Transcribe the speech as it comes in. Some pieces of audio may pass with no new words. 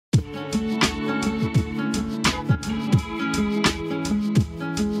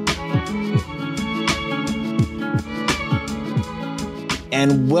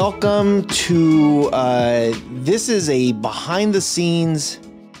and welcome to this is a behind the scenes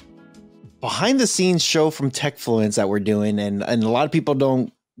show from Techfluence that we're doing, and a lot of people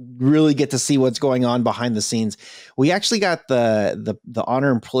don't really get to see what's going on behind the scenes. We actually got the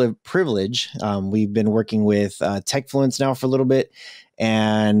honor and privilege. We've been working with Techfluence now for a little bit,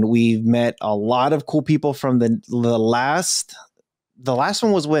 and we've met a lot of cool people from the last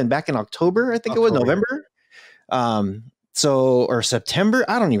one was back in October, I think. October. It was November. Or September,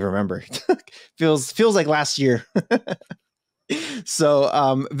 I don't even remember. feels like last year.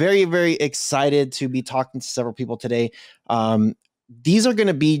 So very, very excited to be talking to several people today. These are going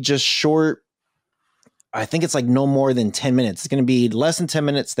to be just short. I think it's like no more than 10 minutes. It's going to be less than 10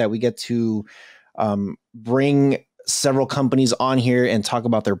 minutes that we get to bring several companies on here and talk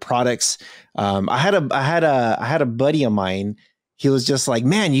about their products. I had a buddy of mine. He was just like,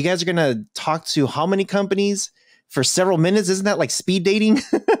 man, you guys are going to talk to how many companies for several minutes? Isn't that like speed dating?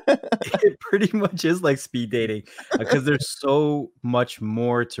 It pretty much is like speed dating, because there's so much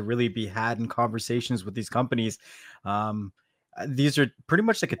more to really be had in conversations with these companies. These are pretty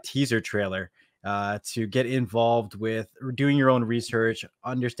much like a teaser trailer to get involved with doing your own research,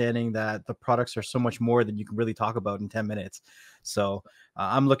 understanding that the products are so much more than you can really talk about in 10 minutes. So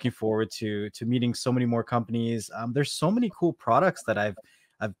I'm looking forward to meeting so many more companies. There's so many cool products that I've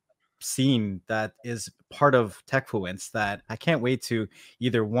seen that is part of Techfluence that I can't wait to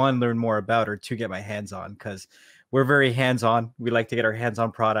either one, learn more about, or two, get my hands on, because we're very hands-on. We like to get our hands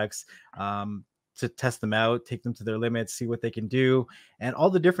on products to test them out, take them to their limits, see what they can do, and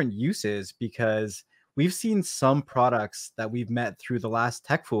all the different uses, because we've seen some products that we've met through the last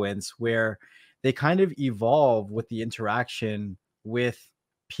Techfluence where they kind of evolve with the interaction with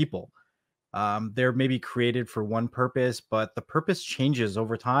people. They're maybe created for one purpose, but the purpose changes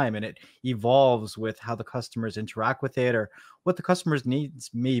over time, and it evolves with how the customers interact with it or what the customer's needs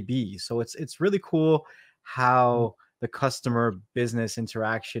may be. So it's really cool how the customer business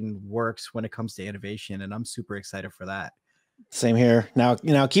interaction works when it comes to innovation, and I'm super excited for that. Same here. Now,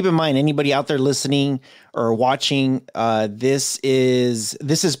 keep in mind, anybody out there listening or watching, this is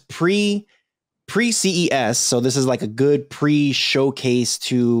pre-CES, so this is like a good pre-showcase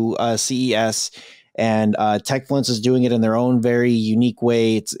to CES, and Techfluence is doing it in their own very unique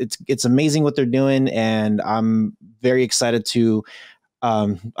way. It's amazing what they're doing, and I'm very excited to,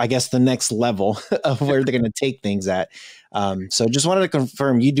 I guess, the next level of where they're going to take things at. So just wanted to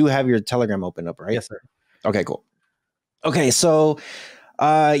confirm, you do have your Telegram open up, right? Yes, sir. Okay, cool. Okay, so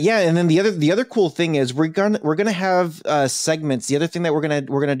yeah, and then the other cool thing is we're gonna have segments. The other thing that we're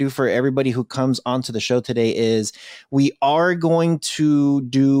gonna do for everybody who comes onto the show today is we are going to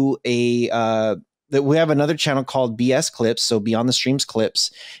do that we have another channel called BS Clips, so Beyond the Streams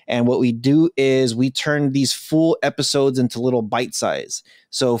Clips, and what we do is we turn these full episodes into little bite size.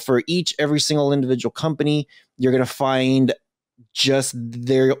 So for every single individual company, you're gonna find just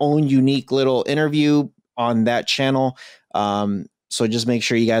their own unique little interview on that channel. So just make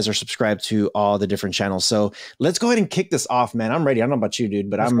sure you guys are subscribed to all the different channels. So let's go ahead and kick this off, man. I'm ready. I don't know about you, dude,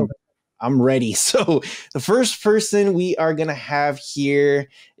 but I'm ready. So the first person we are going to have here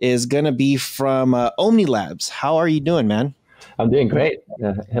is going to be from Omni Labs. How are you doing, man? I'm doing great.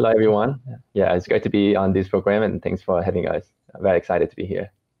 Hello, everyone. Yeah, it's great to be on this program, and thanks for having us. I'm very excited to be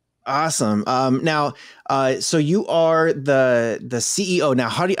here. Awesome. Now, so you are the CEO. Now,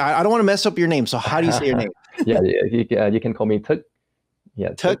 how do you, I don't want to mess up your name. So how do you say your name? Yeah, you can call me Tuk.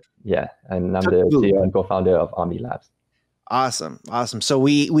 Yeah, Tuk. Yeah, and I'm the CEO and co-founder of Omni Labs. Awesome. So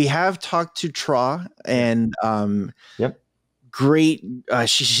we have talked to Tra, and yep, great.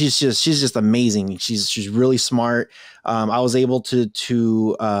 She's just amazing. She's really smart. I was able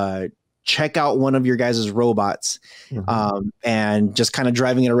to check out one of your guys' robots, and just kind of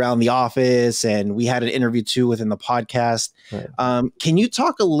driving it around the office, and we had an interview too within the podcast. Right. Can you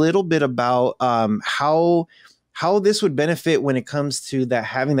talk a little bit about how this would benefit when it comes to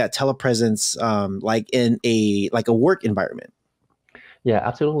having that telepresence, like in a work environment? Yeah,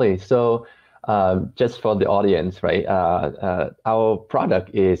 absolutely. So just for the audience, right? Our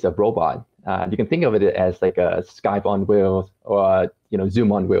product is a robot. You can think of it as like a Skype on wheels, or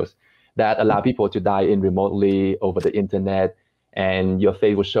Zoom on wheels, that allow people to dial in remotely over the internet, and your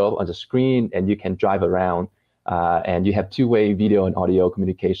face will show up on the screen, and you can drive around, and you have two-way video and audio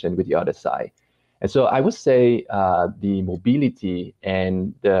communication with the other side. And so I would say the mobility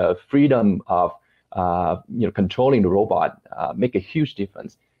and the freedom of controlling the robot make a huge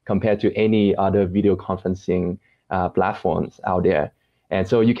difference compared to any other video conferencing platforms out there. And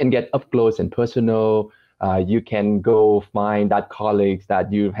so you can get up close and personal. You can go find that colleagues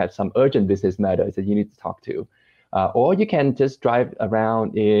that you have some urgent business matters that you need to talk to. or you can just drive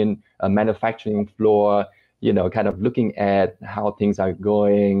around in a manufacturing floor, kind of looking at how things are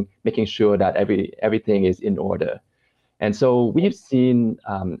going, making sure that everything is in order. And so we've seen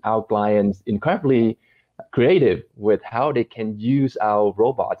our clients incredibly creative with how they can use our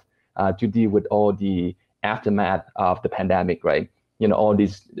robots to deal with all the aftermath of the pandemic, right? All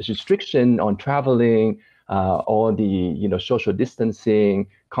these restriction on traveling, all the social distancing,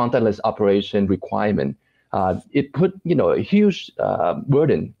 contactless operation requirement. It put a huge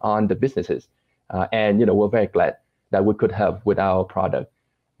burden on the businesses, and we're very glad that we could help with our product.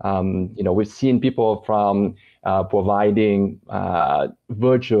 We've seen people from providing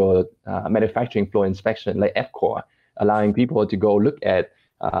virtual manufacturing floor inspection, like FCore, allowing people to go look at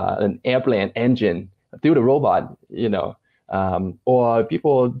an airplane engine through the robot, or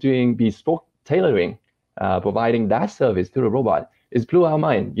people doing bespoke tailoring, providing that service to the robot. It blew our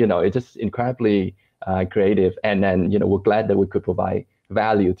mind. It's just incredibly creative, and then we're glad that we could provide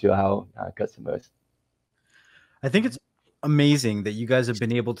value to our customers. I think it's amazing that you guys have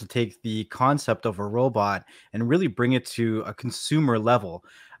been able to take the concept of a robot and really bring it to a consumer level.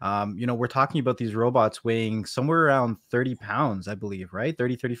 We're talking about these robots weighing somewhere around 30 pounds, I believe, right?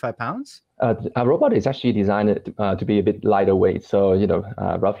 30, 35 pounds? Our robot is actually designed to be a bit lighter weight. So,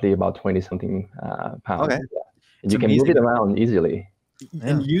 roughly about 20 something pounds. Okay. Yeah. And you can move it around easily.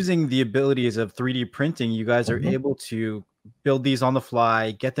 And using the abilities of 3D printing, you guys are able to build these on the fly,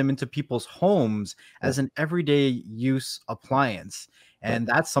 get them into people's homes as an everyday use appliance. And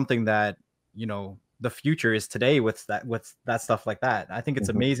that's something that, the future is today with that stuff like that. I think it's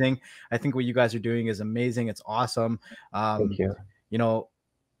amazing. I think what you guys are doing is amazing. It's awesome. Thank you.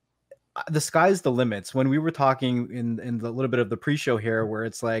 The sky's the limits. When we were talking in the little bit of the pre-show here, where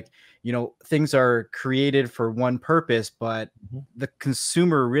it's like, things are created for one purpose, but the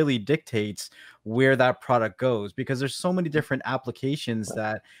consumer really dictates where that product goes, because there's so many different applications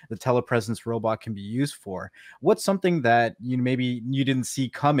that the telepresence robot can be used for. What's something that maybe you didn't see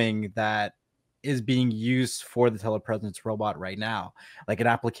coming that is being used for the telepresence robot right now, like an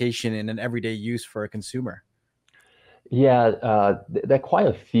application in an everyday use for a consumer? Yeah, there are quite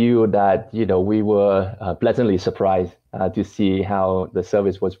a few that we were pleasantly surprised to see how the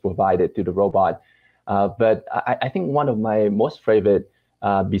service was provided to the robot. But I think one of my most favorite,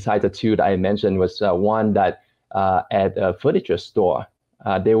 besides the two that I mentioned, was one that at a furniture store,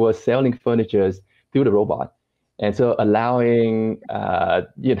 they were selling furniture through the robot, and so allowing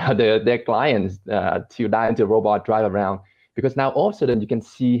their clients to dive into the robot, drive around, because now all of a sudden you can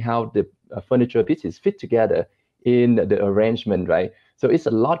see how the furniture pieces fit together in the arrangement, right? So it's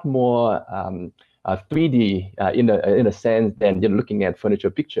a lot more 3D in a sense than looking at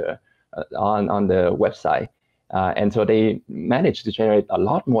furniture picture on the website. And so they managed to generate a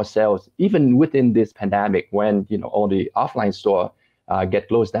lot more sales even within this pandemic, when all the offline store get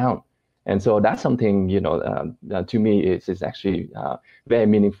closed down. And so that's something to me is actually very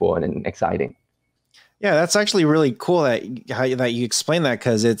meaningful and exciting. Yeah, that's actually really cool that you explain that,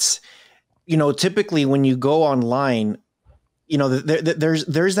 because it's typically when you go online,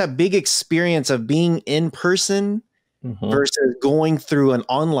 there's that big experience of being in person versus going through an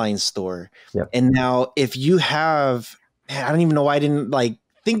online store. Yep. And now if you have, I don't even know why I didn't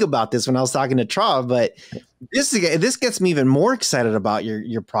think about this when I was talking to Trav, but this gets me even more excited about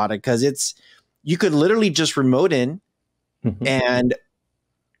your product, because you could literally just remote in and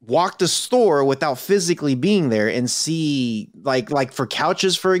walk the store without physically being there and see, like for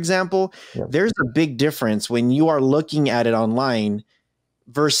couches, for example, there's a big difference when you are looking at it online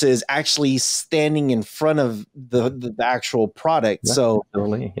versus actually standing in front of the actual product. Yeah, so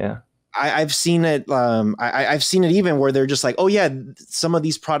totally, yeah. I've seen it. I've seen it even where they're just like, oh yeah, some of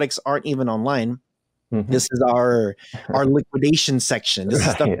these products aren't even online. This is our liquidation section. This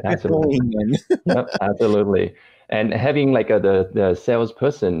is stuff absolutely. Yep, absolutely. And having like the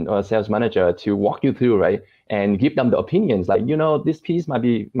salesperson or sales manager to walk you through, right, and give them the opinions, like, this piece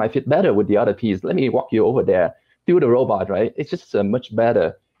might fit better with the other piece. Let me walk you over there through the robot, right? It's just a much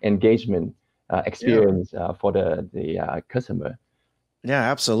better engagement experience for the customer.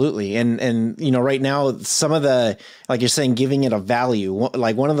 Yeah, absolutely. And right now, some of the, like you're saying, giving it a value,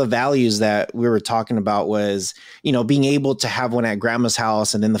 like one of the values that we were talking about was, being able to have one at grandma's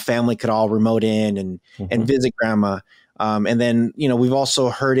house, and then the family could all remote in and visit grandma. And then, we've also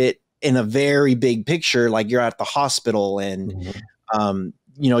heard it in a very big picture, like you're at the hospital and,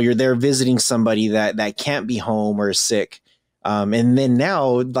 you're there visiting somebody that can't be home or is sick. And then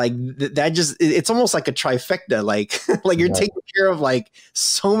now, like it's almost like a trifecta, like you're taking care of like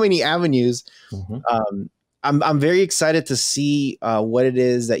so many avenues. I'm very excited to see what it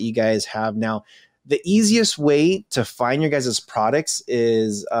is that you guys have now. the easiest way to find your guys' products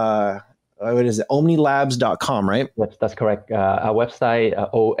is what is it? Omnilabs.com, right? Yes, that's correct. Our website,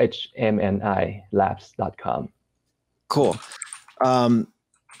 ohmnilabs.com. Cool. All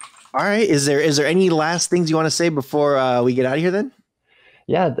right. Is there any last things you want to say before we get out of here then?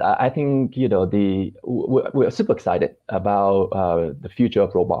 Yeah, I think, we're super excited about the future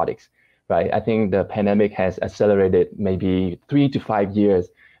of robotics, right? I think the pandemic has accelerated maybe 3 to 5 years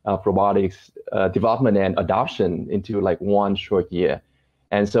of robotics development and adoption into like one short year.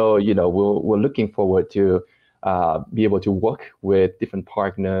 And so, we're looking forward to be able to work with different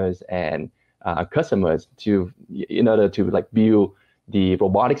partners and customers in order to like build the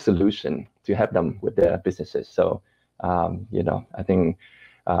robotic solution to help them with their businesses. So, I think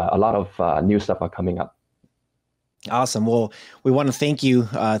a lot of new stuff are coming up. Awesome. Well, we want to thank you.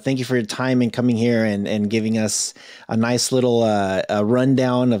 Thank you for your time and coming here and giving us a nice little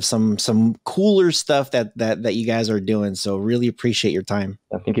rundown of some cooler stuff that you guys are doing. So really appreciate your time.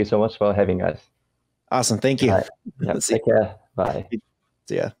 Thank you so much for having us. Awesome. Thank you. Right. Yeah, take care. Bye.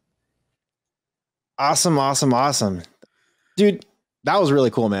 See ya. Awesome. Dude, that was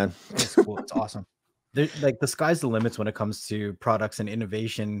really cool, man. It's cool. It's awesome. Like the sky's the limits when it comes to products and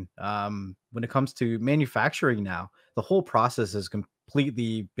innovation. When it comes to manufacturing now, the whole process has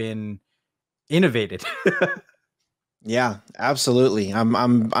completely been innovated. Yeah, absolutely.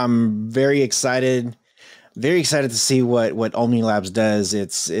 I'm very excited to see what OmniLabs does.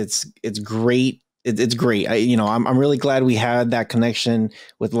 It's great. It's great. I'm really glad we had that connection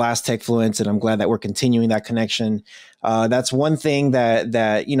with last Techfluence, and I'm glad that we're continuing that connection. That's one thing that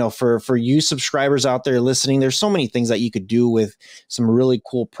for you subscribers out there listening, there's so many things that you could do with some really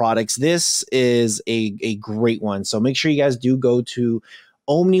cool products. This is a great one. So make sure you guys do go to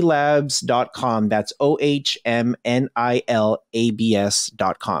omnilabs.com. That's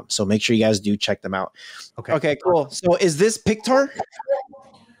OHMNILABS.com. So make sure you guys do check them out. Okay, cool. So is this Pictar?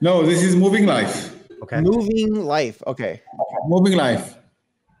 No, this is Moving Life. Okay. Moving Life. Okay. Moving Life.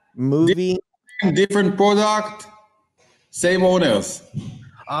 Different product, same owners.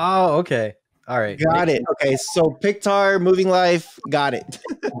 Oh, okay. All right. Got it. Okay. So Pictar, Moving Life. Got it.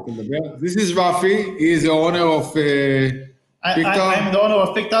 This is Rafi. He is the owner of Pictar. I'm the owner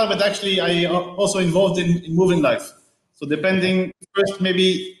of Pictar, but actually I also involved in Moving Life. So depending, first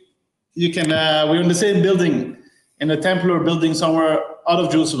maybe you can, we're in the same building, in a Templar building somewhere out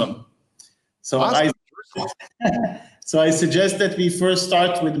of Jerusalem. So awesome. I suggest that we first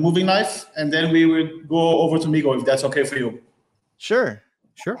start with Moving Life, and then we will go over to Migo, if that's okay for you. Sure.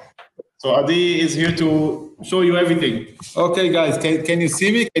 So Adi is here to show you everything. Okay, guys, can you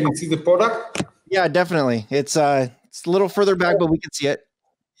see me? Can you see the product? Yeah, definitely. It's a little further back, but we can see it.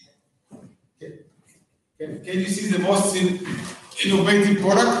 Can you see the most innovative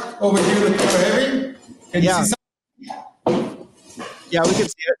product over here that we're having? Can you see something? Yeah, we can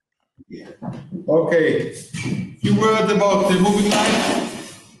see it. Okay. Few words about the Moving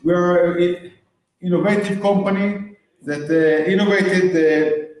Life. We're an innovative company that innovated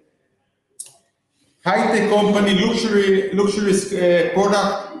the high-tech company, luxury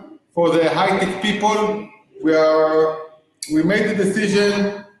product for the high-tech people. We made the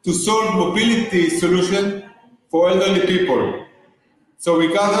decision to solve mobility solution for elderly people. So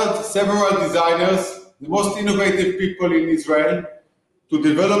we gathered several designers, the most innovative people in Israel, to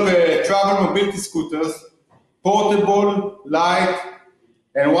develop travel mobility scooters, portable, light,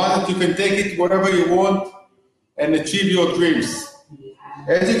 and one that you can take it wherever you want and achieve your dreams.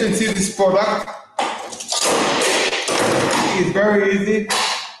 As you can see, this product is very easy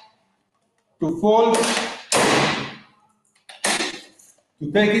to fold,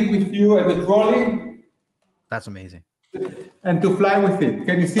 to take it with you as a trolley. That's amazing. And to fly with it.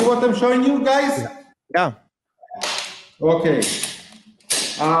 Can you see what I'm showing you, guys? Yeah. Okay.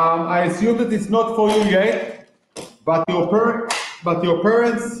 I assume that it's not for you yet, but your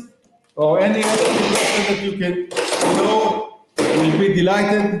parents or any other person that you can know will be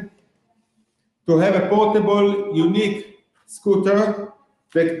delighted to have a portable, unique scooter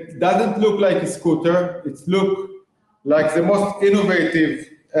that doesn't look like a scooter. It looks like the most innovative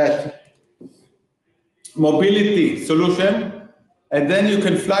mobility solution, and then you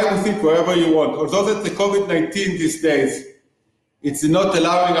can fly with it wherever you want. Although that the COVID-19 these days, it's not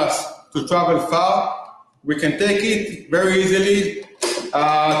allowing us to travel far, we can take it very easily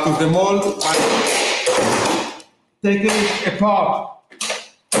to the mall and take it apart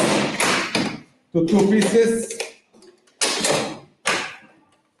to two pieces,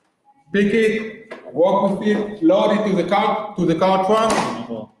 pick it, walk with it, load it to the car trunk,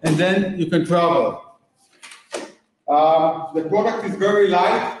 and then you can travel. The product is very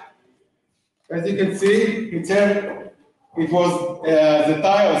light, As you can see, it was the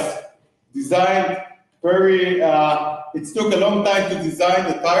tires designed very. It took a long time to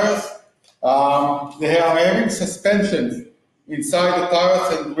design the tires. They are having suspensions inside the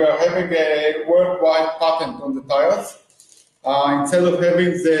tires, and we are having a worldwide patent on the tires. Instead of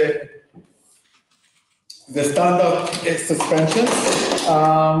having the standard suspensions,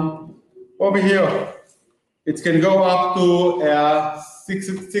 over here, it can go up to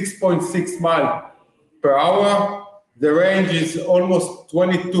 6.6 miles per hour. The range is almost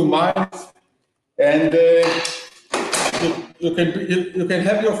 22 miles, and you can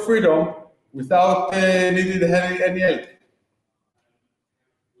have your freedom without needing any help.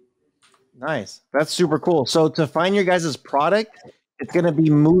 Nice. That's super cool. So to find your guys' product, it's going to be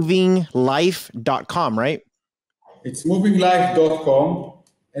movinglife.com, right? It's movinglife.com,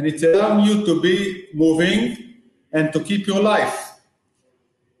 and it's allowing you to be moving and to keep your life.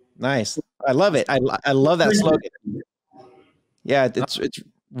 Nice. I love it. I love that slogan. Yeah, it's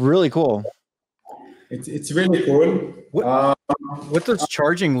really cool. It's really cool. What does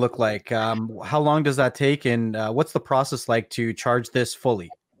charging look like? How long does that take, and what's the process like to charge this fully?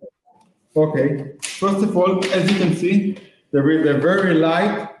 Okay. First of all, as you can see, there is a very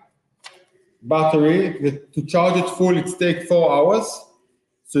light battery. To charge it full, it takes 4 hours.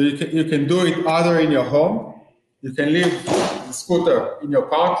 So you can do it either in your home. You can leave the scooter in your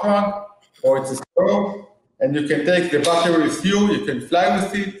car trunk, or it's a store, and you can take the battery with you. You can fly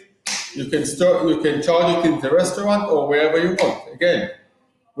with it. You can charge it in the restaurant or wherever you want. Again,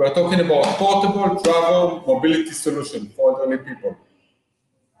 we are talking about portable travel mobility solution for elderly people.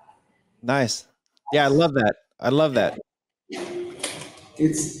 Nice. Yeah, I love that. I love that.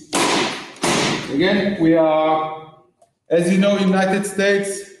 It's, again, we are, as you know, United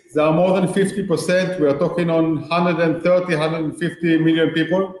States, there are more than 50%. We are talking on 130, 150 million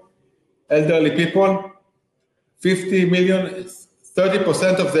people, elderly people. 50 million,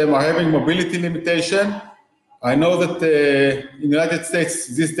 30% of them are having mobility limitation. I know that in the United States,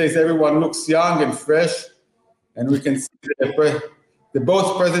 these days, everyone looks young and fresh, and we can see the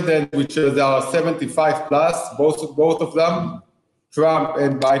both presidents, which are 75 plus, both of them, Trump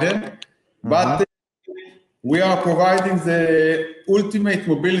and Biden. Mm-hmm. But we are providing the ultimate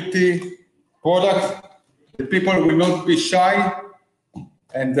mobility product. The people will not be shy,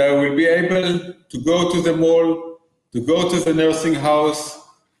 and will be able to go to the mall, to go to the nursing house,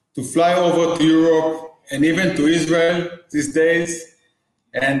 to fly over to Europe, and even to Israel these days,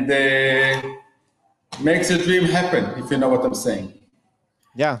 and makes a dream happen, if you know what I'm saying.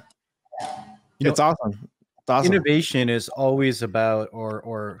 Yeah. It's awesome. It's awesome. Innovation is always about,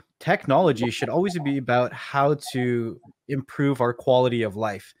 or technology should always be about how to improve our quality of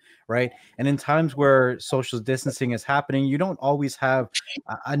life, right? And in times where social distancing is happening, you don't always have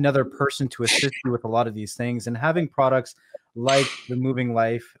another person to assist you with a lot of these things. And having products like the Moving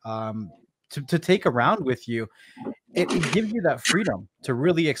Life to take around with you, it gives you that freedom to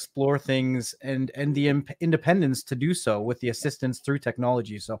really explore things and the independence to do so with the assistance through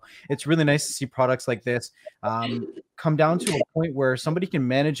technology. So it's really nice to see products like this come down to a point where somebody can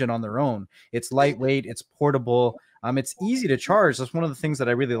manage it on their own. It's lightweight, it's portable, it's easy to charge. That's one of the things that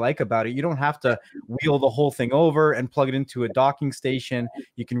I really like about it. You don't have to wheel the whole thing over and plug it into a docking station.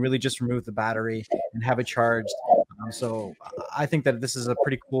 You can really just remove the battery and have it charged. So I think that this is a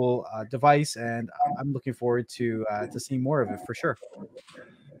pretty cool device, and I'm looking forward to seeing more of it for sure.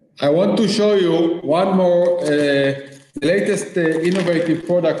 I want to show you one more, the latest innovative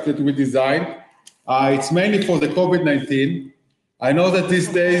product that we designed. It's mainly for the COVID-19. I know that these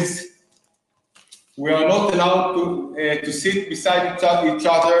days we are not allowed to sit beside each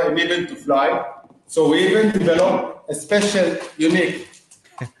other and even to fly. So we even developed a special, unique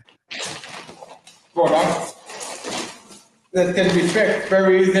product that can be packed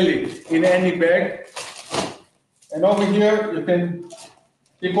very easily in any bag. And over here, you can,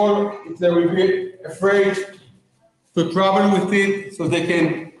 people, if they will be afraid to travel with it, so they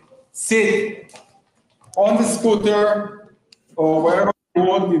can sit on the scooter or wherever they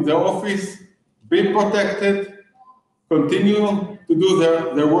want in the office, be protected, continue to do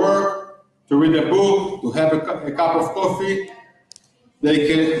their work, to read a book, to have a cup of coffee.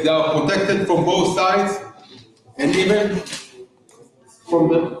 They are protected from both sides, and even from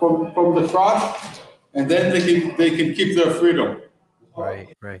the front, and then they can keep their freedom. Right.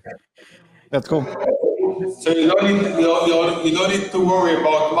 That's cool. So you don't need to worry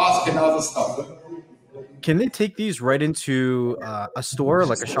about mask and other stuff. Can they take these right into a store,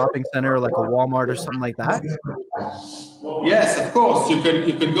 like a shopping center, like a Walmart or something like that? Yes, of course. You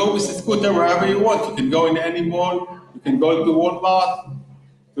can go with a scooter wherever you want. You can go in any mall. You can go to Walmart,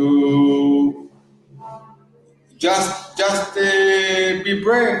 to just be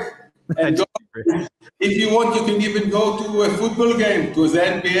brave. And if you want, you can even go to a football game, to the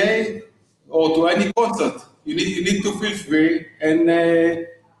NBA, or to any concert. You need to feel free and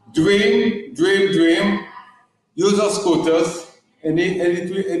dream. Use our scooters, and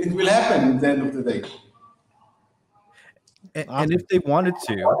it will happen at the end of the day. And if they wanted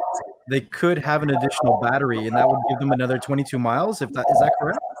to, they could have an additional battery, and that would give them another 22 miles. Is that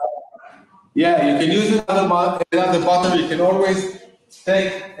correct? Yeah, you can use another battery. You can always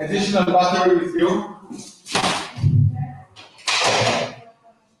take additional battery with you.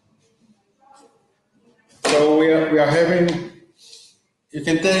 So we are having. You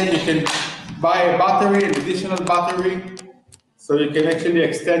can buy a battery, an additional battery, so you can actually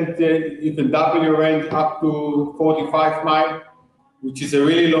extend. You can double your range up to 45 miles, which is a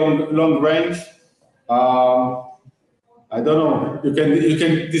really long range. I don't know. You can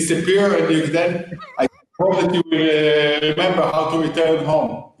disappear, and then I hope that you will remember how to return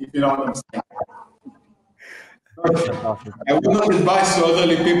home, if you know what I'm saying. I would not advise to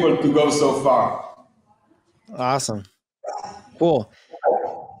elderly people to go so far. Awesome. Cool.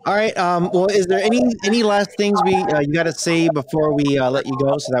 All right. Well, is there any last things you got to say before we let you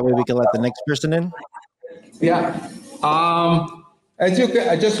go, so that way we can let the next person in? Yeah. I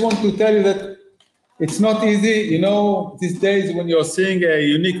just want to tell you that it's not easy, these days when you're seeing a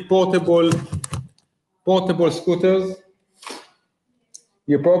unique portable scooters.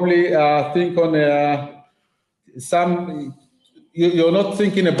 You probably think on you're not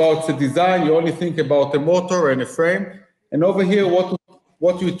thinking about the design. You only think about the motor and the frame. And over here, what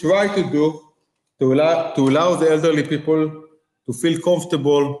we try to do to allow the elderly people to feel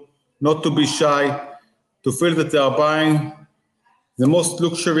comfortable, not to be shy, to feel that they are buying the most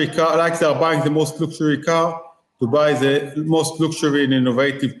luxury car, like they are buying the most luxury car, to buy the most luxury and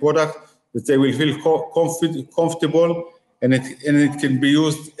innovative product, that they will feel comfortable, and it can be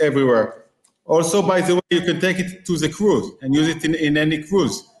used everywhere. Also, by the way, you can take it to the cruise and use it in any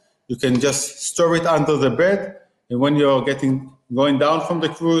cruise. You can just store it under the bed, and when you're going down from the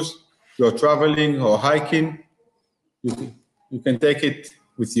cruise, you're traveling or hiking, you can take it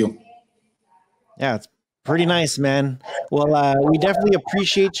with you. Yeah, it's pretty nice, man. Well, we definitely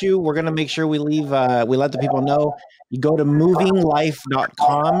appreciate you. We're gonna make sure we let the people know. You go to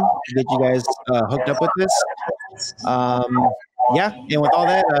movinglife.com to get you guys hooked up with this. Yeah, and with all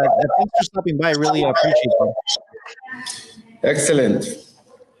that, thanks for stopping by. I really appreciate it. Excellent.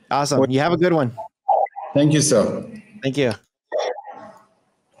 Awesome. You have a good one. Thank you, sir. Thank you.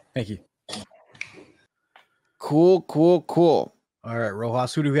 Thank you. Cool. All right,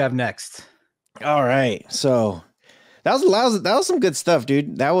 Rohas, who do we have next? All right. So that was some good stuff,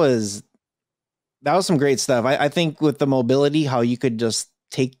 dude. That was some great stuff. I think with the mobility, how you could just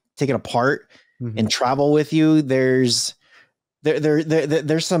take it apart and travel with you. There's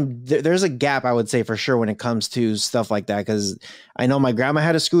a gap, I would say, for sure, when it comes to stuff like that. Cause I know my grandma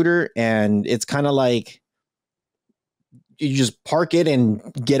had a scooter, and it's kind of like, you just park it and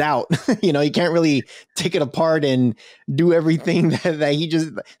get out. You can't really take it apart and do everything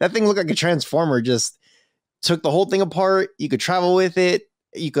that thing looked like a transformer. Just took the whole thing apart. You could travel with it.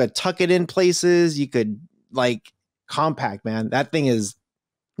 You could tuck it in places. You could compact, man. That thing is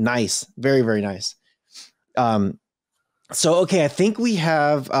nice. Very, very nice. So, okay. I think we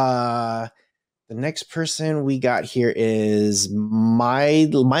have, the next person we got here is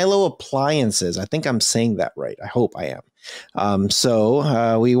Milo Appliances. I think I'm saying that right. I hope I am.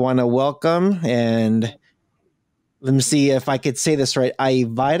 So we want to welcome, and let me see if I could say this right.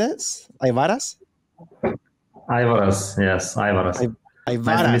 Aivaras? Yes, Aivaras.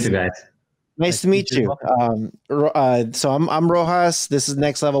 Nice to meet you guys. Nice to meet you. So I'm Rohas. This is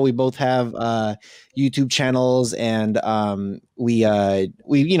Next Level. We both have YouTube channels, and we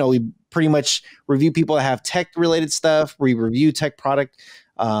pretty much review people that have tech related stuff. We review tech product.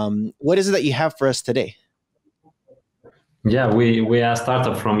 What is it that you have for us today? Yeah, we are a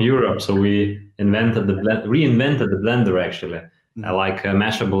startup from Europe, so we reinvented the blender actually. Like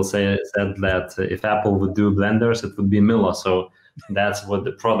Mashable said that if Apple would do blenders, it would be Milo. So that's what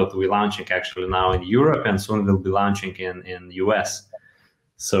the product we're launching actually now in Europe, and soon we'll be launching in US.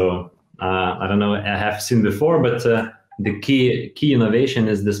 So I don't know, I have seen before, but the key innovation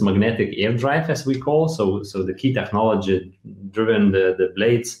is this magnetic air drive, as we call. So the key technology driven the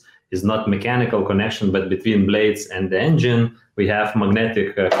blades is not mechanical connection, but between blades and the engine, we have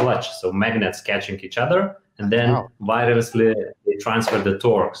magnetic clutch. So magnets catching each other, and then wirelessly they transfer the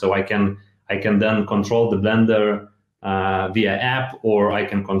torque. So I can then control the blender via app, or I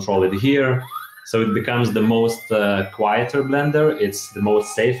can control it here. So it becomes the most quieter blender. It's the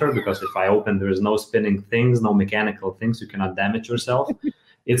most safer because if I open, there is no spinning things, no mechanical things. You cannot damage yourself.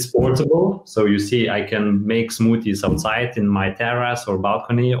 It's portable. So you see, I can make smoothies outside in my terrace or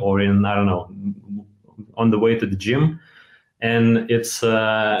balcony or in, I don't know, on the way to the gym. And it's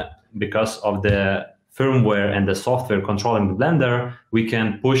because of the firmware and the software controlling the blender, we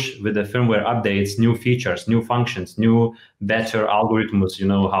can push with the firmware updates new features, new functions, new better algorithms, you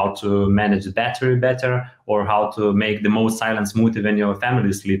know, how to manage the battery better or how to make the most silent smoothie when your family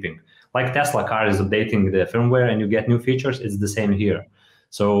is sleeping. Like Tesla car is updating the firmware and you get new features, it's the same here.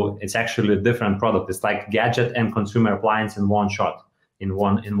 So it's actually a different product. It's like gadget and consumer appliance in one shot, in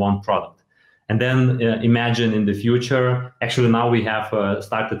one product. And then imagine in the future, actually now we have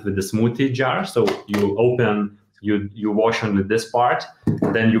started with the smoothie jar. So you open, you wash only this part,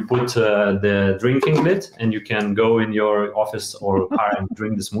 then you put the drinking lid and you can go in your office or car and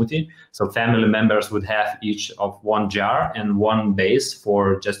drink the smoothie. So family members would have each of one jar and one base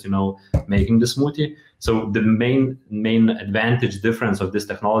for just, you know, making the smoothie. So the main advantage difference of this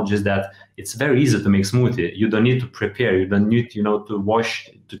technology is that it's very easy to make smoothie. You don't need to prepare. You don't need, you know, to wash,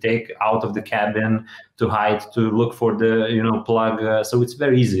 to take out of the cabin, to hide, to look for the, you know, plug. So it's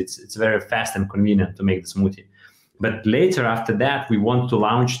very easy. It's very fast and convenient to make the smoothie. But later after that, we want to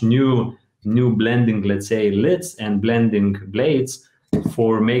launch new blending, let's say, lids and blending blades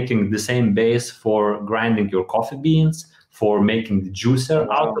for making the same base for grinding your coffee beans, for making the juicer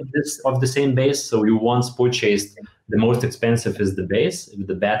out of the same base. So you once purchased the most expensive is the base, with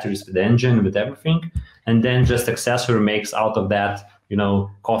the batteries, with the engine, with everything. And then just accessory makes out of that, you know,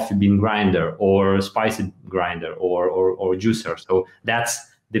 coffee bean grinder or spicy grinder or juicer. So that's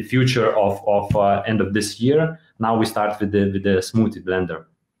the future of end of this year. Now we start with the smoothie blender.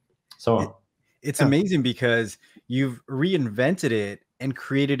 So it's amazing because you've reinvented it and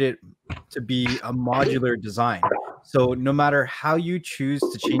created it to be a modular design. So no matter how you choose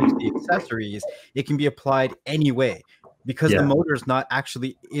to change the accessories, it can be applied any way because the motor is not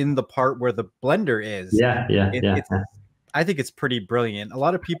actually in the part where the blender is. I think it's pretty brilliant. A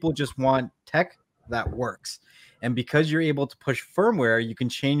lot of people just want tech that works. And because you're able to push firmware, you can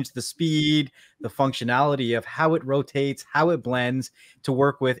change the speed, the functionality of how it rotates, how it blends to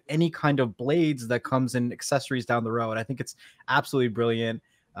work with any kind of blades that comes in accessories down the road. I think it's absolutely brilliant.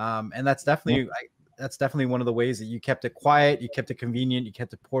 And that's definitely one of the ways that you kept it quiet, you kept it convenient, you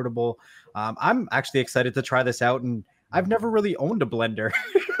kept it portable. I'm actually excited to try this out, and I've never really owned a blender.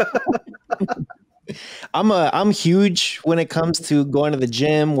 I'm huge when it comes to going to the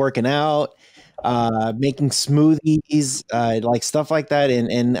gym, working out, making smoothies, like stuff like that.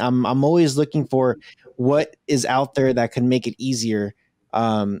 And I'm always looking for what is out there that can make it easier.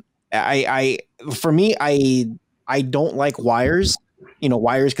 For me, I don't like wires. You know,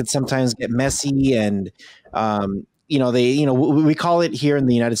 wires could sometimes get messy and, you know, we call it here in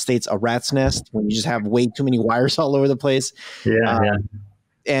the United States a rat's nest when you just have way too many wires all over the place.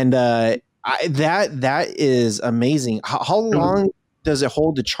 And that is amazing. How long does it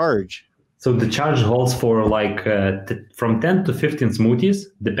hold to charge? So the charge holds for like from 10 to 15 smoothies.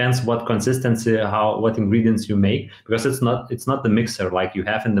 Depends what consistency, what ingredients you make, because it's not the mixer like you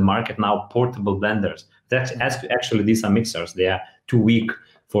have in the market now, portable blenders. Actually, these are mixers. They are too weak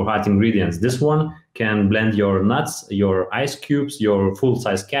for hot ingredients. This one can blend your nuts, your ice cubes, your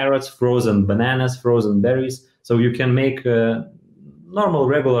full-size carrots, frozen bananas, frozen berries. So you can make normal,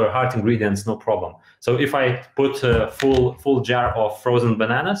 regular hard ingredients, no problem. So if I put a full jar of frozen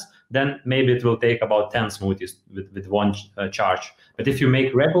bananas, then maybe it will take about 10 smoothies with one charge. But if you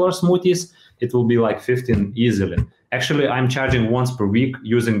make regular smoothies, it will be like 15 easily. Actually, I'm charging once per week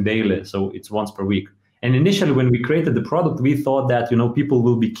using daily, so it's once per week. And initially, when we created the product, we thought that, you know, people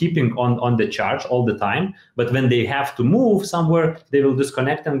will be keeping on the charge all the time. But when they have to move somewhere, they will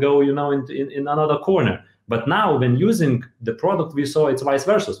disconnect and go, you know, in another corner. But now, when using the product, we saw it's vice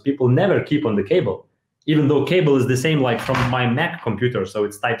versa. People never keep on the cable, even though cable is the same like from my Mac computer. So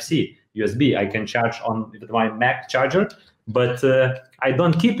it's Type-C, USB. I can charge on my Mac charger, but I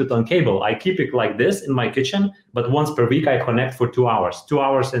don't keep it on cable. I keep it like this in my kitchen, but once per week, I connect for 2 hours. 2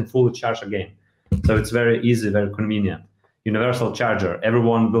 hours and full charge again. So it's very easy, very convenient. Universal charger.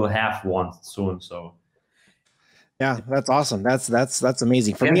 Everyone will have one soon. So. Yeah, that's awesome. That's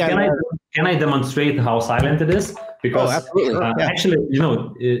amazing. For me, can I demonstrate how silent it is? Because actually, you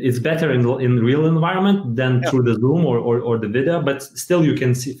know, it's better in real environment than through the Zoom or the video, but still you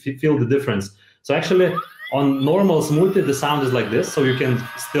can feel the difference. So actually, on normal smoothie, the sound is like this, so you can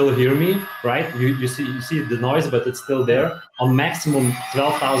still hear me, right? You see the noise, but it's still there. On maximum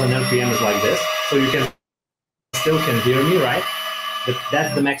 12,000 RPM is like this, so you can still hear me, right? but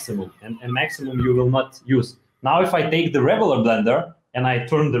that's the maximum, and maximum you will not use. Now, if I take the regular blender and I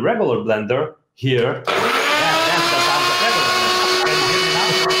turn the regular blender here, that's the sound of regular blender. Can you hear me now?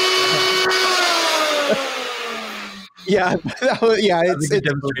 Yeah, it's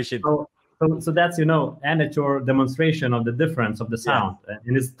demonstration. So that's, amateur demonstration of the difference of the sound,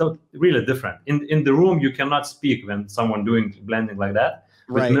 and it's really different. In the room, you cannot speak when someone doing blending like that.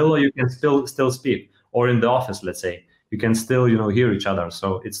 With Milo, you can still speak, or in the office, let's say, you can still hear each other.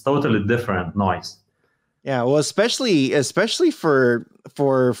 So it's totally different noise. Yeah, well, especially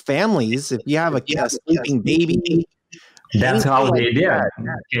for families, if you have a sleeping baby. That's how the idea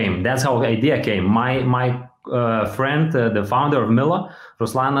came. That's how the idea came. My friend, the founder of Mila,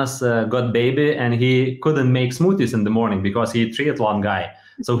 Ruslanas, got baby, and he couldn't make smoothies in the morning because he's a triathlon guy.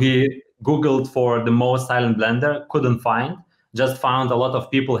 So he Googled for the most silent blender, couldn't find. Just found a lot of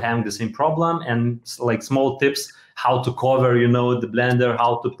people having the same problem, and like small tips how to cover, the blender,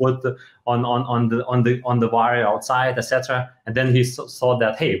 how to put on the wire outside, etc. And then he saw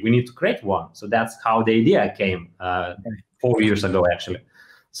that, hey, we need to create one. So that's how the idea came 4 years ago, actually.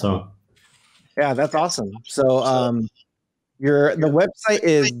 So yeah, that's awesome. So the website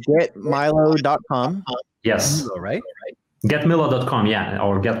is getmilo.com. Yes, Milo, right? Getmilo.com,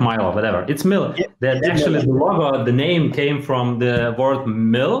 or Getmilo, whatever. It's Milo. Actually, the logo, the name came from the word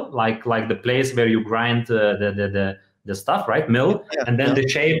mill, like the place where you grind the stuff, right? Mill, and then the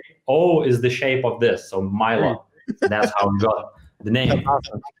shape O is the shape of this, so Milo. That's how we got the name.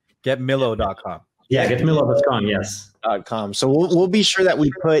 Awesome. Getmilo.com. Yeah, getmilo.com. Yes. .com. So we'll be sure that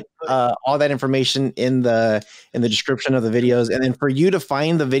we put all that information in the description of the videos, and then for you to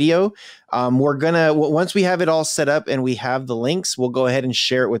find the video, we're gonna once we have it all set up and we have the links, we'll go ahead and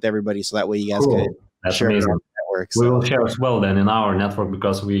share it with everybody, so that way you guys can share amazing. it on the network. We will share as well then in our network,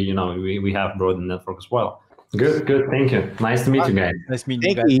 because we have broadened network as well. Good. Thank you. Nice to meet you guys. Nice meeting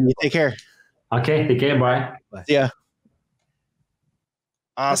you guys. Thank you. Take care. Okay. Take care. Bye. Yeah.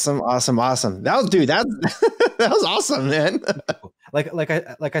 Awesome. That was awesome, man.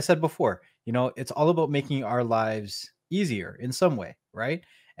 like I said before, it's all about making our lives easier in some way, right?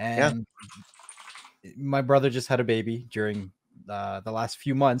 And my brother just had a baby during the last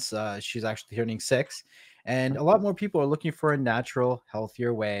few months. She's actually turning 6, and a lot more people are looking for a natural,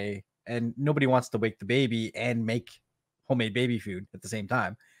 healthier way, and nobody wants to wake the baby and make homemade baby food at the same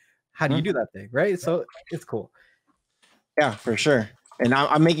time. How do you do that thing, right? So it's cool. Yeah, for sure. And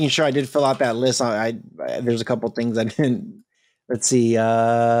I'm making sure I did fill out that list. There's a couple things I didn't. Let's see.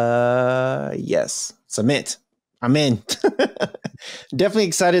 Yes, submit. I'm in. Definitely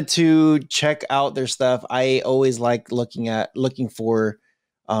excited to check out their stuff. I always like looking for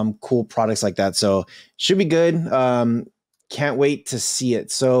cool products like that. So should be good. Can't wait to see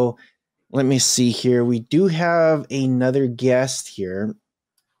it. So let me see here. We do have another guest here.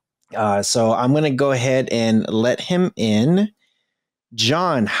 So I'm going to go ahead and let him in.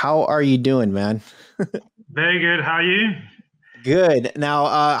 John, how are you doing, man? Very good. How are you? Good.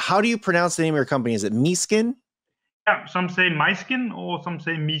 Now, how do you pronounce the name of your company? Is it MeSkin? Yeah, some say MySkin or some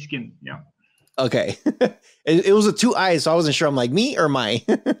say MeSkin. Yeah. Okay. It was a 2 I's, so I wasn't sure. I'm like, me or my?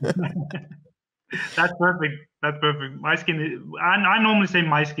 That's perfect. MySkin. I normally say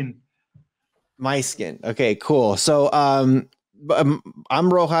MySkin. MySkin. Okay, cool. So I'm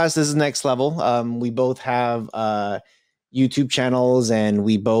Rohas. This is Next Level. We both have YouTube channels, and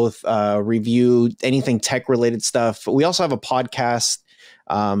we both review anything tech related stuff. We also have a podcast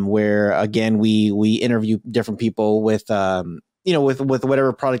where, again, we interview different people with with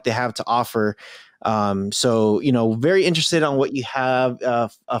whatever product they have to offer. So very interested on what you have.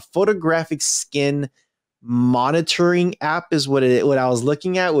 A photographic skin monitoring app is what I was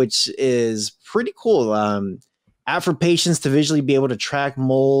looking at, which is pretty cool. App for patients to visually be able to track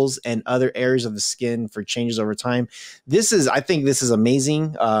moles and other areas of the skin for changes over time. I think this is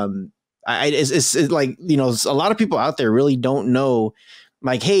amazing. It's like, a lot of people out there really don't know,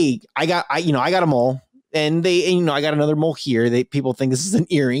 like, hey, I got a mole, and I got another mole here. People think this is an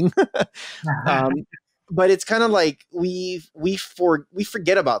earring. But it's kind of like we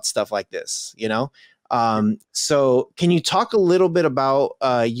forget about stuff like this, So can you talk a little bit about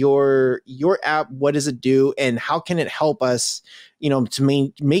your app? What does it do, and how can it help us,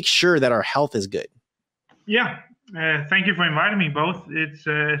 to make sure that our health is good? Yeah, thank you for inviting me both. It's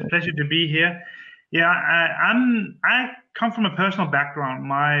a pleasure to be here. Yeah, I come from a personal background.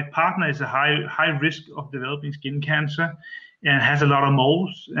 My partner is a high risk of developing skin cancer and has a lot of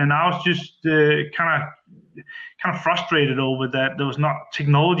moles, and I was just kind of frustrated over that there was not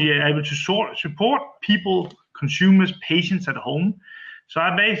technology able to support people, consumers, patients at home. So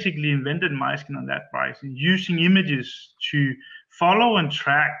I basically invented MySkin on that price, and using images to follow and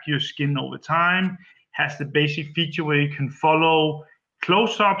track your skin over time. Has the basic feature where you can follow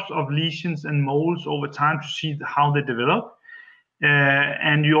close-ups of lesions and moles over time to see how they develop.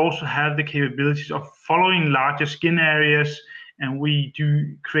 And you also have the capabilities of following larger skin areas. And we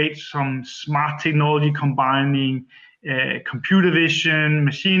do create some smart technology combining computer vision,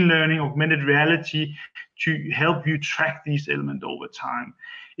 machine learning, augmented reality to help you track these elements over time.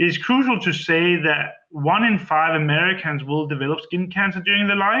 It is crucial to say that 1 in 5 Americans will develop skin cancer during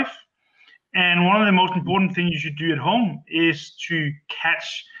their life. And one of the most important things you should do at home is to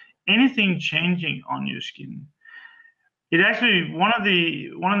catch anything changing on your skin. It actually, one of the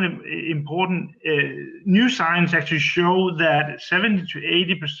important new science actually show that 70 to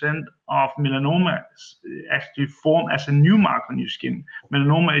 80% of melanoma actually form as a new mark on your skin.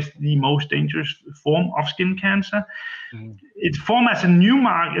 Melanoma is the most dangerous form of skin cancer. It forms as a new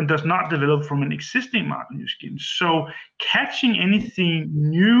mark and does not develop from an existing mark on your skin. So catching anything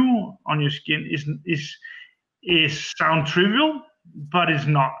new on your skin is sound trivial, but it's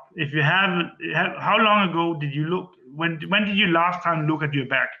not. If you have how long ago did you look? When did you last time look at your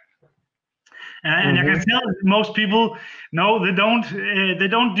back? And I can tell most people, no, they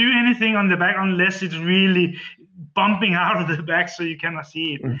don't do anything on the back unless it's really bumping out of the back so you cannot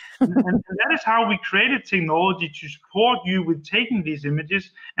see it. and that is how we created technology to support you with taking these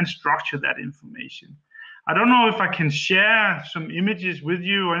images and structure that information. I don't know if I can share some images with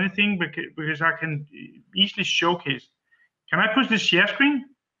you or anything because I can easily showcase. Can I push the share screen?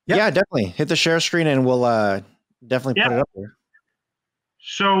 Yeah, definitely. Hit the share screen and we'll definitely put it up there.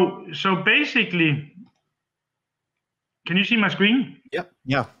 So basically, can you see my screen? Yep.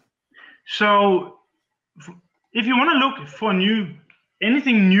 Yeah. So if you want to look for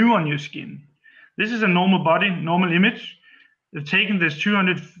anything new on your skin, this is a normal body, normal image. They've taken this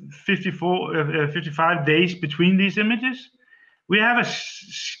 55 days between these images. We have a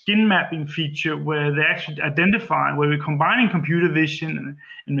skin mapping feature where they actually identify, where we're combining computer vision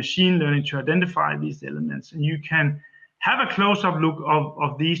and machine learning to identify these elements. And you can have a close-up look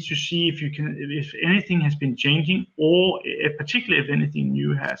of these to see if anything has been changing, or particularly if anything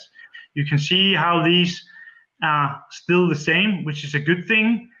new has. You can see how these are still the same, which is a good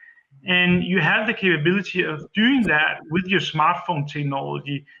thing. And you have the capability of doing that with your smartphone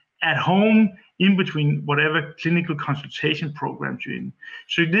technology at home, in between whatever clinical consultation programs you're in.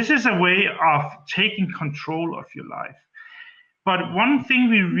 So this is a way of taking control of your life. But one thing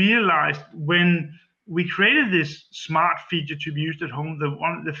we realized when we created this smart feature to be used at home,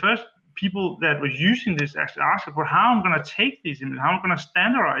 the first people that were using this actually asked, well, how am I going to take these images? How am I going to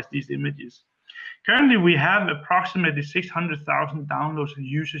standardize these images? Currently, we have approximately 600,000 downloads and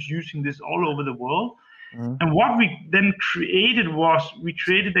users using this all over the world. And what we then created was we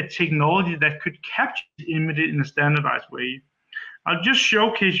created a technology that could capture the image in a standardized way. I'll just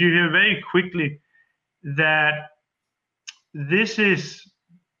showcase you here very quickly that this is.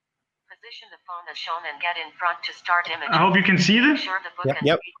 Position the phone as shown and get in front to start image. I hope you can see this. Sure the book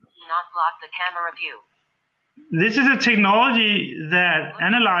Yep. not block the camera view. This is a technology that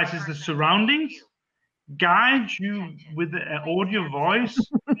analyzes the surroundings, guides you with an audio voice,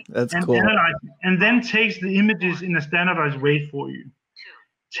 That's and cool. and then takes the images in a standardized way for you.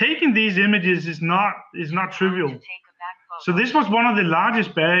 Taking these images is not trivial. So this was one of the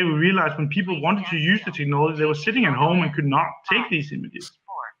largest barriers we realized when people wanted to use the technology. They were sitting at home and could not take these images.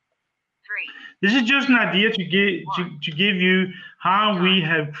 This is just an idea to give you how we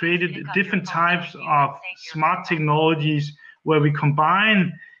have created different types of smart technologies where we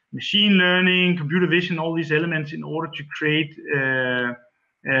combine machine learning, computer vision, all these elements in order to create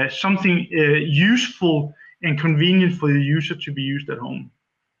something useful and convenient for the user to be used at home.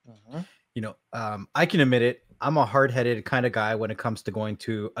 You know, I can admit it. I'm a hard-headed kind of guy when it comes to going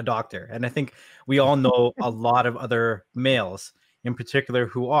to a doctor. And I think we all know a lot of other males in particular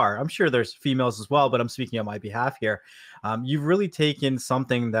who are. I'm sure there's females as well, but I'm speaking on my behalf here. You've really taken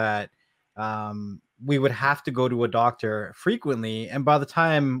something that we would have to go to a doctor frequently. And by the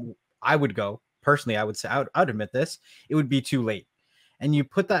time I would go, personally, I would say, I would admit this, it would be too late. And you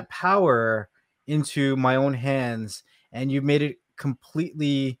put that power into my own hands and you made it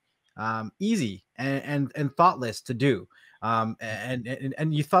completely easy and thoughtless to do.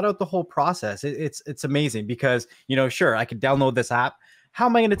 And you thought out the whole process. It's amazing because, you know, sure, I could download this app. How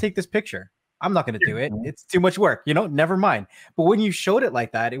am I going to take this picture? I'm not going to do it. It's too much work, you know, never mind. But when you showed it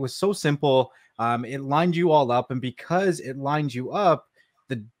like that, it was so simple. It lined you all up. And because it lined you up,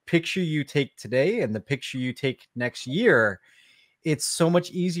 the picture you take today and the picture you take next year, it's so much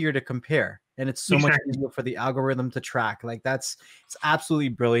easier to compare. And it's so much easier for the algorithm to track. Like it's absolutely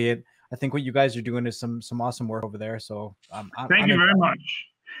brilliant. I think what you guys are doing is some awesome work over there. So thank you very much.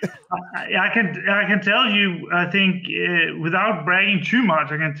 I can tell you, I think without bragging too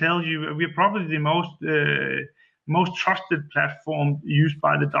much, I can tell you we're probably the most trusted platform used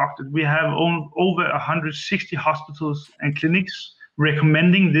by the doctors. We have over 160 hospitals and clinics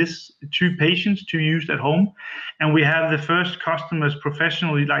recommending this to patients to use at home, and we have the first customers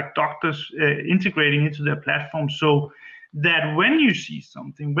professionally, like doctors, integrating into their platform, so that when you see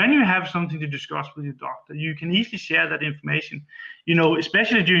something, when you have something to discuss with your doctor, you can easily share that information. You know,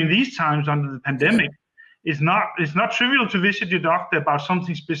 especially during these times under the pandemic, it's not trivial to visit your doctor about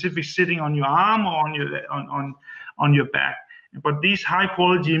something specific sitting on your arm or on your back. But these high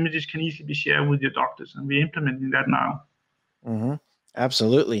quality images can easily be shared with your doctors, and we're implementing that now. Mm-hmm.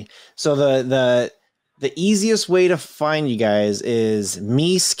 Absolutely. So the easiest way to find you guys is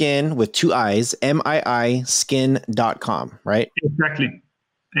MiiSkin with 2 I's, MII skin.com, right? Exactly.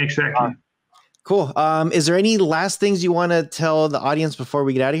 Cool. Is there any last things you want to tell the audience before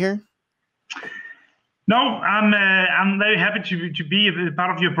we get out of here? No, I'm very happy to be a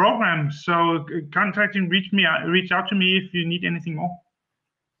part of your program. So contact and reach out to me if you need anything more.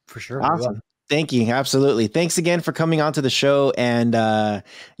 For sure. Awesome. Thank you. Absolutely. Thanks again for coming on to the show. And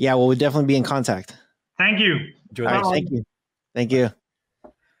yeah, we'll definitely be in contact. Thank you. Enjoy. All right, thank you. Thank you.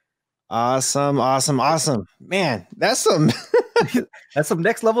 Awesome. Man, that's some that's some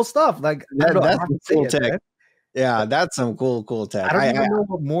next level stuff. Like that's some cool tech. Yeah, that's some cool tech. I don't even know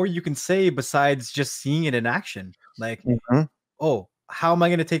what more you can say besides just seeing it in action. Like, oh, how am I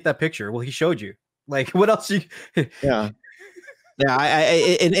going to take that picture? Well, he showed you. Like, what else? Yeah.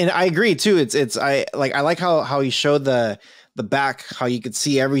 And I agree too. I like how he showed the back, how you could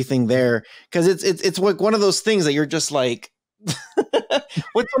see everything there, because it's like one of those things that you're just like,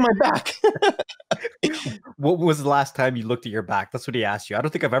 what's on my back? What was the last time you looked at your back? That's what he asked you. I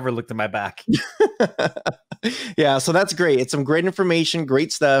don't think I've ever looked at my back. Yeah, so that's great. It's some great information,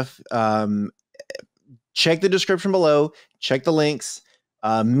 great stuff. Check the description below. Check the links.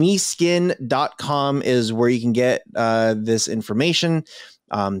 MiiSkin.com is where you can get this information.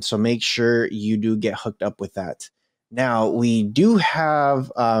 So make sure you do get hooked up with that. Now we do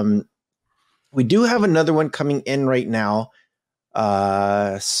have another one coming in right now.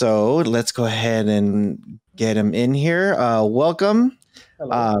 So let's go ahead and get him in here. Welcome.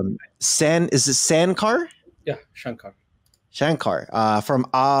 Hello. Is it Sankar? Yeah, Shankar. From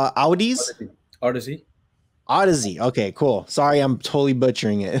Odyssey. Okay, cool. Sorry, I'm totally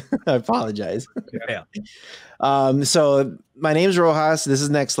butchering it. I apologize. Yeah. So my name's Rohas. This is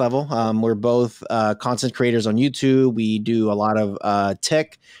Next Level. We're both content creators on YouTube. We do a lot of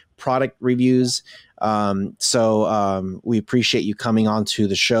tech product reviews. So we appreciate you coming on to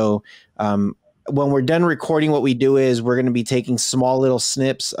the show. When we're done recording, what we do is we're going to be taking small little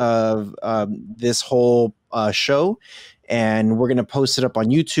snips of this whole show, and we're going to post it up on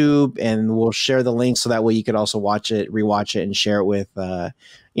YouTube, and we'll share the link so that way you could also watch it, rewatch it, and share it with,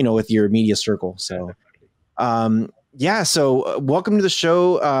 with your media circle. So, yeah. So welcome to the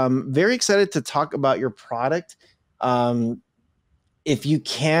show. Very excited to talk about your product. If you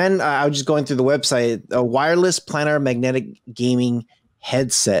can, I was just going through the website, a wireless planar magnetic gaming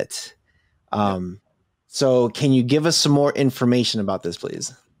headset. So can you give us some more information about this,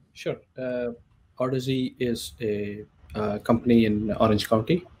 please? Sure. Odyssey is a company in Orange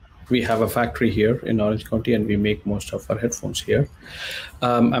County. We have a factory here in Orange County, and we make most of our headphones here.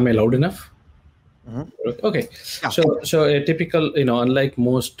 Am I loud enough? Mm-hmm. Okay. Yeah. So a typical, unlike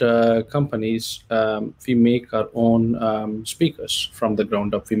most companies, we make our own speakers from the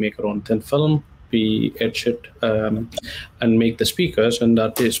ground up. We make our own thin film. We etch it and make the speakers, and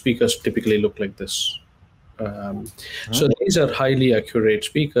our speakers typically look like this. So these are highly accurate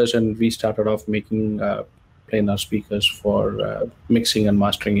speakers, and we started off making planar speakers for mixing and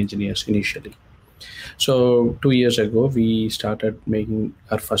mastering engineers initially. So 2 years ago, we started making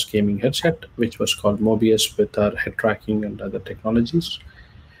our first gaming headset, which was called Mobius, with our head tracking and other technologies.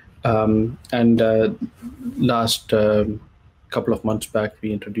 Last couple of months back,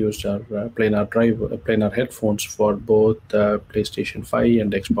 we introduced our planar headphones for both PlayStation 5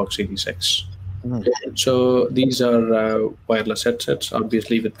 and Xbox Series X. So these are wireless headsets.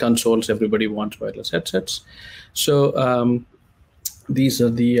 Obviously, with consoles, everybody wants wireless headsets. So this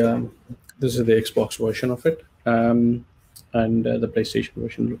is the Xbox version of it, and the PlayStation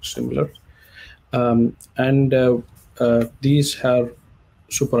version looks similar. These are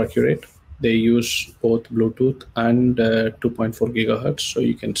super accurate. They use both Bluetooth and 2.4 gigahertz, so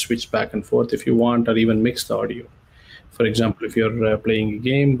you can switch back and forth if you want, or even mix the audio. For example, if you're playing a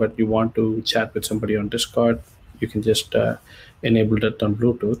game but you want to chat with somebody on Discord, you can just enabled it on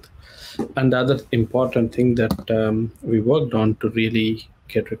Bluetooth. And the other important thing that we worked on to really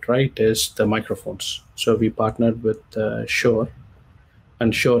get it right is the microphones. So we partnered with Shure,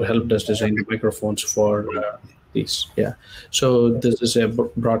 and Shure helped us design the microphones for these. Yeah. So this is a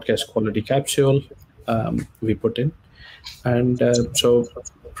broadcast quality capsule we put in, and so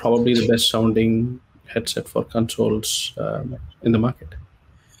probably the best sounding headset for consoles in the market.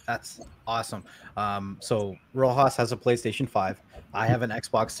 That's awesome. So Rojas has a PlayStation 5. I have an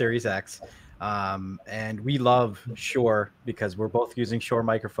Xbox Series X. And we love Shure because we're both using Shure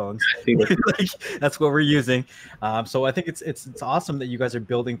microphones. Like, that's what we're using. So I think it's awesome that you guys are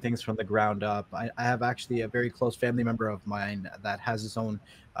building things from the ground up. I have actually a very close family member of mine that has his own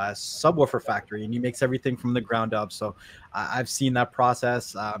subwoofer factory, and he makes everything from the ground up. So I've seen that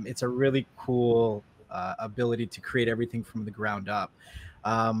process. It's a really cool ability to create everything from the ground up.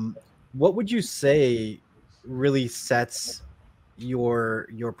 What would you say really sets your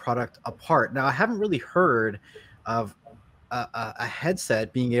product apart? Now, I haven't really heard of a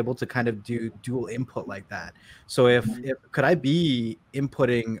headset being able to kind of do dual input like that. So if could I be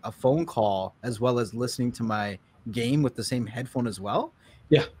inputting a phone call as well as listening to my game with the same headphone as well?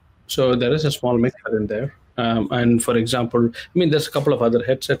 Yeah, so there is a small mixer in there. And for example, I mean, there's a couple of other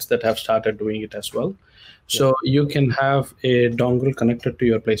headsets that have started doing it as well. So you can have a dongle connected to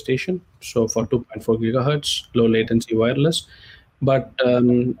your PlayStation. So for 2.4 gigahertz, low latency wireless, but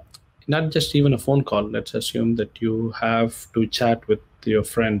not just even a phone call. Let's assume that you have to chat with your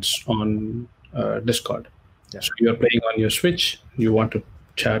friends on Discord. So you're playing on your Switch, you want to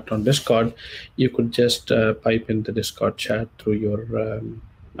chat on Discord, you could just pipe in the Discord chat through your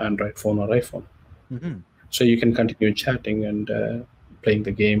Android phone or iPhone. So you can continue chatting and playing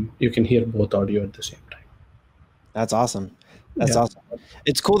the game. You can hear both audio at the same time. That's awesome. That's awesome.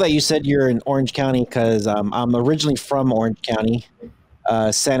 It's cool that you said you're in Orange County, because I'm originally from Orange County,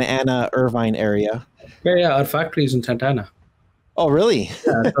 Santa Ana, Irvine area. Yeah, our factory is in Santa Ana. Oh, really?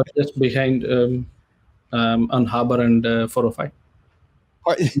 Yeah, so just behind on Harbor and 405.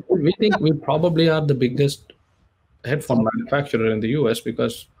 We think we probably are the biggest headphone manufacturer in the US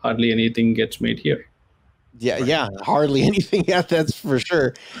because hardly anything gets made here. Yeah, hardly anything. Yeah, that's for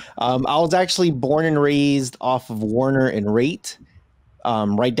sure. I was actually born and raised off of Warner and Rate,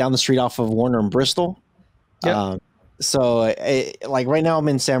 right down the street off of Warner and Bristol. So like right now I'm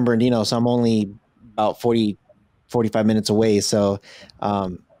in San Bernardino, so I'm only about 45 minutes away. So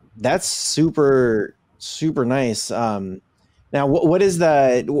that's super nice. Now, what is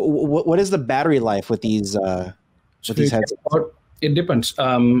the battery life with these headsets? It depends.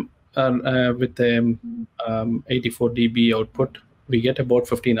 With the 84 dB output, we get about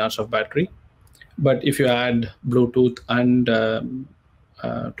 15 hours of battery. But if you add Bluetooth and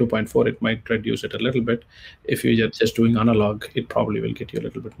 2.4, it might reduce it a little bit. If you're just doing analog, it probably will get you a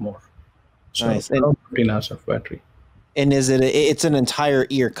little bit more. So nice. 15 hours of battery. And it's an entire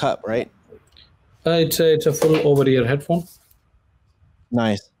ear cup, right? It's a full over-ear headphone.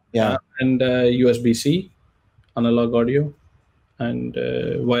 Nice. Yeah. And USB-C, analog audio, and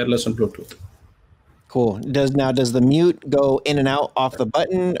wireless and Bluetooth. Cool. Does the mute go in and out off the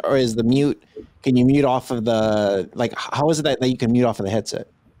button, or can you mute off of how is it that you can mute off of the headset?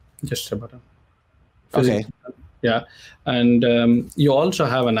 Just a button. Okay. Yeah. And you also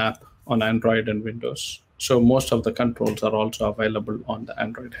have an app on Android and Windows. So most of the controls are also available on the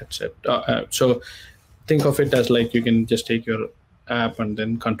Android headset. So think of it as like you can just take your app and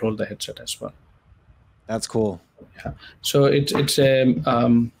then control the headset as well. That's cool. Yeah. So it's a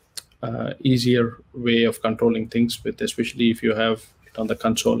easier way of controlling things with, especially if you have it on the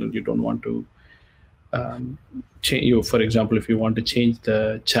console and you don't want to change. For example, if you want to change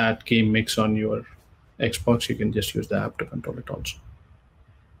the chat game mix on your Xbox, you can just use the app to control it also.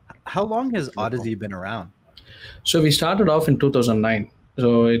 How long has Odyssey been around? So we started off in 2009.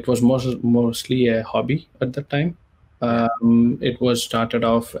 So it was mostly a hobby at that time. It was started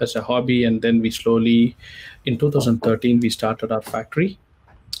off as a hobby, and then we slowly, in 2013, we started our factory.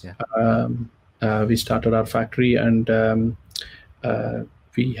 We started our factory, and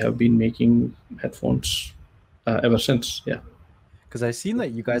we have been making headphones ever since. Yeah. Because I've seen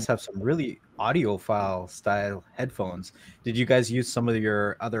that you guys have some really audiophile style headphones. Did you guys use some of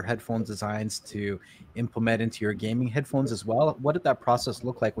your other headphone designs to implement into your gaming headphones as well? What did that process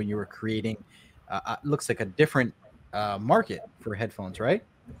look like when you were creating? Looks like a different market for headphones, right?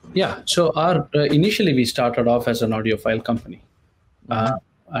 Yeah. So our initially we started off as an audiophile company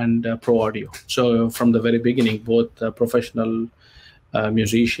and pro audio. So from the very beginning, both professional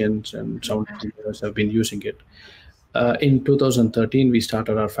musicians and sound engineers have been using it. In 2013, we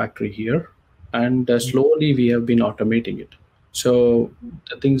started our factory here, and slowly we have been automating it. So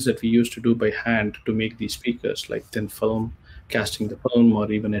the things that we used to do by hand to make these speakers, like thin film, casting the film,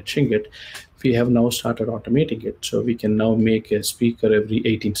 or even etching it, we have now started automating it. So we can now make a speaker every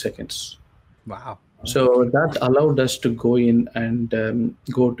 18 seconds. Wow. So that allowed us to go in and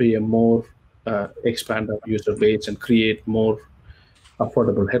go to a more expand our user base and create more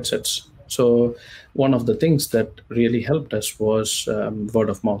affordable headsets. So one of the things that really helped us was word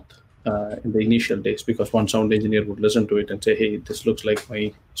of mouth in the initial days, because one sound engineer would listen to it and say, hey, this looks like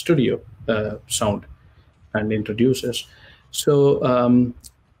my studio sound, and introduce us. So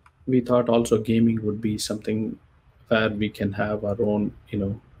we thought also gaming would be something where we can have our own,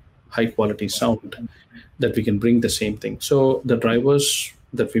 high quality sound that we can bring the same thing. So the drivers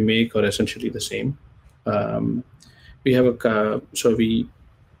that we make are essentially the same. We have so we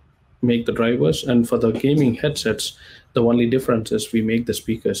make the drivers, and for the gaming headsets, the only difference is we make the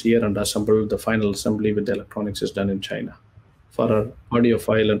speakers here and assemble the final assembly with the electronics is done in China. For our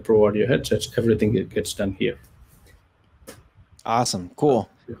audiophile and pro audio headsets, everything gets done here. Awesome. Cool.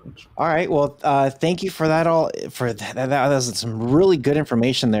 All right. Well, thank you for that. That was some really good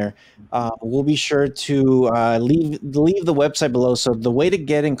information there. We'll be sure to leave the website below. So the way to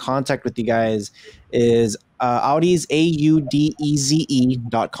get in contact with you guys is Audeze,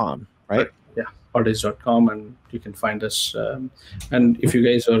 AUDEZE.com, right? Yeah, audeze.com, and you can find us. And if you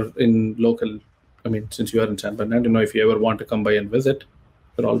guys are in local, since you are in San Bernardino, if you ever want to come by and visit,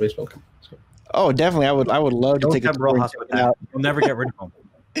 you're always welcome. So. Oh, definitely. I would love to take a tour. You'll never get rid of them.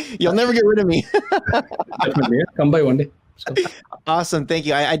 You'll never get rid of me. Definitely, yeah. Come by one day. So. Awesome, thank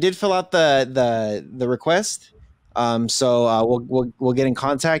you. I did fill out the request, so we'll get in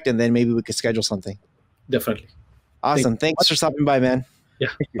contact, and then maybe we could schedule something. Definitely. Awesome. Thanks for stopping by, man. Yeah.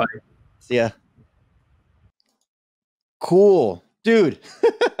 Bye. See ya. Cool, dude.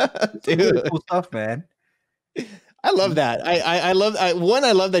 Really cool stuff, man. I love that. I love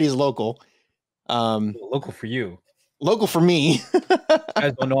that he's local. Local for you. Local for me. You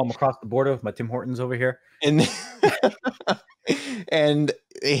guys don't know I'm across the border with my Tim Hortons over here. And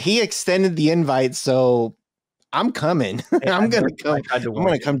he extended the invite, so I'm coming. Hey, I'm gonna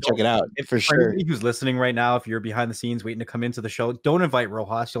come check it out if for sure. Anybody who's listening right now, if you're behind the scenes waiting to come into the show, don't invite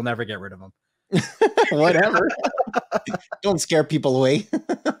Rojas. You'll never get rid of him. Whatever. Don't scare people away.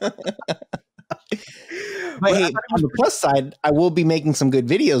 But hey, on the plus side, I will be making some good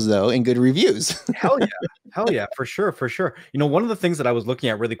videos though and good reviews. Hell yeah, for sure. One of the things that I was looking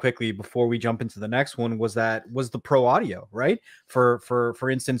at really quickly before we jump into the next one was the pro audio, right? For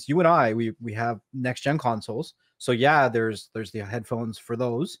instance, you and I, we have next gen consoles, so yeah, there's the headphones for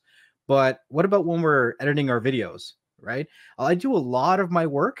those. But what about when we're editing our videos, right? I do a lot of my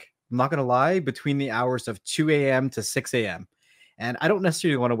work, I'm not gonna lie, between the hours of 2 a.m. to 6 a.m. And I don't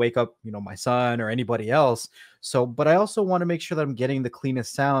necessarily want to wake up, my son or anybody else. So, but I also want to make sure that I'm getting the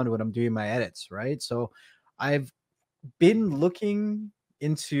cleanest sound when I'm doing my edits, right? So I've been looking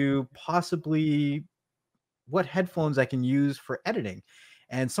into possibly what headphones I can use for editing.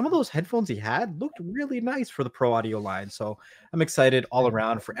 And some of those headphones he had looked really nice for the pro audio line. So I'm excited all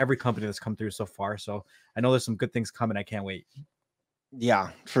around for every company that's come through so far. So I know there's some good things coming. I can't wait. Yeah,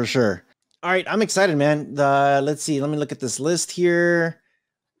 for sure. All right, I'm excited, man. Let's see. Let me look at this list here.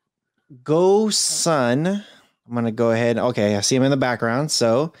 Go Sun. I'm gonna go ahead. Okay, I see him in the background.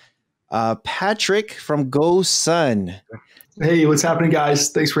 So, Patrick from Go Sun. Hey, what's happening,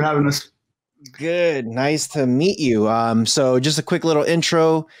 guys? Thanks for having us. Good. Nice to meet you. So just a quick little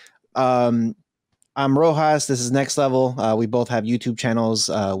intro. I'm Rohas. This is Next Level. We both have YouTube channels.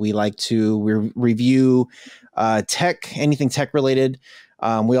 We like to review tech, anything tech related.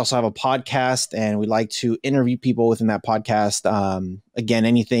 We also have a podcast, and we like to interview people within that podcast. Again,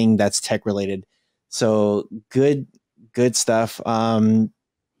 anything that's tech related. So good stuff.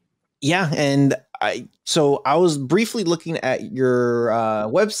 Yeah. And I was briefly looking at your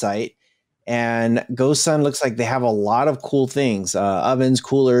website, and GoSun looks like they have a lot of cool things, ovens,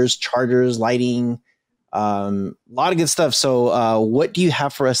 coolers, chargers, lighting, a lot of good stuff. So what do you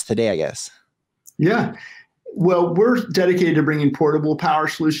have for us today, I guess? Yeah. Well, we're dedicated to bringing portable power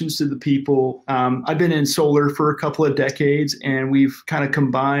solutions to the people. I've been in solar for a couple of decades, and we've kind of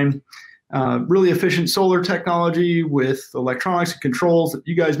combined really efficient solar technology with electronics and controls that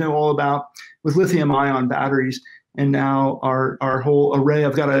you guys know all about, with lithium-ion batteries. And now our whole array,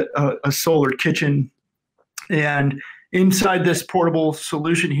 I've got a solar kitchen. And inside this portable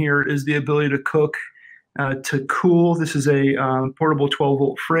solution here is the ability to cook, to cool. This is a portable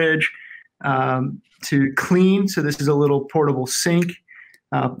 12-volt fridge. To clean, so this is a little portable sink.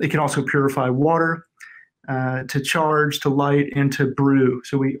 It can also purify water, to charge, to light, and to brew.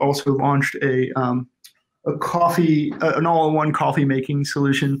 So we also launched a an all-in-one coffee making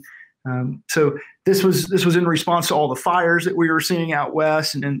solution. So this was in response to all the fires that we were seeing out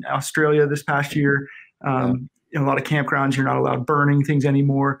west and in Australia this past year. In a lot of campgrounds, you're not allowed burning things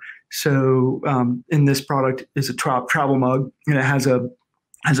anymore. So in this product is a travel mug, and it has a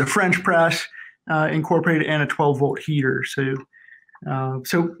French press incorporated and a 12-volt heater. So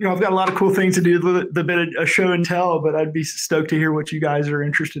I've got a lot of cool things to do, the bit of show and tell, but I'd be stoked to hear what you guys are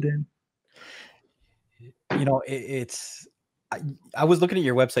interested in. I was looking at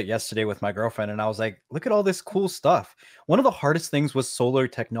your website yesterday with my girlfriend, and I was like, look at all this cool stuff. One of the hardest things with solar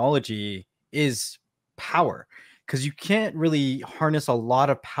technology is power, because you can't really harness a lot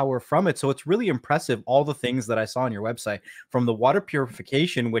of power from it. So it's really impressive, all the things that I saw on your website, from the water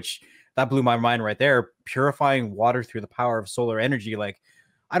purification, which that blew my mind right there, purifying water through the power of solar energy. Like,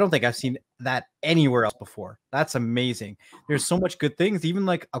 I don't think I've seen that anywhere else before. That's amazing. There's so much good things, even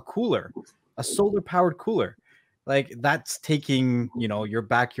like a cooler, a solar powered cooler. Like, that's taking, your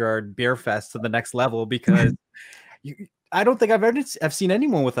backyard beer fest to the next level, because I don't think I've seen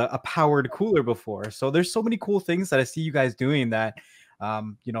anyone with a powered cooler before. So there's so many cool things that I see you guys doing that,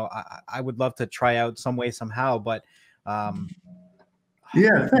 I would love to try out some way, somehow, but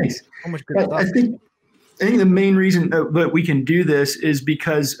yeah, thanks. So much good stuff. I think the main reason that we can do this is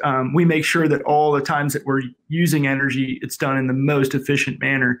because we make sure that all the times that we're using energy, it's done in the most efficient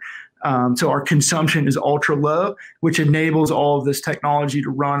manner. So our consumption is ultra low, which enables all of this technology to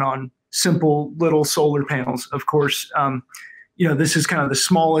run on simple little solar panels. Of course, this is kind of the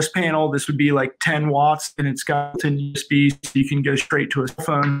smallest panel. This would be like 10 watts, and it's got built-in USB, so you can go straight to a cell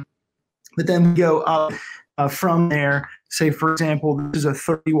phone. But then we go up from there. Say, for example, this is a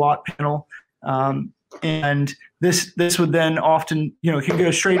 30-watt panel. And this would then often, can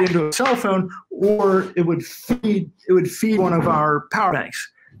go straight into a cell phone, or it would feed one of our power banks.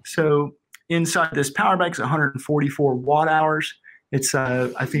 So inside this power bank is 144 watt hours. It's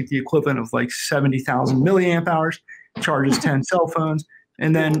I think the equivalent of like 70,000 milliamp hours. Charges 10 cell phones,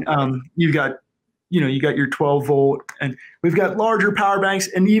 and then you got your 12 volt, and we've got larger power banks,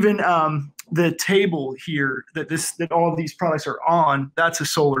 and even the table here that all of these products are on, that's a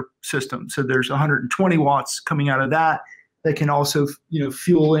solar system. So there's 120 watts coming out of that can also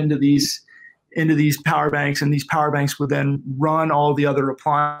fuel into these power banks, and these power banks would then run all the other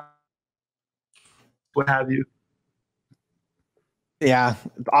appliances, what have you. Yeah,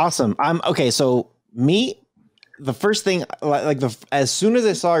 awesome. So the first thing, as soon as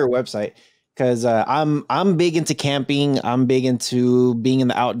I saw your website, because I'm big into camping, I'm big into being in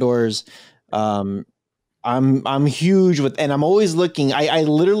the outdoors. I'm huge with, and I'm always looking. I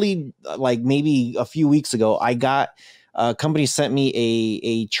literally, like, maybe a few weeks ago, I got a company sent me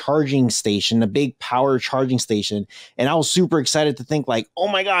a charging station, a big power charging station, and I was super excited to think, like, oh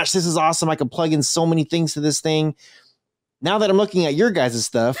my gosh, this is awesome! I can plug in so many things to this thing. Now that I'm looking at your guys'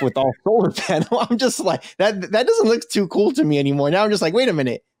 stuff with all solar panel, I'm just like, that doesn't look too cool to me anymore. Now I'm just like, wait a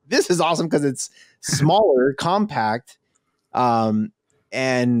minute, this is awesome because it's smaller, compact, I'm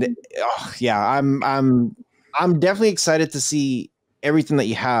definitely excited to see everything that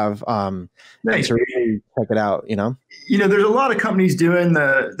you have. Nice. To really check it out. There's a lot of companies doing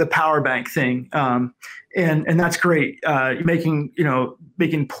the power bank thing, and that's great.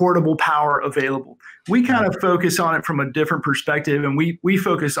 Making portable power available. We kind of focus on it from a different perspective, and we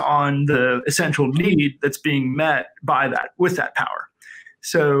focus on the essential need that's being met with that power.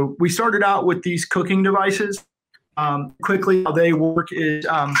 So we started out with these cooking devices. Quickly, how they work is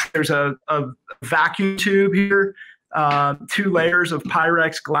there's a vacuum tube here, 2 layers of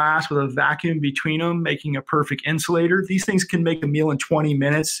Pyrex glass with a vacuum between them, making a perfect insulator. These things can make a meal in 20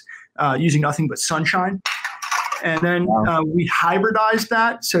 minutes using nothing but sunshine. And then we hybridized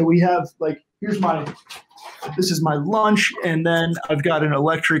that. So we have, like, this is my lunch, and then I've got an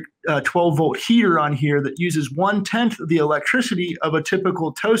electric 12-volt heater on here that uses 1/10 of the electricity of a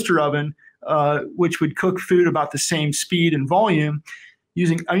typical toaster oven, which would cook food about the same speed and volume.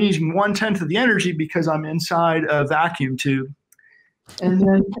 I'm using 1/10 of the energy because I'm inside a vacuum tube. And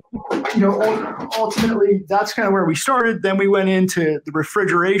then, ultimately, that's kind of where we started. Then we went into the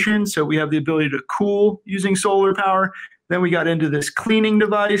refrigeration, so we have the ability to cool using solar power. Then we got into this cleaning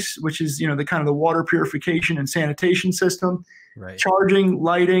device, which is, the kind of the water purification and sanitation system, right. Charging,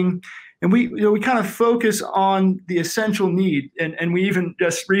 lighting. And we kind of focus on the essential need. And we even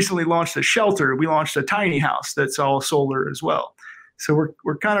just recently launched a shelter. We launched a tiny house that's all solar as well. So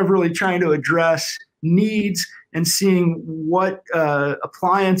we're kind of really trying to address needs and seeing what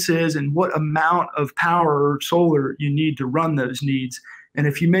appliances and what amount of power or solar you need to run those needs. And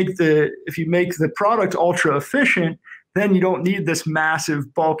if you make the product ultra efficient, then you don't need this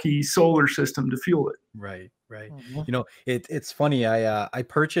massive, bulky solar system to fuel it. Right, right. Mhm. You know, it's funny. I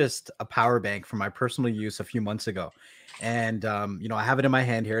purchased a power bank for my personal use a few months ago, and you know, I have it in my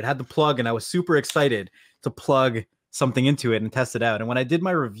hand here. It had the plug, and I was super excited to plug something into it and test it out. And when I did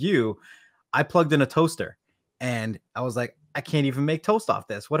my review, I plugged in a toaster, and I was like, I can't even make toast off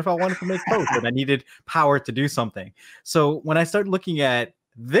this. What if I wanted to make toast and I needed power to do something? So when I started looking at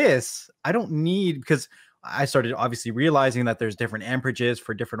this, I don't need, because I started obviously realizing that there's different amperages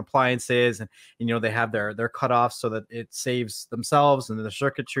for different appliances, and you know, they have their cutoffs so that it saves themselves and the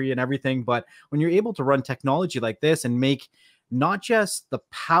circuitry and everything. But when you're able to run technology like this and make not just the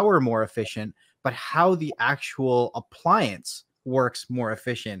power more efficient, but how the actual appliance works more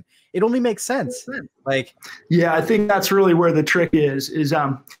efficient, it only makes sense. Like, yeah, I think that's really where the trick is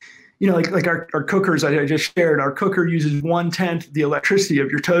you know, like our cookers I just shared, our cooker uses 1/10 the electricity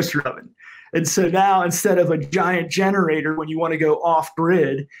of your toaster oven. And so now, instead of a giant generator when you want to go off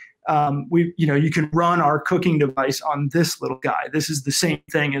grid, you can run our cooking device on this little guy. This is the same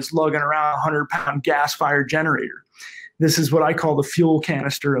thing as lugging around a 100-pound gas-fired generator. This is what I call the fuel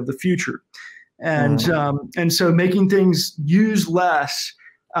canister of the future. And so making things use less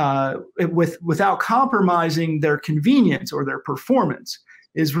without compromising their convenience or their performance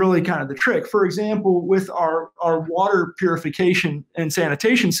is really kind of the trick. For example, with our water purification and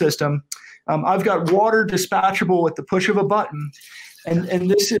sanitation system, I've got water dispatchable at the push of a button, and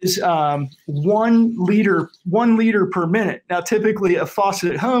this is 1 liter per minute. Now, typically a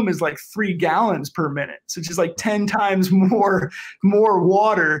faucet at home is like 3 gallons per minute, so it's just like 10 times more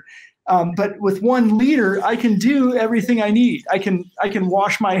water. But with 1 liter, I can do everything I need. I can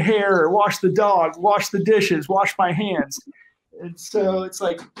wash my hair, wash the dog, wash the dishes, wash my hands. And so it's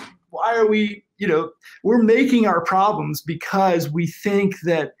like, why are we, we're making our problems because we think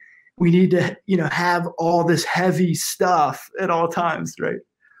that we need to, have all this heavy stuff at all times, right?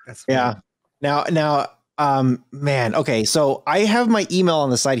 that's Yeah. Now, man, okay. So I have my email on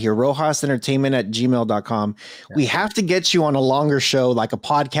the side here, rohasentertainment@gmail.com. Yeah. We have to get you on a longer show, like a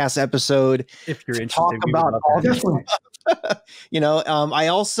podcast episode, if you're to interested, talk we would about love all to have this you.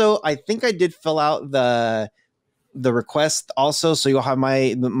 stuff. I think I did fill out the request also, so you'll have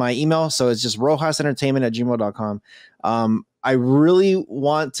my email. So it's just rohasentertainment@gmail.com. I really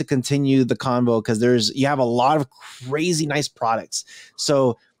want to continue the convo because you have a lot of crazy nice products.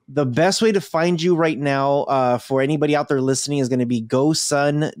 So the best way to find you right now, for anybody out there listening, is going to be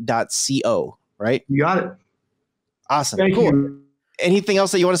gosun.co, right? You got it. Awesome. Thank Cool. you. Anything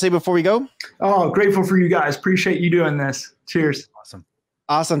else that you want to say before we go? Oh, grateful for you guys. Appreciate you doing this. Cheers.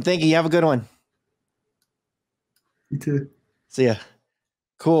 Awesome. Thank you. You have a good one. You too. See ya.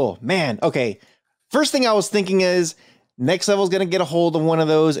 Cool, man. Okay. First thing I was thinking is Next Level is going to get a hold of one of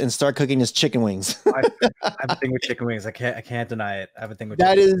those and start cooking his chicken wings. I have a thing with chicken wings. I can't deny it. I have a thing with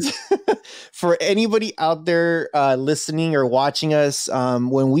that chicken is for anybody out there listening or watching us.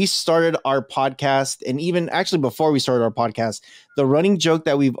 When we started our podcast, and even actually before we started our podcast, the running joke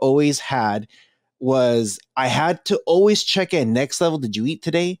that we've always had was I had to always check in. Next Level, did you eat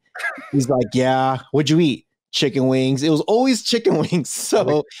today? He's like, yeah. What'd you eat? Chicken wings. It was always chicken wings.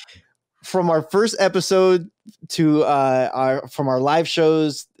 So from our first episode to from our live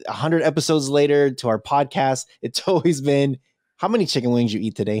shows, 100 episodes later to our podcast, it's always been, how many chicken wings you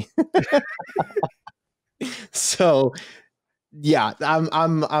eat today? So yeah,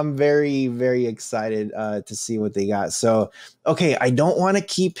 I'm very, very excited to see what they got. So, okay. I don't want to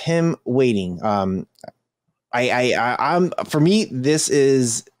keep him waiting. I'm for me, this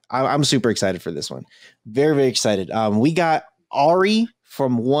is, I'm super excited for this one. Very, very excited. We got Ari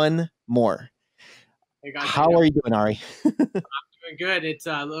from One More. Hey guys, how are you doing, Ari? I'm doing good. It's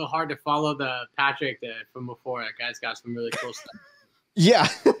a little hard to follow the Patrick from before. That guy's got some really cool stuff. Yeah,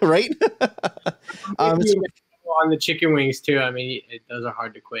 right. On the chicken wings too. I mean, those are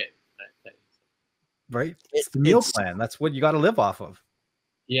hard to quit. Right? It's the meal plan. That's what you got to live off of.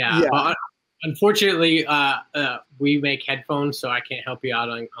 Yeah. But unfortunately, we make headphones, so I can't help you out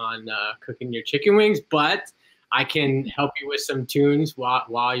on cooking your chicken wings. But I can help you with some tunes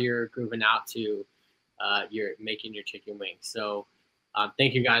while you're grooving out to you're making your chicken wings. So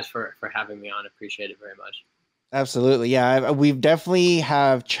thank you guys for having me on. Appreciate it very much. Absolutely. Yeah, we've definitely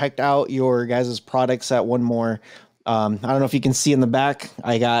have checked out your guys' products at One More. I don't know if you can see in the back,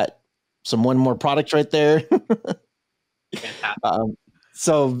 I got some One More products right there.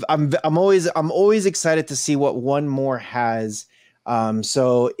 So I'm always excited to see what One More has.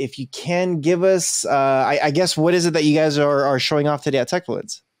 So if you can give us, I guess, what is it that you guys are showing off today at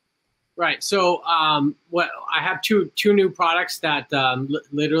Techfluence? Right. So I have two new products that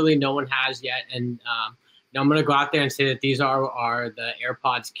literally no one has yet, and I'm going to go out there and say that these are the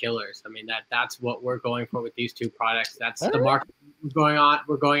AirPods killers. I mean, that's what we're going for with these two products. That's the market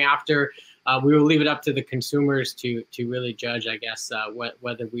we're going after. We will leave it up to the consumers to really judge, I guess,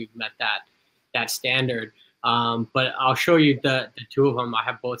 whether we've met that standard. But I'll show you the two of them. I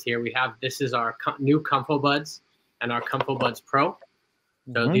have both here. This is our new Comfo Buds and our Comfo Buds Pro.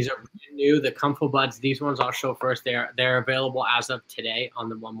 So these are brand new. The Comfo Buds, these ones I'll show first. They're available as of today on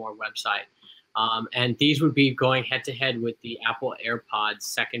the One More website. And these would be going head to head with the Apple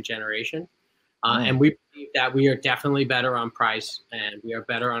AirPods 2nd generation. And we believe that we are definitely better on price, and we are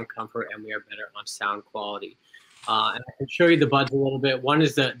better on comfort, and we are better on sound quality. And I can show you the buds a little bit. One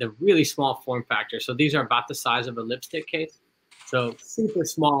is the really small form factor. So these are about the size of a lipstick case. So super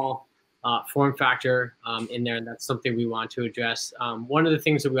small form factor in there, and that's something we want to address. One of the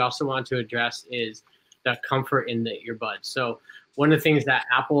things that we also want to address is the comfort in the earbuds. So one of the things that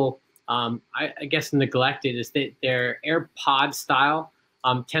Apple, I guess, neglected is that their AirPod style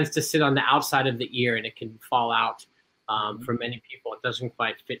tends to sit on the outside of the ear, and it can fall out for many people. It doesn't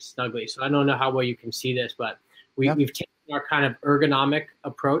quite fit snugly. So I don't know how well you can see this, but we've taken our kind of ergonomic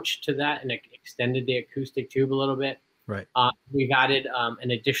approach to that and extended the acoustic tube a little bit. Right. We've added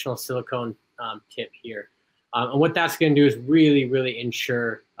an additional silicone tip here. And what that's going to do is really, really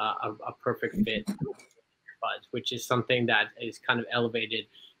ensure a perfect fit buds, which is something that is kind of elevated,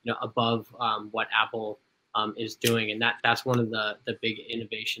 above what Apple is doing. And that's one of the big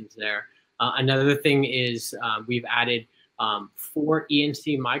innovations there. Another thing is we've added 4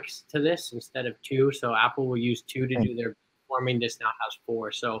 ENC mics to this instead of 2. So Apple will use 2 to do their forming. This now has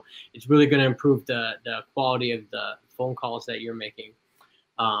 4. So it's really going to improve the quality of the phone calls that you're making,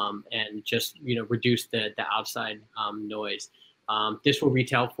 and just, reduce the outside noise. This will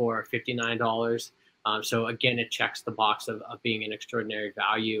retail for $59. So again, it checks the box of being an extraordinary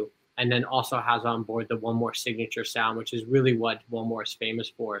value. And then also has on board the One More signature sound, which is really what One More is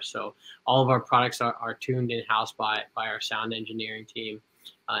famous for. So all of our products are tuned in-house by our sound engineering team.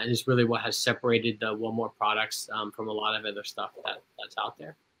 And it's really what has separated the One More products from a lot of other stuff that's out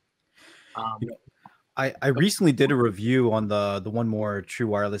there. I recently did a review on the One More True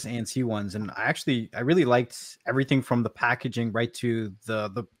Wireless ANC ones, and I really liked everything from the packaging right to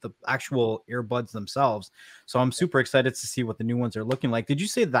the actual earbuds themselves. So I'm super excited to see what the new ones are looking like. Did you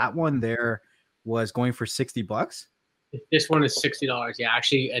say that one there was going for $60? This one is $60, yeah,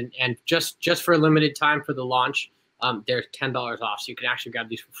 actually, and just for a limited time for the launch, they're $10 off. So you can actually grab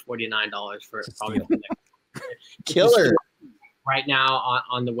these for $49 for probably the next killer right now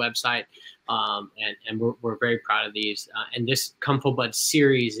on the website. And we're very proud of these. And this Comfo Buds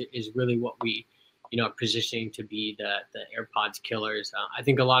series is really what we, are positioning to be the AirPods killers. I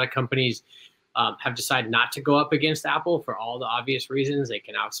think a lot of companies have decided not to go up against Apple for all the obvious reasons. They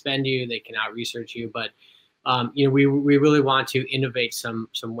can outspend you, they can out-research you, but we really want to innovate some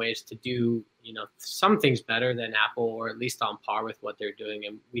ways to do some things better than Apple, or at least on par with what they're doing.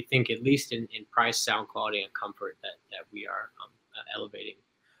 And we think at least in price, sound quality, and comfort that we are elevating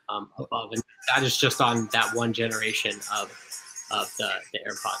above, and that is just on that one generation of the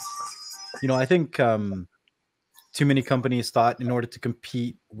AirPods. I think too many companies thought in order to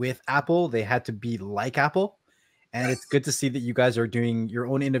compete with Apple, they had to be like Apple. And it's good to see that you guys are doing your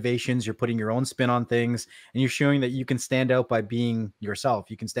own innovations. You're putting your own spin on things, and you're showing that you can stand out by being yourself.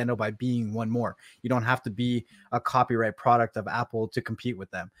 You can stand out by being One More. You don't have to be a copyright product of Apple to compete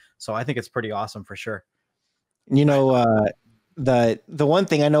with them. So I think it's pretty awesome for sure. The one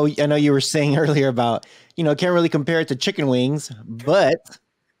thing I know you were saying earlier about, can't really compare it to chicken wings, but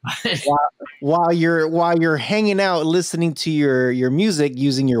while you're hanging out listening to your music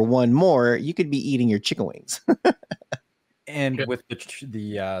using your One More, you could be eating your chicken wings. And with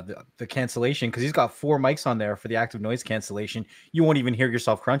the cancellation, because he's got 4 mics on there for the active noise cancellation, you won't even hear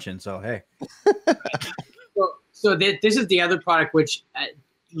yourself crunching. So hey. So this is the other product which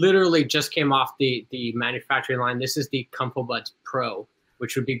literally just came off the manufacturing line. This is the Comfo Buds Pro,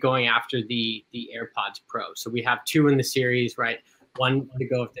 which would be going after the AirPods Pro. So we have 2 in the series, right? One to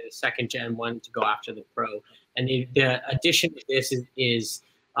go after the 2nd gen, one to go after the Pro. And the addition to this is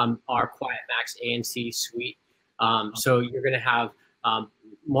our Quiet Max ANC suite. So you're going to have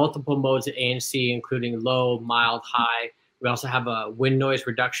multiple modes of ANC, including low, mild, high. We also have a wind noise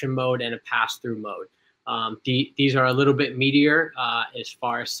reduction mode and a pass-through mode. These are a little bit meatier as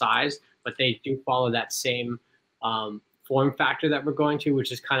far as size, but they do follow that same form factor that we're going to,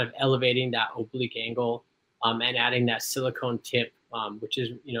 which is kind of elevating that oblique angle and adding that silicone tip, which is,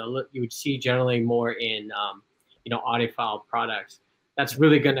 you would see generally more in, audiophile products. that's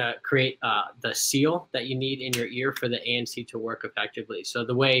really going to create the seal that you need in your ear for the ANC to work effectively. So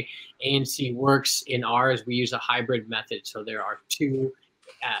the way ANC works in ours, we use a hybrid method. So there are two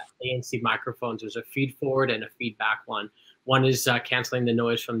ANC microphones. There's a feed forward and a feedback one. One is canceling the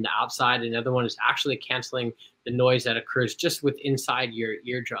noise from the outside. And the other one is actually canceling the noise that occurs just with inside your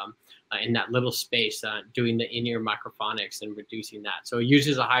eardrum in that little space, doing the in-ear microphonics and reducing that. So it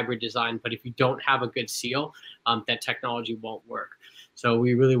uses a hybrid design, but if you don't have a good seal, that technology won't work. So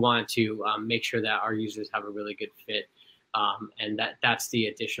we really wanted to make sure that our users have a really good fit, and that's the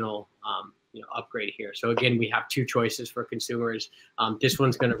additional upgrade here. So again, we have two choices for consumers. This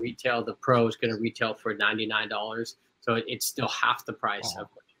one's going to retail, the Pro is going to retail for $99. So it's still half the price of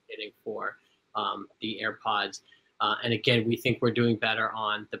what you're getting for the AirPods. And again, we think we're doing better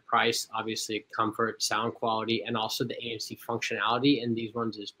on the price, obviously comfort, sound quality, and also the ANC functionality. And these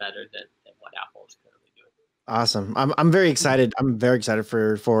ones is better than what Apple is currently doing. Awesome. I'm very excited. I'm very excited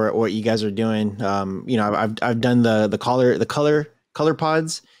for what you guys are doing. I've done the color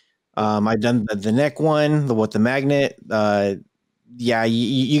pods. I've done the neck one, the magnet. Yeah,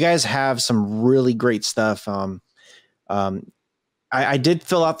 you guys have some really great stuff. I did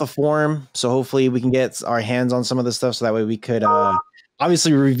fill out the form, so hopefully we can get our hands on some of the stuff, so that way we could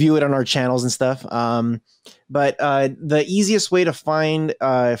obviously review it on our channels and stuff. But the easiest way to find,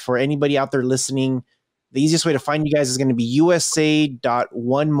 for anybody out there listening, the easiest way to find you guys is going to be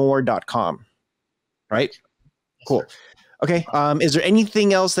usa.onemore.com, right? Cool. Okay. Is there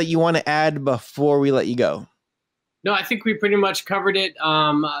anything else that you want to add before we let you go? No, I think we pretty much covered it.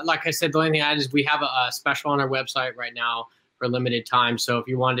 Like I said, the only thing I add is we have a special on our website right now for limited time. So if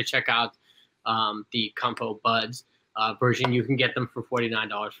you wanted to check out the Compo Buds version, you can get them for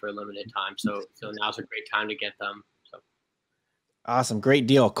 $49 for a limited time. So now's a great time to get them. So awesome, great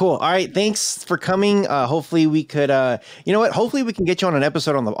deal, cool. All right, thanks for coming. Hopefully we could, you know what? Hopefully we can get you on an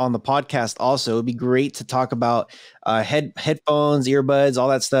episode on the podcast. Also, it'd be great to talk about headphones, earbuds, all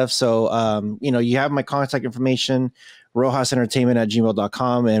that stuff. So you have my contact information,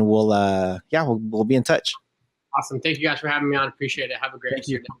 rohasentertainment@gmail.com, and we'll be in touch. Awesome. Thank you guys for having me on. Appreciate it. Have a great rest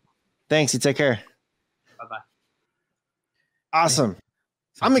of your day. Thanks. You take care. Bye-bye. Awesome.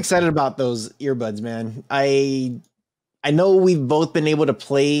 I'm excited about those earbuds, man. I know we've both been able to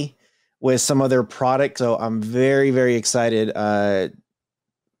play with some of their products, so I'm very, very excited to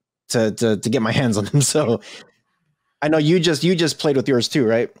get my hands on them. So I know you just played with yours too,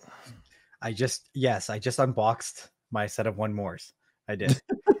 right? I just unboxed my set of One Mores. I did.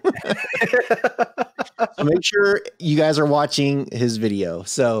 So make sure you guys are watching his video.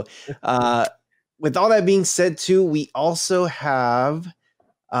 So with all that being said too, we also have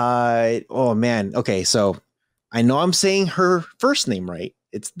oh man. Okay, so I know I'm saying her first name right.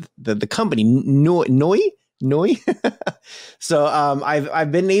 It's the company Noi. So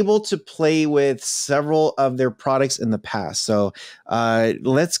I've been able to play with several of their products in the past. So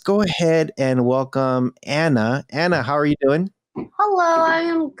let's go ahead and welcome Anna. Anna, how are you doing? Hello, I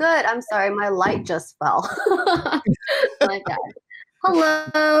am good. I'm sorry, my light just fell. My bad.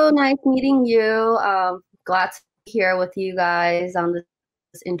 Hello, nice meeting you. Glad to be here with you guys on this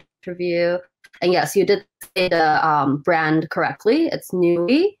interview. And yes, you did say the brand correctly. It's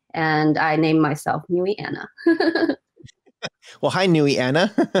Nui, and I named myself Nui Anna. Well, hi, Nui Anna.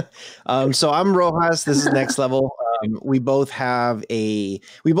 So I'm Rojas. This is Next Level. We both have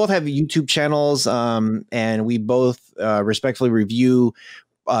YouTube channels, and we both respectfully review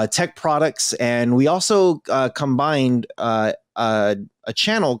tech products, and we also combined a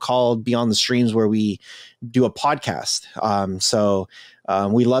channel called Beyond the Streams, where we do a podcast. So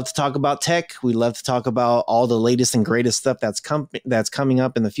we love to talk about tech. We love to talk about all the latest and greatest stuff that's coming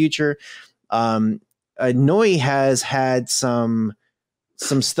up in the future. Noi has had some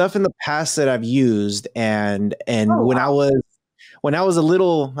stuff in the past that I've used, and when I was a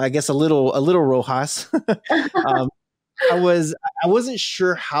little Rojas, I wasn't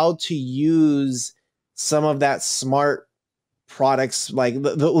sure how to use some of that smart products. Like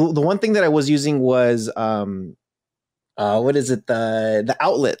the one thing that I was using was what is it, the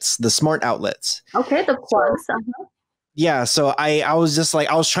outlets, the smart outlets. Okay, the plugs. Yeah, so I was just like,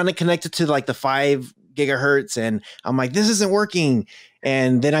 I was trying to connect it to like the 5 gigahertz, and I'm like, this isn't working.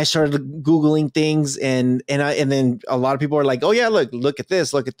 And then I started Googling things, and then a lot of people are like, oh yeah, look at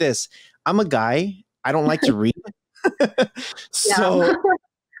this. I'm a guy. I don't like to read. So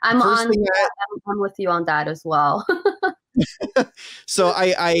I'm with you on that as well. So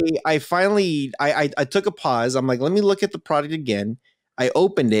I finally took a pause. I'm like, let me look at the product again. I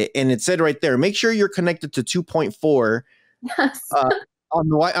opened it, and it said right there, make sure you're connected to 2.4. Yes. On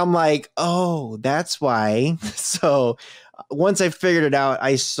the I'm like, oh, that's why. So once I figured it out,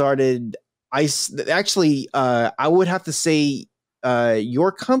 I started. I would have to say,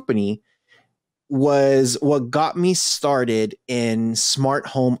 your company was what got me started in smart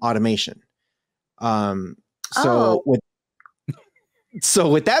home automation. So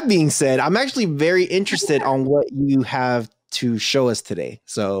with that being said, I'm actually very interested on what you have to show us today.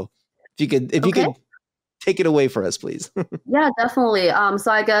 So if you could take it away for us, please. Yeah, definitely.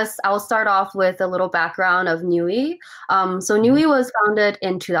 So I guess I'll start off with a little background of Nui. So Nui was founded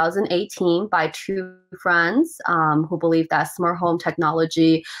in 2018 by two friends who believe that smart home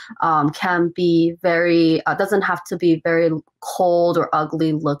technology can be doesn't have to be very cold or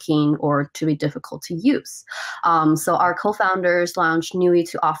ugly looking or to be difficult to use. So our co-founders launched Nui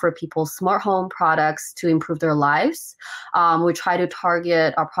to offer people smart home products to improve their lives. We try to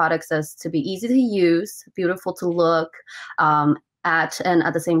target our products as to be easy to use, beautiful to look, and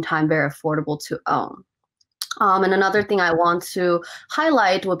at the same time very affordable to own. And another thing I want to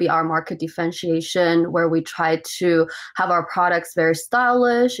highlight would be our market differentiation, where we try to have our products very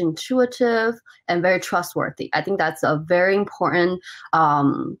stylish, intuitive, and very trustworthy. I think that's a very important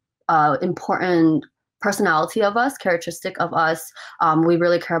personality of us, characteristic of us. We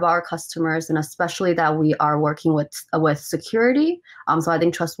really care about our customers, and especially that we are working with security. So I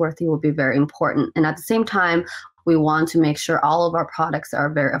think trustworthy will be very important. And at the same time, we want to make sure all of our products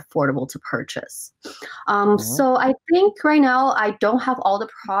are very affordable to purchase. So I think right now I don't have all the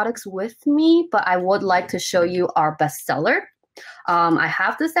products with me, but I would like to show you our bestseller. I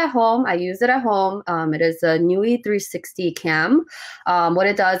have this at home. I use it at home. It is a Nui 360 cam. What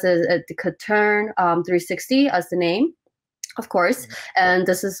it does is it could turn 360 as the name, of course. And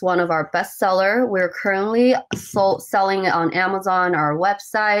this is one of our bestseller. We're currently selling it on Amazon, our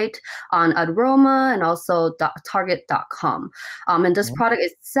website, on Aroma, and also Target.com. And this product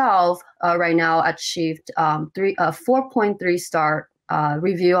itself right now achieved 4.3 star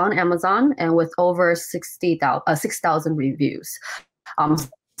review on Amazon, and with over 6,000 reviews.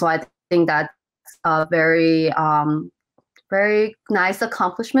 So I think that's a very nice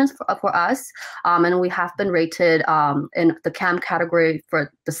accomplishment for us. And we have been rated in the cam category for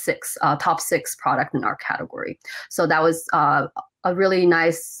the top 6 product in our category. So that was a really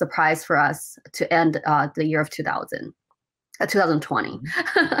nice surprise for us to end the year of 2020.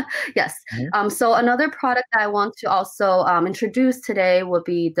 Yes. So another product that I want to also introduce today would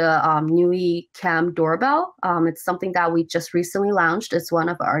be the Nui Cam Doorbell. It's something that we just recently launched. It's one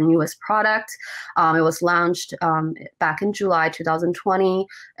of our newest products. It was launched back in July 2020,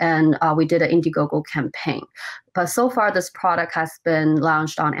 and we did an Indiegogo campaign. But so far, this product has been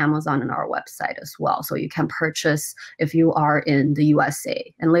launched on Amazon and our website as well. So you can purchase if you are in the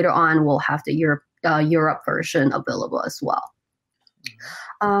USA. And later on, we'll have the Europe version available as well.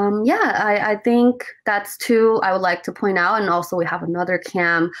 I think that's two I would like to point out. And also we have another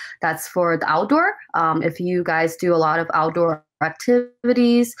cam that's for the outdoor. If you guys do a lot of outdoor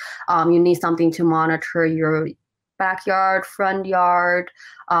activities, you need something to monitor your backyard, front yard.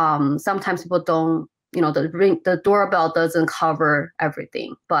 Sometimes people don't, the doorbell doesn't cover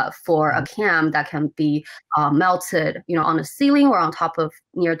everything, but for a cam that can be mounted, on the ceiling or on top of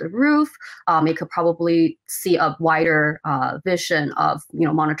near the roof, it could probably see a wider vision of,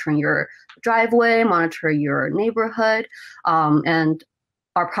 monitoring your driveway, monitor your neighborhood. And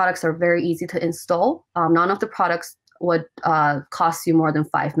our products are very easy to install. None of the products would cost you more than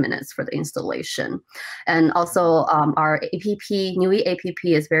 5 minutes for the installation. And also our APP, Nui APP,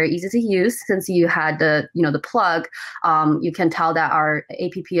 is very easy to use. Since you had the plug, you can tell that our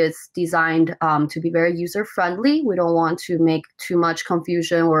APP is designed to be very user-friendly. We don't want to make too much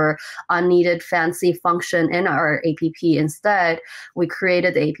confusion or unneeded fancy function in our APP. Instead, we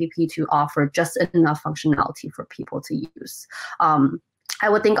created the APP to offer just enough functionality for people to use. I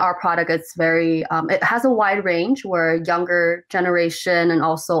would think our product is very, it has a wide range where younger generation and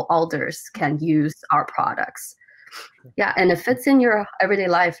also elders can use our products. Yeah, and it fits in your everyday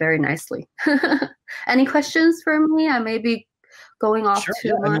life very nicely. Any questions for me? I may be going off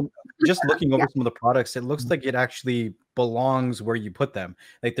too much. I mean, just looking over some of the products, it looks like it actually belongs where you put them.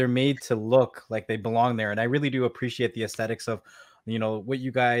 Like they're made to look like they belong there. And I really do appreciate the aesthetics of, what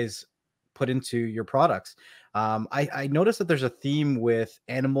you guys put into your products. I noticed that there's a theme with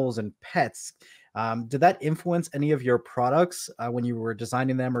animals and pets. Did that influence any of your products when you were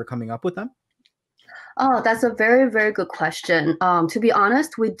designing them or coming up with them? Oh, that's a very, very good question. To be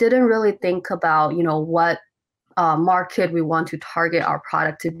honest, we didn't really think about, what market we want to target our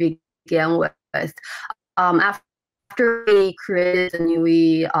product to begin with. After after we created the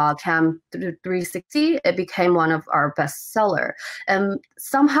Nui Cam 360, it became one of our best seller. And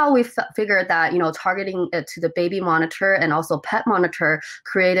somehow we figured that, targeting it to the baby monitor and also pet monitor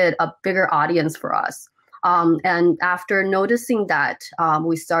created a bigger audience for us. And after noticing that,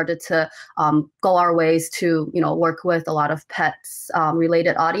 we started to go our ways to, work with a lot of pets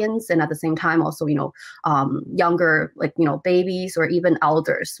related audience, and at the same time also, younger, like, babies or even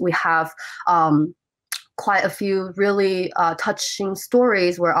elders. We have quite a few really touching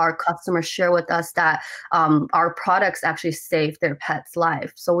stories where our customers share with us that our products actually saved their pet's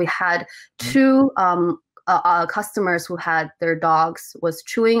life. So we had two customers who had their dogs was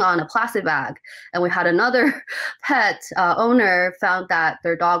chewing on a plastic bag, and we had another pet owner found that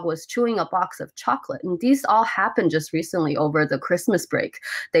their dog was chewing a box of chocolate. And these all happened just recently over the Christmas break.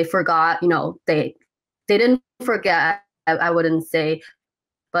 They forgot, they didn't forget, I wouldn't say,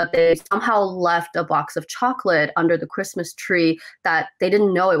 but they somehow left a box of chocolate under the Christmas tree that they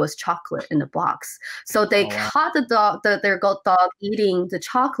didn't know it was chocolate in the box. So they caught their dog eating the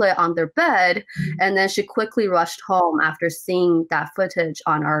chocolate on their bed, and then she quickly rushed home after seeing that footage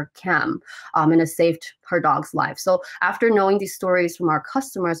on our cam, and it saved her dog's life. So after knowing these stories from our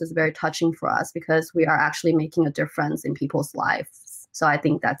customers is very touching for us, because we are actually making a difference in people's lives. So I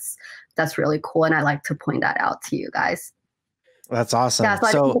think that's really cool, and I like to point that out to you guys. That's awesome. Yeah,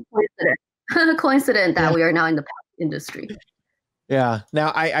 so coincident that we are now in the industry. Yeah.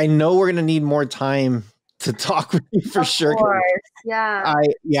 Now I know we're gonna need more time to talk with you for sure. Course. Yeah.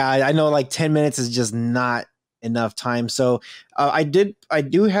 I know like 10 minutes is just not enough time. So I do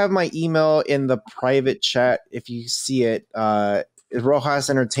have my email in the private chat if you see it.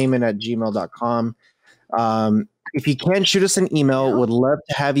 rohasentertainment@gmail.com. If you can, shoot us an email. Would love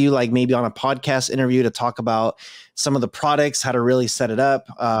to have you like maybe on a podcast interview to talk about some of the products, how to really set it up,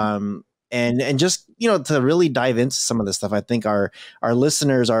 and just to really dive into some of this stuff. I think our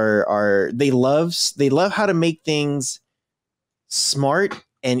listeners they love how to make things smart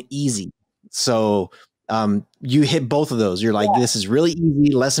and easy. So you hit both of those. You're like, this is really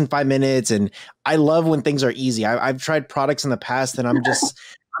easy, less than 5 minutes, and I love when things are easy. I've tried products in the past, and I'm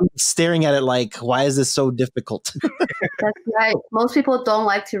staring at it like, why is this so difficult? That's right. Most people don't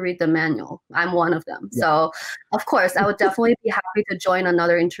like to read the manual. I'm one of them. Yeah. So, of course, I would definitely be happy to join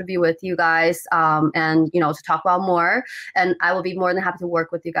another interview with you guys, and to talk about more. And I will be more than happy to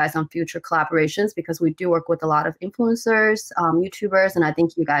work with you guys on future collaborations, because we do work with a lot of influencers, YouTubers, and I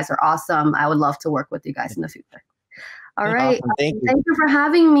think you guys are awesome. I would love to work with you guys in the future. All right. Awesome. Thank you for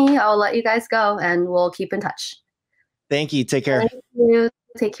having me. I'll let you guys go, and we'll keep in touch. Thank you. Take care. Thank you.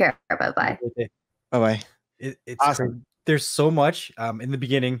 Take care. Bye-bye. Bye-bye. It's awesome. Great. There's so much. In the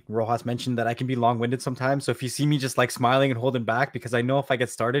beginning, Rojas mentioned that I can be long-winded sometimes. So if you see me just like smiling and holding back, because I know if I get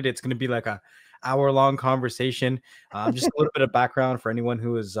started, it's going to be like a hour-long conversation. Just a little bit of background for anyone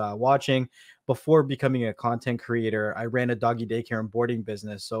who is watching. Before becoming a content creator, I ran a doggy daycare and boarding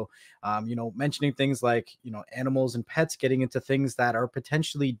business. So, mentioning things like, animals and pets getting into things that are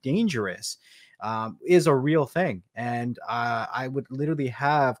potentially dangerous is a real thing. And I would literally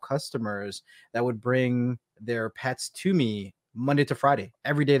have customers that would bring their pets to me Monday to Friday,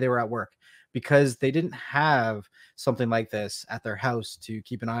 every day they were at work, because they didn't have something like this at their house to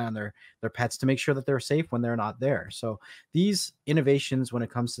keep an eye on their pets, to make sure that they're safe when they're not there. So these innovations, when it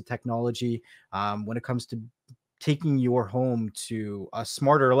comes to technology, when it comes to taking your home to a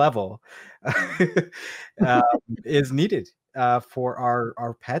smarter level, is needed for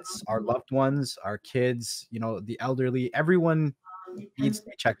our pets, our loved ones, our kids, the elderly. Everyone needs to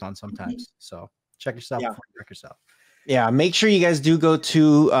be checked on sometimes. So check yourself before you wreck yourself. Yeah, make sure you guys do go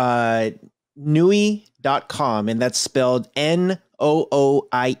to nooie.com, and that's spelled NOOIE.com.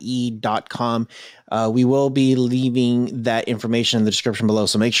 We will be leaving that information in the description below,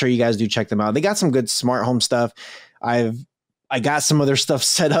 so make sure you guys do check them out. They got some good smart home stuff. I got some other stuff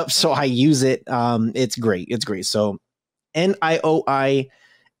set up, so I use it. It's great. It's great. So NOOIE.com,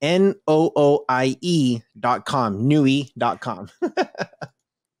 nooie.com.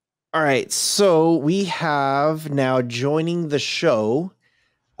 All right, so we have now joining the show,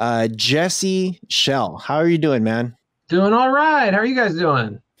 Jesse Shell. How are you doing, man? Doing all right. How are you guys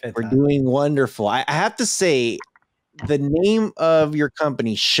doing? We're doing wonderful. I have to say, the name of your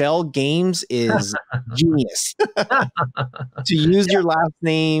company, Shell Games, is genius. To use your last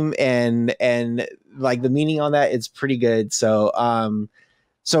name and like the meaning on that, it's pretty good. So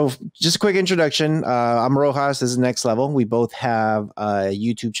so just a quick introduction. I'm Rojas. This is Next Level. We both have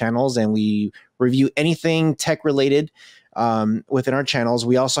YouTube channels, and we review anything tech related within our channels.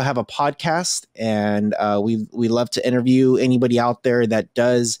 We also have a podcast, and we love to interview anybody out there that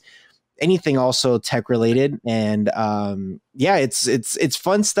does anything also tech related. And yeah, it's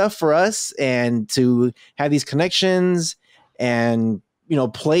fun stuff for us, and to have these connections and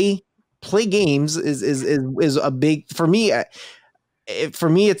play games is a big for me. For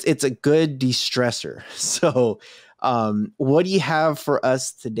me, it's a good de-stressor. So, what do you have for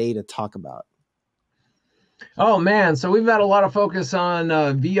us today to talk about? Oh man, so we've had a lot of focus on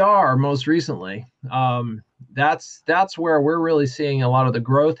VR most recently. That's where we're really seeing a lot of the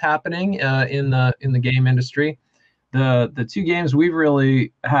growth happening in the game industry. The two games we've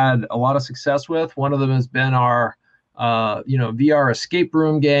really had a lot of success with. One of them has been our VR escape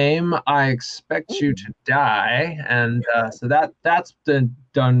room game, I Expect You to Die, and so that's been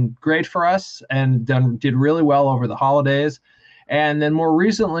done great for us and did really well over the holidays. And then more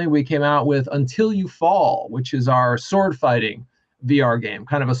recently, we came out with Until You Fall, which is our sword fighting VR game,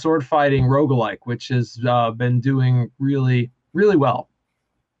 kind of a sword fighting roguelike, which has been doing really, really well.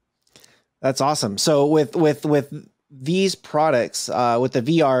 That's awesome. So with these products, with the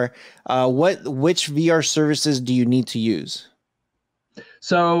VR, which VR services do you need to use?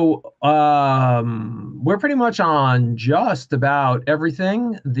 So we're pretty much on just about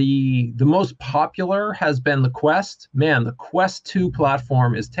everything. The most popular has been the Quest. Man, the Quest 2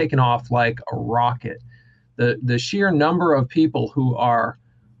 platform is taken off like a rocket. The sheer number of people who are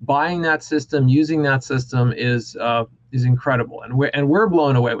buying that system, using that system is incredible, and we're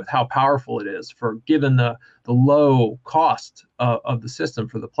blown away with how powerful it is for given the low cost of the system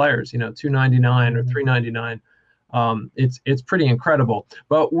for the players. $299 or $399. It's pretty incredible.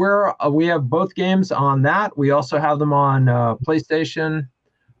 But we have both games on that. We also have them on PlayStation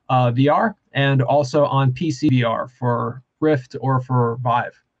VR and also on PC VR for Rift or for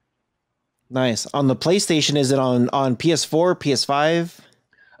Vive. Nice. On the PlayStation, is it on PS4, PS5?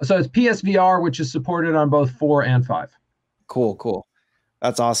 So it's PSVR, which is supported on both 4 and 5. Cool.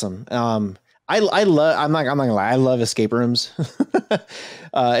 That's awesome. I love. I'm not gonna lie. I love escape rooms.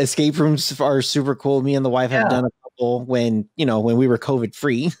 Escape rooms are super cool. Me and the wife have done a couple when we were COVID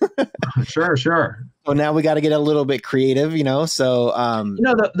free. Sure. So now we got to get a little bit creative, So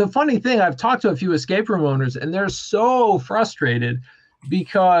the funny thing, I've talked to a few escape room owners, and they're so frustrated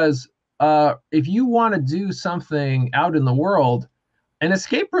because if you want to do something out in the world, an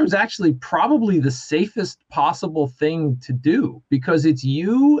escape room is actually probably the safest possible thing to do, because it's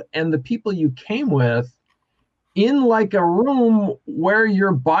you and the people you came with in like a room where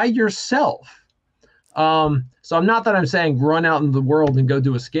you're by yourself. So I'm not that I'm saying run out in the world and go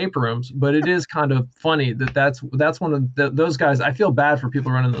do escape rooms, but it is kind of funny that's one of those guys. I feel bad for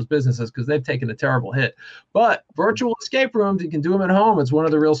people running those businesses because they've taken a terrible hit. But virtual escape rooms, you can do them at home. It's one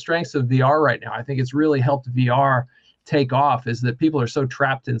of the real strengths of VR right now. I think it's really helped VR take off, is that people are so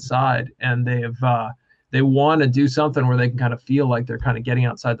trapped inside, and they want to do something where they can kind of feel like they're kind of getting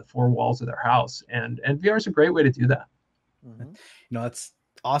outside the four walls of their house, and VR is a great way to do that. That's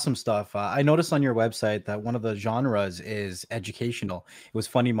awesome stuff. I noticed on your website that one of the genres is educational. It was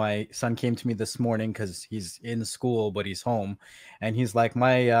funny. My son came to me this morning because he's in school, but he's home, and he's like,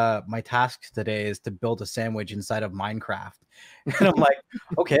 my task today is to build a sandwich inside of Minecraft. And I'm like,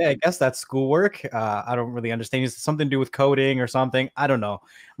 okay, I guess that's schoolwork. I don't really understand. Is it something to do with coding or something? I don't know.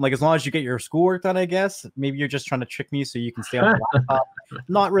 I'm like, as long as you get your schoolwork done, I guess. Maybe you're just trying to trick me so you can stay on the laptop.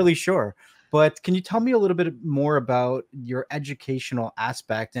 Not really sure. But can you tell me a little bit more about your educational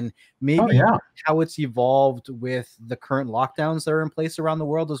aspect, and maybe how it's evolved with the current lockdowns that are in place around the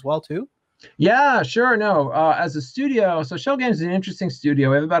world as well, too? Yeah, sure. No, as a studio, so Shell Games is an interesting studio.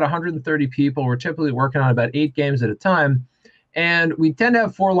 We have about 130 people. We're typically working on about 8 games at a time. And we tend to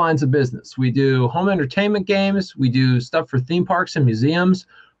have 4 lines of business. We do home entertainment games. We do stuff for theme parks and museums.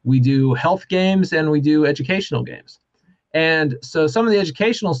 We do health games, and we do educational games. And so some of the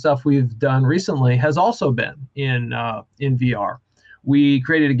educational stuff we've done recently has also been in VR. We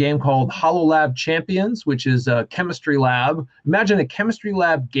created a game called HoloLab Champions, which is a chemistry lab. Imagine a chemistry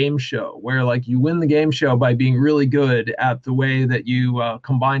lab game show where like you win the game show by being really good at the way that you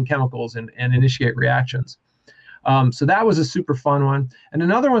combine chemicals and initiate reactions. So that was a super fun one. And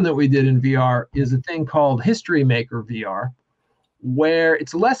another one that we did in VR is a thing called History Maker VR, where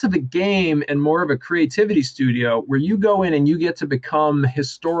it's less of a game and more of a creativity studio, where you go in and you get to become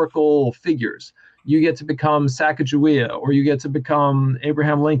historical figures. You get to become Sacagawea, or you get to become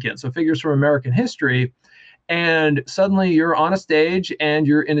Abraham Lincoln, so figures from American history. And suddenly you're on a stage and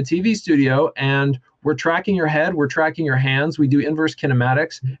you're in a TV studio, and we're tracking your head, we're tracking your hands, we do inverse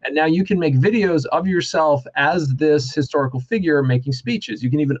kinematics, and now you can make videos of yourself as this historical figure making speeches. You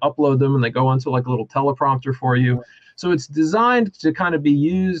can even upload them, and they go onto like a little teleprompter for you. So it's designed to kind of be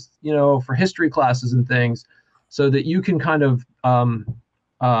used, for history classes and things, so that you can kind of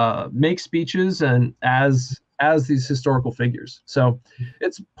make speeches and as these historical figures. So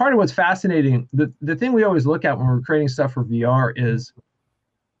it's part of what's fascinating. The thing we always look at when we're creating stuff for VR is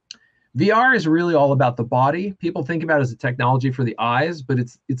really all about the body. People think about it as a technology for the eyes, but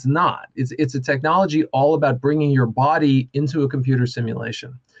it's not. It's a technology all about bringing your body into a computer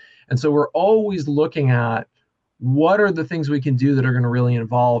simulation. And so we're always looking at what are the things we can do that are going to really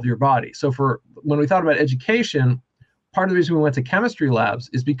involve your body. So when we thought about education, part of the reason we went to chemistry labs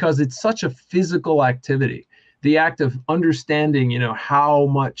is because it's such a physical activity. The act of understanding, how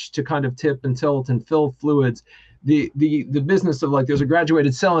much to kind of tip and tilt and fill fluids, the business of like there's a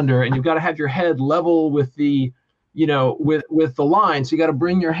graduated cylinder and you've got to have your head level with the, with the line. So you got to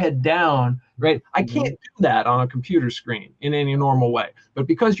bring your head down, right? I can't do that on a computer screen in any normal way, but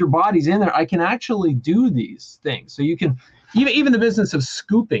because your body's in there, I can actually do these things. So you can, even the business of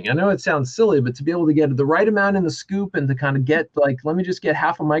scooping. I know it sounds silly, but to be able to get the right amount in the scoop and to kind of get let me just get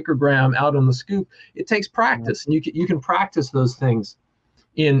half a microgram out on the scoop, it takes practice, and you can practice those things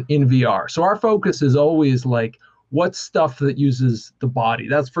in VR. So our focus is always like what's stuff that uses the body.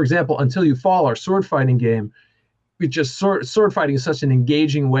 That's, for example, Until You Fall, our sword fighting game. It just sword fighting is such an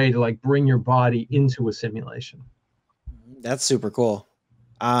engaging way to like bring your body into a simulation. That's super cool.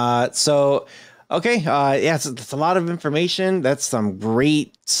 Okay. Yeah, it's a lot of information. That's some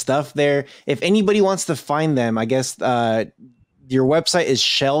great stuff there. If anybody wants to find them, I guess your website is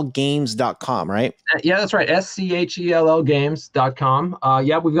shellgames.com, right? Yeah, that's right. SCHELL games.com.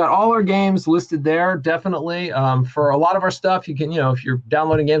 Yeah, we've got all our games listed there, definitely. For a lot of our stuff, you can, if you're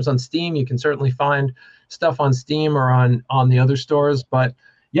downloading games on Steam, you can certainly find stuff on Steam or on the other stores. But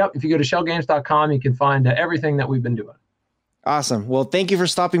yep, if you go to shellgames.com, you can find everything that we've been doing. Awesome. Well, thank you for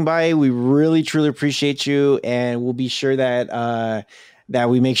stopping by. We really, truly appreciate you, and we'll be sure that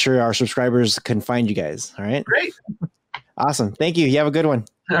we make sure our subscribers can find you guys. All right. Great. Awesome. Thank you. You have a good one.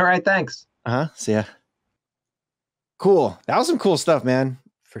 All right. Thanks. See ya. Cool. That was some cool stuff, man.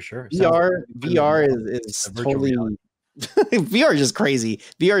 For sure. VR is totally VR is just crazy.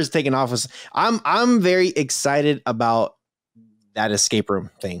 VR is taking off. I'm very excited about that escape room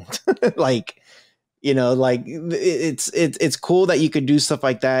thing. It's cool that you could do stuff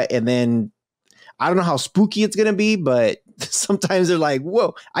like that. And then I don't know how spooky it's going to be, but sometimes they're like,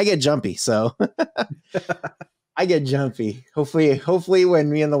 whoa, I get jumpy. So I get jumpy. Hopefully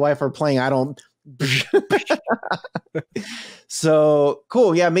when me and the wife are playing, I don't. So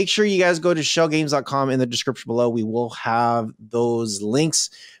cool. Yeah. Make sure you guys go to shellgames.com in the description below. We will have those links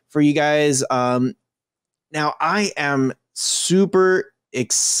for you guys. Now I am super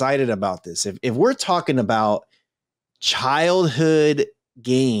excited about this. If we're talking about childhood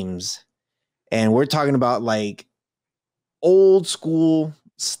games and we're talking about like old school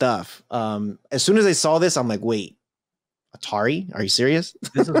stuff, as soon as I saw this, I'm like, wait, Atari? Are you serious?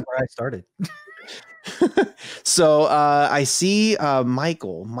 This is where I started. So I see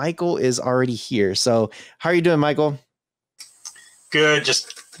Michael. Michael is already here. So how are you doing, Michael? Good.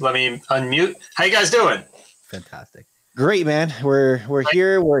 Just let me unmute. How you guys doing? Fantastic. Great, man. We're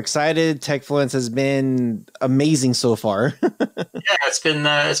here. We're excited. Techfluence has been amazing so far. Yeah, it's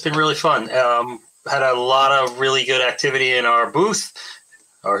been really fun. Had a lot of really good activity in our booth,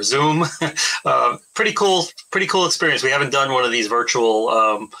 our Zoom. Pretty cool experience. We haven't done one of these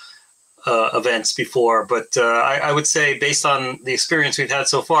virtual events before, but I would say based on the experience we've had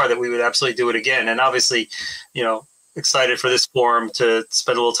so far that we would absolutely do it again. And obviously, excited for this forum to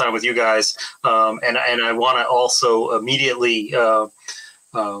spend a little time with you guys. And I want to also immediately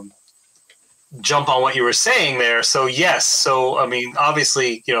jump on what you were saying there. So yes. So, I mean,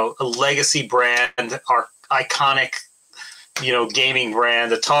 obviously, a legacy brand, our iconic, gaming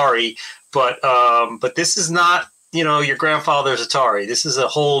brand, Atari, but this is not, your grandfather's Atari. This is a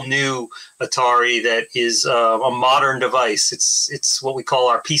whole new Atari that is a modern device. It's what we call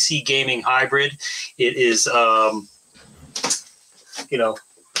our PC gaming hybrid. It is,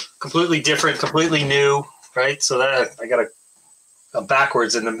 completely different, completely new, right? So that I got I'm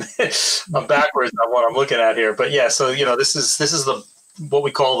backwards I'm backwards on what I'm looking at here. But yeah, so this is what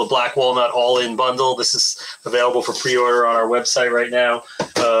we call the Black Walnut All-In Bundle. This is available for pre-order on our website right now.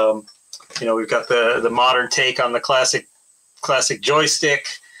 We've got the modern take on the classic joystick.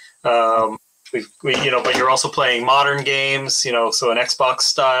 But you're also playing modern games, so an Xbox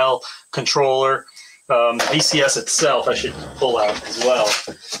style controller. The VCS itself, I should pull out as well.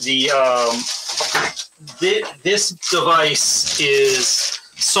 This device is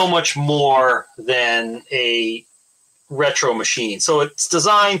so much more than a retro machine. So it's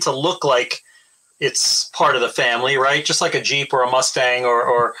designed to look like it's part of the family, right? Just like a Jeep or a Mustang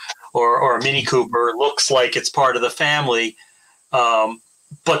or a Mini Cooper looks like it's part of the family.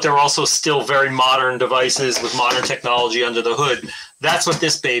 but they're also still very modern devices with modern technology under the hood. That's what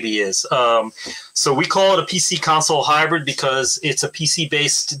this baby is. So we call it a PC console hybrid because it's a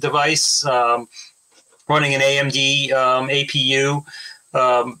PC-based device running an AMD APU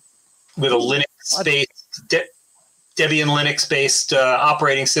with a Linux-based, Debian Linux-based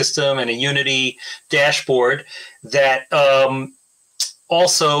operating system and a Unity dashboard that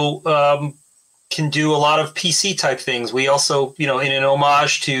also can do a lot of PC type things. We also, in an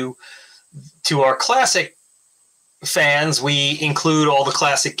homage to our classic fans, we include all the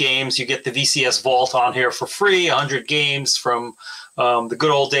classic games. You get the VCS Vault on here for free, 100 games from the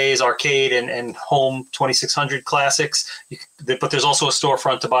good old days, arcade and home 2600 classics. But there's also a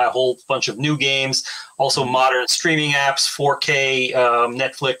storefront to buy a whole bunch of new games, also modern streaming apps, 4K,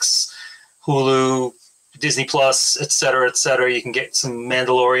 Netflix, Hulu, Disney Plus, et cetera, et cetera. You can get some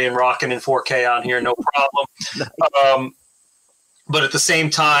Mandalorian rocking in 4K on here, no problem. But at the same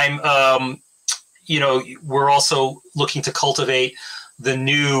time, we're also looking to cultivate the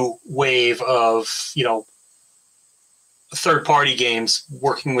new wave of, third-party games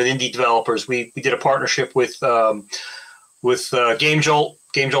working with indie developers. We did a partnership with GameJolt,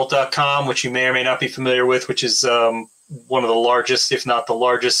 GameJolt.com, which you may or may not be familiar with, which is one of the largest, if not the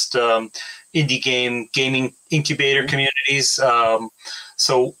largest, indie gaming incubator communities.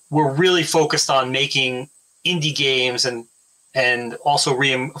 So we're really focused on making indie games and also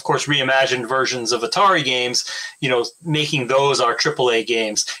of course reimagined versions of Atari games, making those our AAA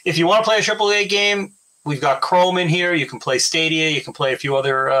games. If you want to play a AAA game, we've got Chrome in here. You can play Stadia. You can play a few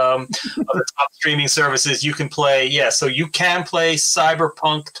other other top streaming services. You can play, so you can play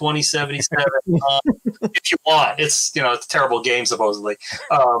Cyberpunk 2077 if you want. It's it's a terrible game supposedly.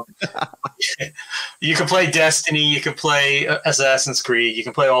 You can play Destiny. You can play Assassin's Creed. You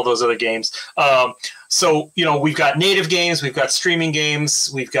can play all those other games. So we've got native games. We've got streaming games.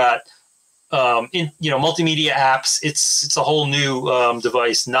 We've got multimedia apps. It's a whole new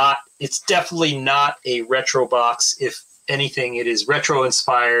device. It's definitely not a retro box. If anything, it is retro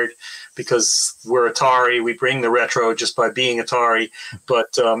inspired because we're Atari. We bring the retro just by being Atari, but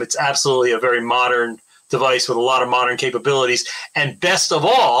it's absolutely a very modern device with a lot of modern capabilities. And best of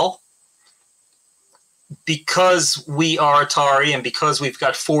all, because we are Atari and because we've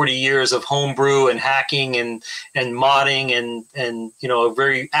got 40 years of homebrew and hacking and modding and a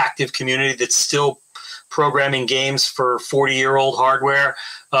very active community that's still programming games for 40-year-old hardware,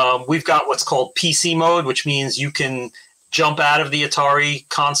 we've got what's called PC mode, which means you can jump out of the Atari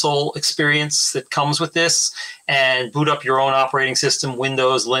console experience that comes with this and boot up your own operating system,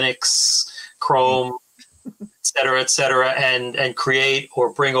 Windows, Linux, Chrome, et cetera, and create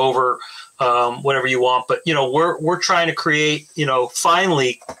or bring over whatever you want. But we're trying to create,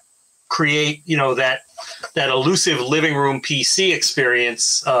 finally create, that elusive living room PC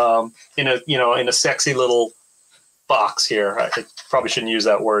experience in a sexy little box here. I probably shouldn't use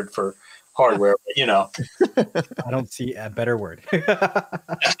that word for hardware, but I don't see a better word.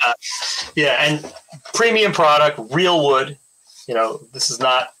 Yeah, and premium product, real wood. This is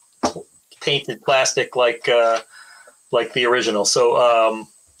not painted plastic like the original. So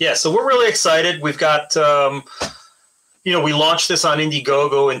so we're really excited. We've got we launched this on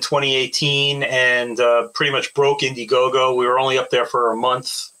Indiegogo in 2018 and pretty much broke Indiegogo. We were only up there for a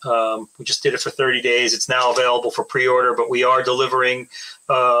month. We just did it for 30 days. It's now available for pre-order, but we are delivering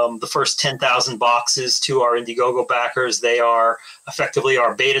the first 10,000 boxes to our Indiegogo backers. They are effectively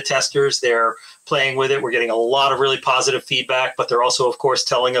our beta testers. They're playing with it. We're getting a lot of really positive feedback, but they're also, of course,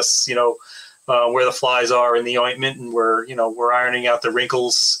 telling us, where the flies are in the ointment, and we're ironing out the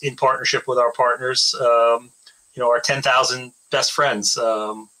wrinkles in partnership with our partners. Our 10,000 best friends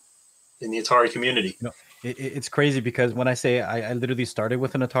in the Atari community. It's crazy because when I say I literally started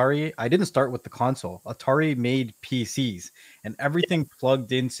with an Atari, I didn't start with the console. Atari made PCs and everything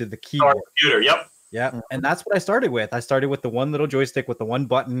plugged into the keyboard. Computer, yep. Yeah, and that's what I started with. I started with the one little joystick with the one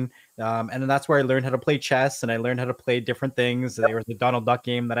button, and then that's where I learned how to play chess, and I learned how to play different things. There was a Donald Duck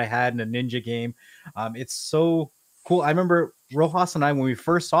game that I had and a Ninja game. It's so cool. I remember Rohas and I, when we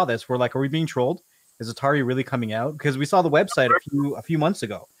first saw this, we're like, are we being trolled? Is Atari really coming out? Because we saw the website a few months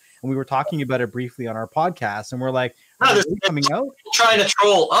ago, and we were talking about it briefly on our podcast, and we're like, are they coming out? Trying to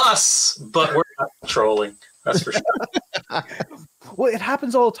troll us, but we're not trolling. That's for sure. Well, it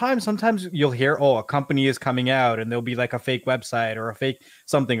happens all the time. Sometimes you'll hear, a company is coming out, and there'll be like a fake website or a fake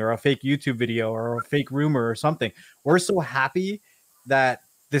something or a fake YouTube video or a fake rumor or something. We're so happy that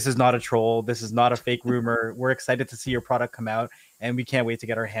this is not a troll. This is not a fake rumor. We're excited to see your product come out. and we can't wait to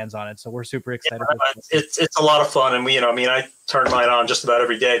get our hands on it. So we're super excited. It's a lot of fun, and I turn mine on just about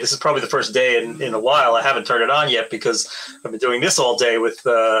every day. This is probably the first day in a while I haven't turned it on yet because I've been doing this all day with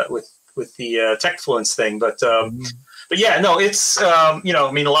the Techfluence thing. But yeah, no, it's a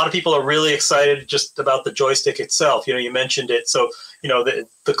lot of people are really excited just about the joystick itself. You mentioned it, so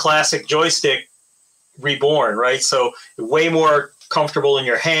the classic joystick reborn, right? So way more comfortable in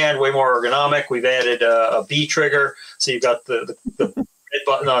your hand, way more ergonomic. We've added a B trigger, so you've got the red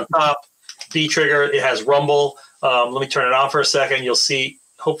button on top, B trigger. It has rumble. Let me turn it on for a second. You'll see.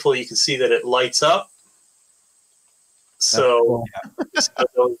 Hopefully, you can see that it lights up. So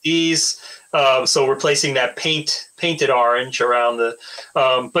LEDs. So replacing that painted orange around the,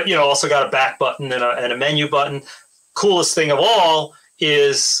 but also got a back button and a menu button. Coolest thing of all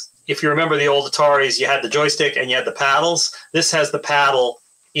is, if you remember the old Ataris, you had the joystick and you had the paddles. This has the paddle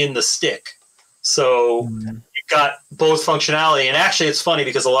in the stick. So you've got both functionality. And actually, it's funny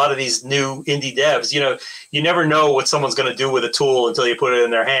because a lot of these new indie devs, you never know what someone's going to do with a tool until you put it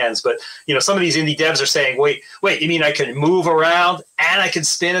in their hands. But, some of these indie devs are saying, wait, you mean I can move around and I can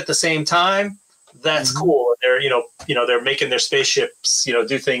spin at the same time? That's cool. And they're making their spaceships,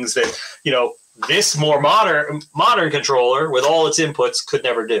 do things that, this more modern controller with all its inputs could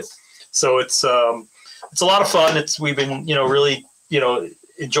never do. So it's a lot of fun. We've been, really,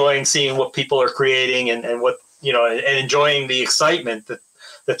 enjoying seeing what people are creating and what, and enjoying the excitement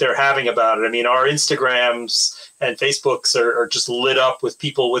that they're having about it. I mean, our Instagrams and Facebooks are just lit up with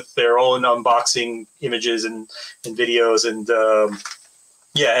people with their own unboxing images and videos. And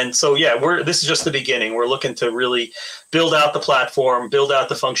this is just the beginning. We're looking to really build out the platform, build out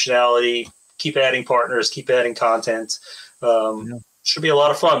the functionality, keep adding partners, keep adding content. Should be a lot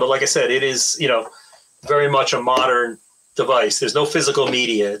of fun. But like I said, it is, very much a modern device. There's no physical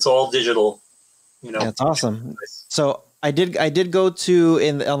media. It's all digital. That's awesome. So I did go on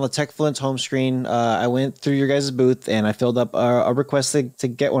the Techfluence home screen. I went through your guys' booth and I filled up a request to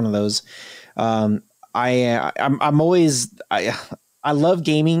get one of those. I love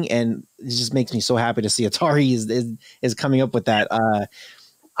gaming, and it just makes me so happy to see Atari is coming up with that.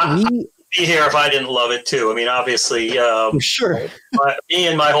 Be here if I didn't love it too. I mean, obviously, sure. Me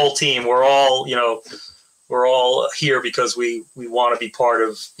and my whole team, we're all here because we want to be part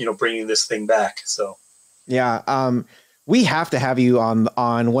of, bringing this thing back. So, yeah. We have to have you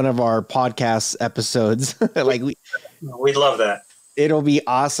on one of our podcast episodes. We'd love that. It'll be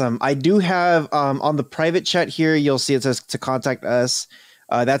awesome. I do have on the private chat here, you'll see it says to contact us.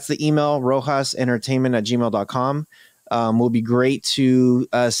 That's the email, rohasentertainment@gmail.com. Will be great to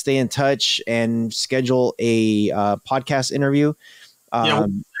stay in touch and schedule a podcast interview.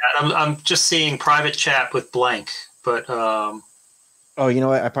 I'm just seeing private chat with blank, but oh, you know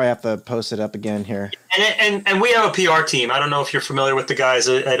what? I probably have to post it up again here. And we have a PR team. I don't know if you're familiar with the guys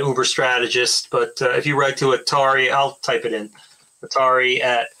at Uber Strategist, but if you write to Atari, I'll type it in. Atari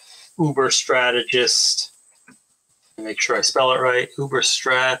at Uber Strategist. Make sure I spell it right.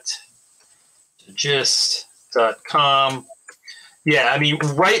 uberstrategist.com. Yeah, I mean,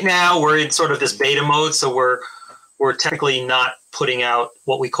 right now we're in sort of this beta mode, so we're technically not putting out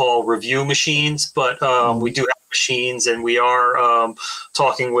what we call review machines, but we do have machines, and we are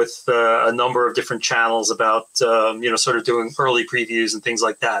talking with a number of different channels about sort of doing early previews and things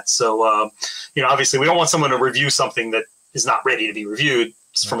like that. So obviously we don't want someone to review something that is not ready to be reviewed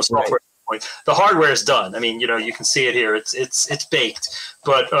from a software point. The hardware is done. I mean, you can see it here. It's baked,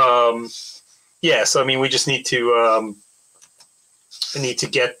 but so I mean, we just need to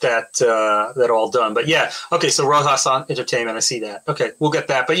get that all done. But yeah, okay. So Rohas on Entertainment, I see that. Okay, we'll get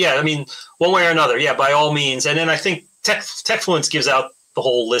that. But yeah, I mean, one way or another, yeah, by all means. And then I think Techfluence gives out the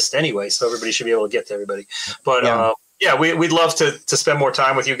whole list anyway, so everybody should be able to get to everybody. But we'd love to spend more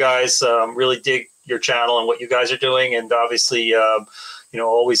time with you guys. Really dig your channel and what you guys are doing, and obviously,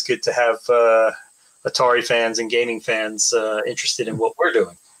 always good to have Atari fans and gaming fans interested in what we're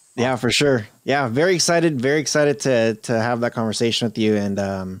doing. Yeah, for sure. Yeah, very excited to have that conversation with you. And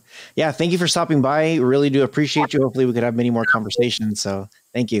thank you for stopping by. Really do appreciate you. Hopefully we could have many more conversations. So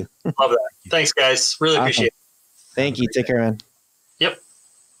thank you. Love that. Thanks, guys. Really appreciate it. Thank you. Take care, man. Yep.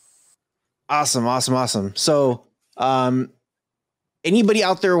 Awesome. So anybody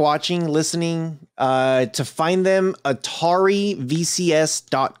out there watching, listening, to find them,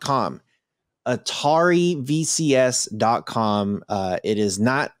 AtariVCS.com. AtariVCS.com. It is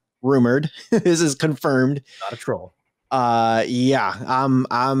not rumored. This is confirmed. Not a troll. I'm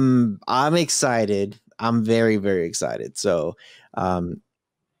excited. I'm very, very excited. So can't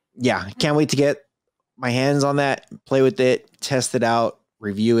wait to get my hands on that, play with it, test it out,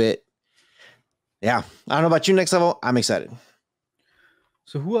 review it. Yeah. I don't know about you, Next Level. I'm excited.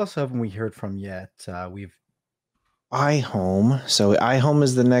 So who else haven't we heard from yet? We've iHome. So iHome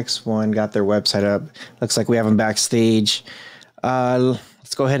is the next one. Got their website up. Looks like we have them backstage.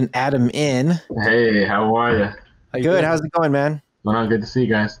 Let's go ahead and add them in. Hey, how are you? Good. How's it going, man? Well, good to see you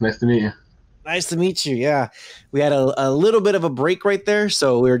guys. Nice to meet you. Nice to meet you. Yeah, we had a little bit of a break right there,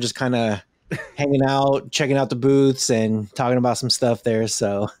 so we were just kind of hanging out, checking out the booths, and talking about some stuff there.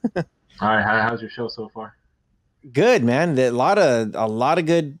 So, all right, how's your show so far? Good, man. A lot of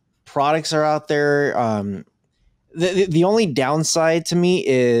good products are out there. The only downside to me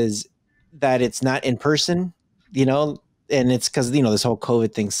is that it's not in person, you know, and it's because, you know, this whole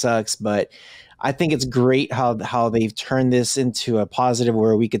COVID thing sucks, but I think it's great how they've turned this into a positive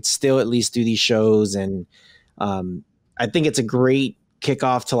where we could still at least do these shows. And I think it's a great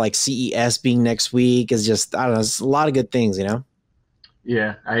kickoff to like CES being next week. Is just, I don't know, it's a lot of good things, you know?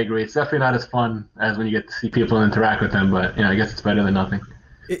 Yeah, I agree. It's definitely not as fun as when you get to see people and interact with them, but you know, I guess it's better than nothing.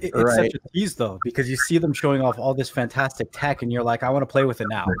 It's such a tease though, because you see them showing off all this fantastic tech, and you're like, I want to play with it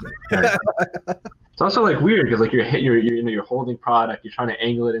now. It's also like weird because like you're holding product, you're trying to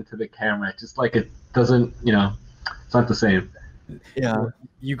angle it into the camera. It's just like it doesn't, you know, it's not the same. Yeah,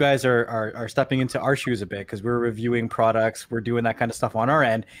 you guys are stepping into our shoes a bit because we're reviewing products, we're doing that kind of stuff on our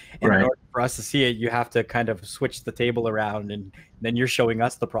end, and in order for us to see it, you have to kind of switch the table around, and then you're showing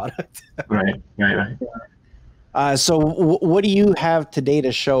us the product. Right. So what do you have today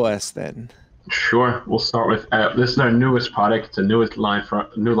to show us then? Sure. We'll start with this is our newest product. It's a new line for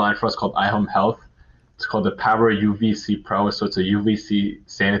us called iHome Health. It's called the Power UVC Pro. So it's a UVC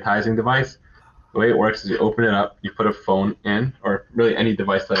sanitizing device. The way it works is you open it up, you put a phone in, or really any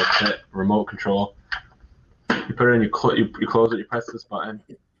device that it's remote control. You put it in, you close it, you press this button,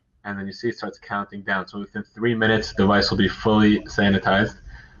 and then you see it starts counting down. So within 3 minutes, the device will be fully sanitized.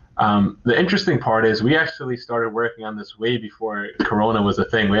 The interesting part is we actually started working on this way before Corona was a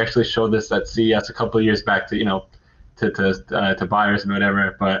thing. We actually showed this at CES a couple of years back to, you know, to buyers and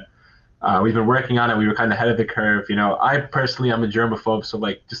whatever. But we've been working on it. We were kind of ahead of the curve. You know, I personally, I'm a germaphobe, so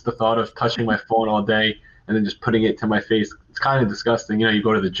like just the thought of touching my phone all day and then just putting it to my face, it's kind of disgusting. You know, you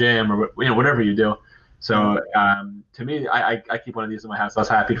go to the gym or whatever you do. So to me, I keep one of these in my house. I was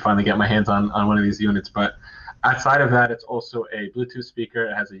happy to finally get my hands on one of these units, but outside of that, it's also a Bluetooth speaker.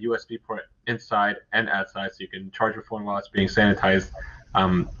 It has a USB port inside and outside, so you can charge your phone while it's being sanitized,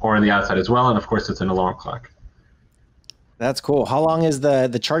 or on the outside as well. And of course, it's an alarm clock. That's cool. How long is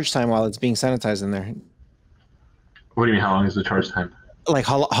the charge time while it's being sanitized in there? What do you mean? How long is the charge time? Like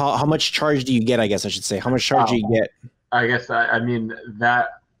how much charge do you get? I guess I should say. How much charge do you get? I guess I mean that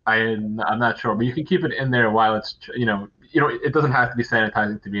I'm not sure, but you can keep it in there while it's it doesn't have to be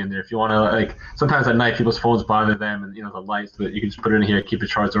sanitizing to be in there. If you want to, like, sometimes at night people's phones bother them, and the lights, that you can just put it in here, keep it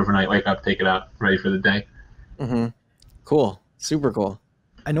charged overnight, wake up, take it out, ready for the day. Mm-hmm. Cool, super cool.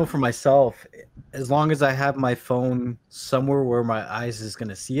 I know for myself, as long as I have my phone somewhere where my eyes is going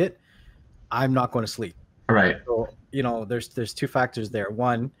to see it, I'm not going to sleep. Right. So there's two factors there.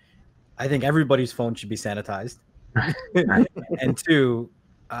 One, I think everybody's phone should be sanitized, and two,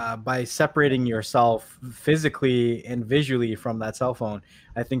 by separating yourself physically and visually from that cell phone,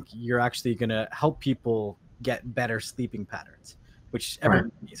 I think you're actually going to help people get better sleeping patterns, which everybody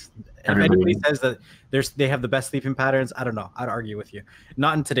needs. If anybody says that they have the best sleeping patterns, I don't know. I'd argue with you.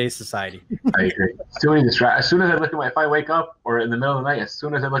 Not in today's society. I agree. Too many distractions. As soon as I look at if I wake up or in the middle of the night, as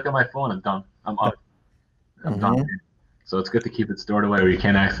soon as I look at my phone, I'm done. I'm up. I'm done. So it's good to keep it stored away where you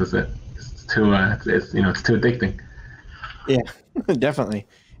can't access it. It's too addicting. Yeah, definitely.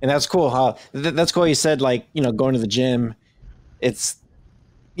 And that's cool. That's cool. You said, like, going to the gym, it's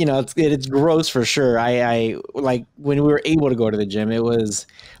gross for sure. I like when we were able to go to the gym,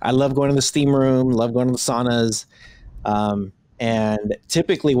 I love going to the steam room, love going to the saunas. And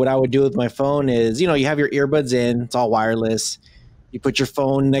typically what I would do with my phone is, you have your earbuds in, it's all wireless. You put your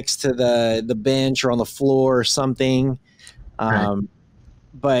phone next to the bench or on the floor or something.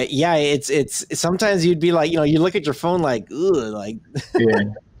 But yeah, it's sometimes you'd be like, you look at your phone like, ugh, like. Yeah.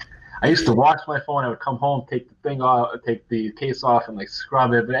 I used to wash my phone. I would come home, take the thing off, take the case off, and like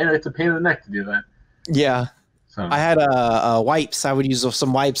scrub it. But it's a pain in the neck to do that. Yeah. So I had wipes. I would use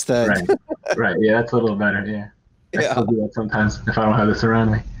some wipes to. Right. Yeah, that's a little better. Yeah. I still do that sometimes if I don't have this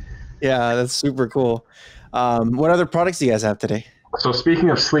around me. Yeah, that's super cool. What other products do you guys have today? So speaking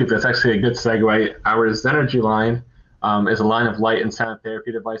of sleep, that's actually a good segue. Our Zenergy line is a line of light and sound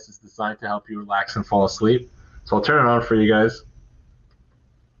therapy devices designed to help you relax and fall asleep. So I'll turn it on for you guys.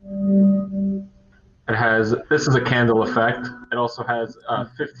 This is a candle effect. It also has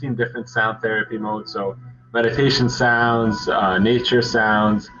 15 different sound therapy modes. So meditation sounds, nature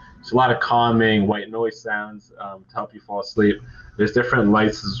sounds, It's a lot of calming white noise sounds to help you fall asleep. There's different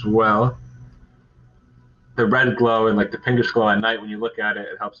lights as well. The red glow and like the pinkish glow at night, when you look at it,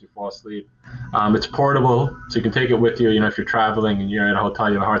 it helps you fall asleep. It's portable, so you can take it with you. You know, if you're traveling and you're at a hotel,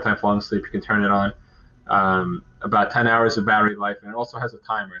 you have a hard time falling asleep, you can turn it on. About 10 hours of battery life, and it also has a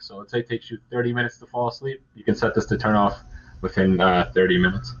timer. So let's say it takes you 30 minutes to fall asleep. You can set this to turn off within 30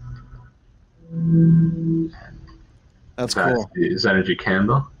 minutes. That's cool. The Zenergy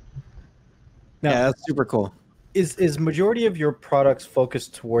candle. Yeah, that's super cool. Is majority of your products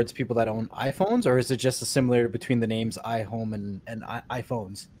focused towards people that own iPhones, or is it just a similar between the names iHome and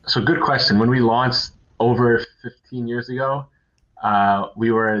iPhones? So good question. When we launched over 15 years ago,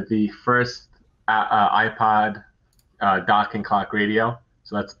 we were the first iPod docking clock radio.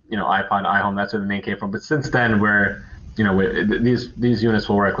 So that's, you know, iPod, iHome, that's where the name came from. But since then, we're, you know, these units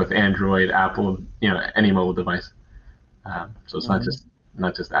will work with Android, Apple, you know, any mobile device. So it's not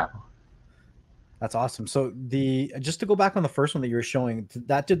just Apple. That's awesome. So just to go back on the first one that you were showing,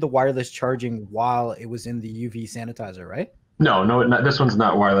 that did the wireless charging while it was in the UV sanitizer, right? No, this one's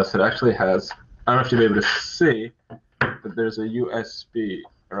not wireless. It actually has, I don't know if you'll be able to see, but there's a USB,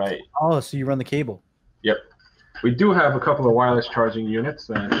 right? Oh, so you run the cable. Yep. We do have a couple of wireless charging units.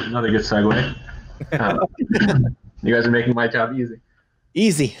 Another good segue. You guys are making my job easy.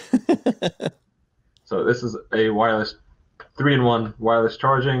 Easy. So this is a wireless 3-in-1 wireless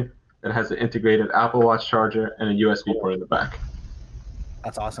charging. It has an integrated Apple Watch charger and a USB port in the back.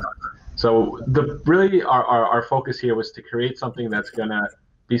 That's awesome. So really our focus here was to create something that's gonna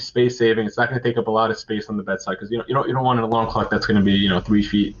be space saving. It's not gonna take up a lot of space on the bedside, because you don't want an alarm clock that's gonna be 3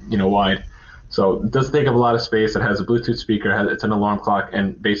 feet wide. So it doesn't take up a lot of space. It has a Bluetooth speaker. It's an alarm clock,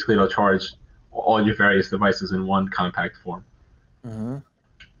 and basically it'll charge all your various devices in one compact form. Mm-hmm.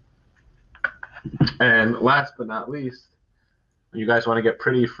 And last but not least, you guys want to get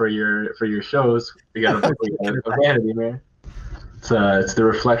pretty for your shows, we got a vanity mirror. It's the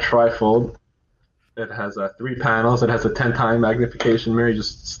Reflect Trifold. It has 3 panels. It has a 10-time magnification mirror. You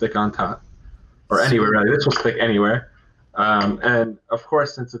just stick on top, or anywhere really. This will stick anywhere. And of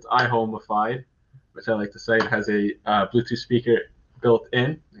course, since it's iHomeified, which I like to say, it has a Bluetooth speaker built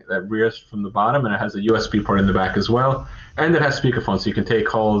in that rears from the bottom, and it has a USB port in the back as well. And it has speakerphone, so you can take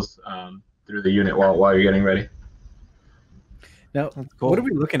calls through the unit while you're getting ready. Now, what are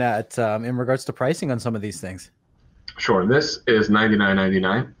we looking at in regards to pricing on some of these things? Sure. This is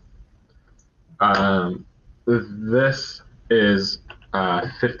 $99.99. This is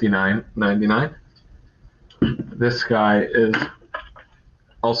 $59.99. This guy is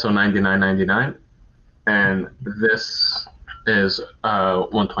also $99.99, and this is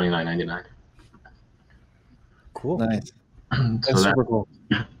 $129.99. Cool. Nice. That's super cool.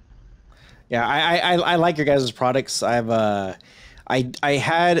 Yeah, I like your guys' products. I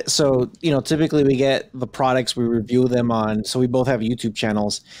had, so, typically we get the products, we review them on, so we both have YouTube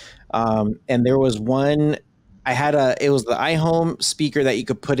channels. And there was one, it was the iHome speaker that you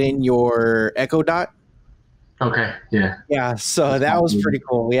could put in your Echo Dot. Okay, yeah. Yeah, so that was pretty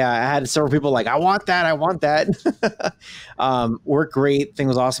cool. Yeah, I had several people like, I want that. Worked great. Thing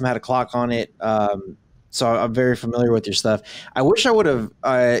was awesome. Had a clock on it. So I'm very familiar with your stuff. I wish I would have,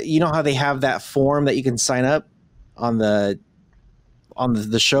 you know how they have that form that you can sign up on the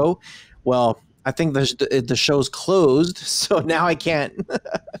show? Well, I think the show's closed, so now I can't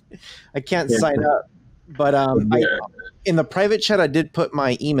sign up. But in the private chat, I did put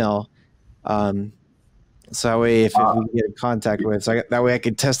my email. So that way, if we get in contact with, that way I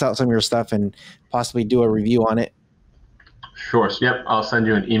could test out some of your stuff and possibly do a review on it. Sure. So, yep, I'll send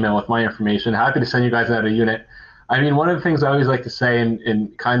you an email with my information. Happy to send you guys out a unit. I mean, one of the things I always like to say,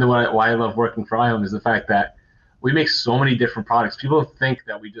 and kind of why I love working for iHome, is the fact that we make so many different products. People think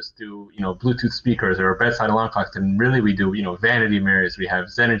that we just do, Bluetooth speakers or bedside alarm clocks, and really we do, vanity mirrors. We have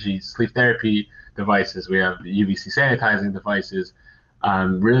Zenergy sleep therapy devices. We have UVC sanitizing devices.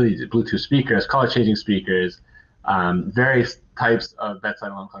 Really Bluetooth speakers, color changing speakers, various types of bedside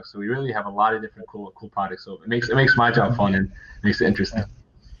alarm clocks. So we really have a lot of different cool products. So it makes my job fun and makes it interesting.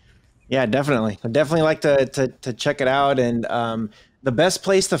 Yeah, definitely. I definitely like to check it out. And the best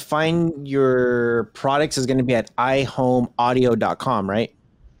place to find your products is going to be at iHomeaudio.com, right?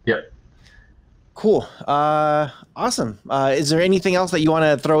 Yep. Cool. Awesome. Is there anything else that you want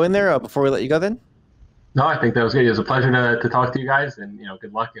to throw in there before we let you go then? No, I think that was good. It was a pleasure to talk to you guys, and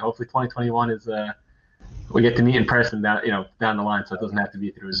good luck. Hopefully 2021 is we get to meet in person down the line, so it doesn't have to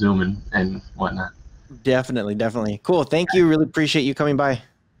be through Zoom and whatnot. Definitely. Cool. Thank you. Really appreciate you coming by.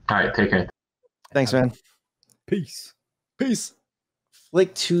 All right, take care. Thanks, man. Peace.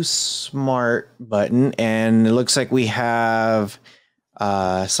 Flick to smart button, and it looks like we have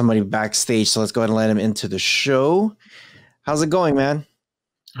somebody backstage. So let's go ahead and let him into the show. How's it going, man?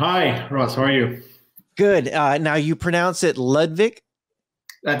 Hi, Ross. How are you? Good. Now you pronounce it Ludwig?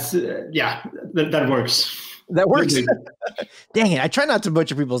 That's yeah, that works. That works. Dang it! I try not to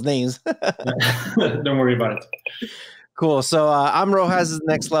butcher people's names. Don't worry about it. Cool. So I'm rohas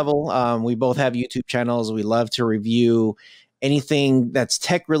Next Level. We both have YouTube channels. We love to review anything that's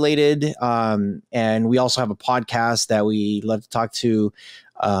tech related, and we also have a podcast that we love to talk to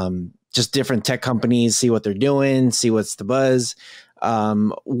just different tech companies, see what they're doing, see what's the buzz.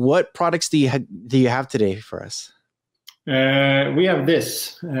 What products do you have today for us? We have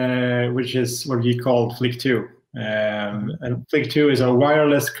this, which is what we call Flick 2. And Flick 2 is a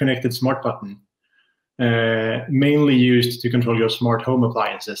wireless connected smart button, mainly used to control your smart home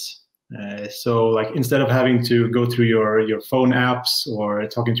appliances. So like instead of having to go through your phone apps or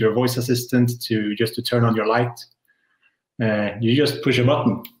talking to your voice assistant to turn on your light, you just push a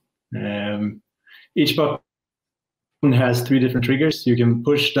button. Each button has 3 different triggers. You can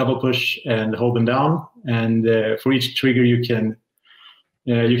push, double push, and hold them down. And for each trigger, you can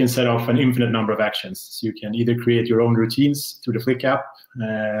set off an infinite number of actions. So you can either create your own routines through the Flick app.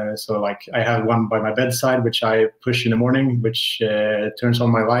 So like I have one by my bedside, which I push in the morning, which turns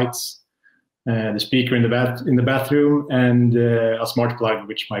on my lights, the speaker in the bathroom, and a smart plug,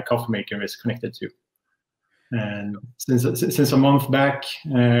 which my coffee maker is connected to. And since a month back,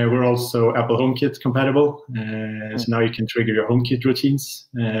 we're also Apple HomeKit compatible. So now you can trigger your HomeKit routines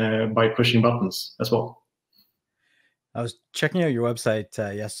by pushing buttons as well. I was checking out your website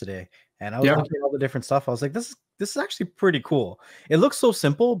yesterday, and I was looking at all the different stuff. I was like, this is actually pretty cool. It looks so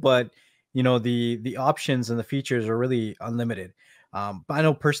simple, but you know the options and the features are really unlimited. But I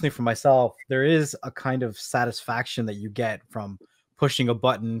know personally for myself, there is a kind of satisfaction that you get from pushing a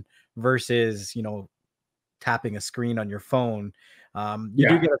button versus tapping a screen on your phone. You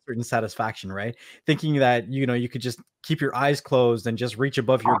do get a certain satisfaction, right? Thinking that you could just keep your eyes closed and just reach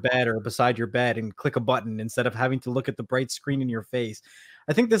above your bed or beside your bed and click a button instead of having to look at the bright screen in your face.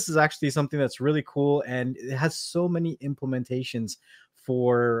 I think this is actually something that's really cool, and it has so many implementations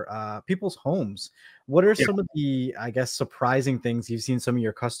for people's homes. What are some of the, I guess, surprising things you've seen some of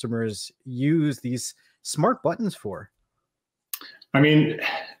your customers use these smart buttons for? I mean,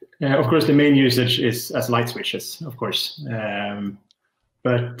 of course, the main usage is as light switches, of course.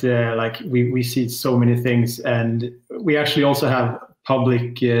 But like we see so many things, and we actually also have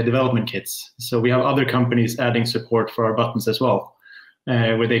public development kits. So we have other companies adding support for our buttons as well,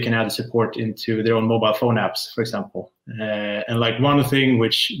 where they can add support into their own mobile phone apps, for example. And like one thing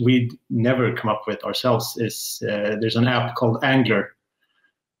which we'd never come up with ourselves is there's an app called Angler,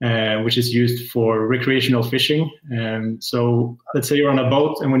 which is used for recreational fishing. So let's say you're on a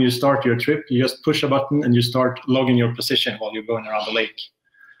boat, and when you start your trip, you just push a button and you start logging your position while you're going around the lake.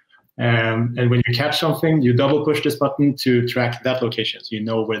 And when you catch something, you double push this button to track that location, so you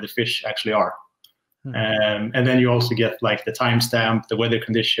know where the fish actually are. And then you also get like the timestamp, the weather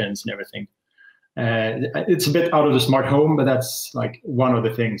conditions, and everything. It's a bit out of the smart home, but that's like one of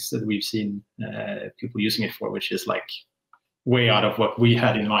the things that we've seen people using it for, which is like way out of what we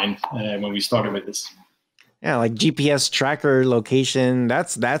had in mind when we started with this. Yeah, like GPS tracker location.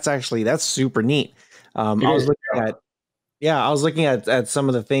 That's super I was looking at some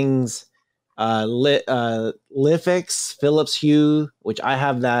of the things. Lifix, Philips Hue, which I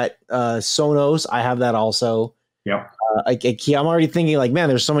have that. Sonos, I have that also. Yeah. I'm already thinking like, man,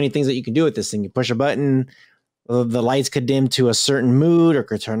 there's so many things that you can do with this thing. You push a button, the lights could dim to a certain mood or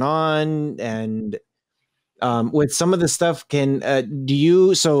could turn on, and with some of the stuff, I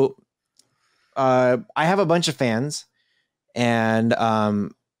have a bunch of fans, and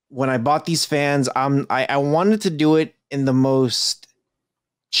when I bought these fans, I wanted to do it in the most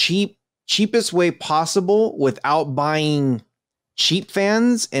cheapest way possible without buying cheap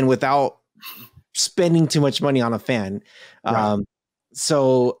fans and without spending too much money on a fan. Right.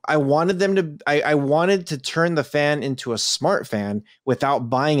 So I wanted I wanted to turn the fan into a smart fan without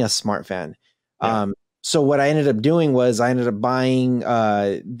buying a smart fan. Yeah. So what I ended up doing was I ended up buying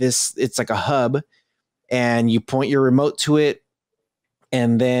this. It's like a hub, and you point your remote to it,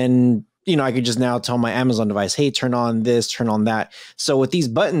 and then I could just now tell my Amazon device, hey, turn on this, turn on that. So with these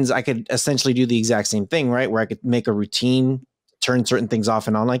buttons, I could essentially do the exact same thing, right? Where I could make a routine, turn certain things off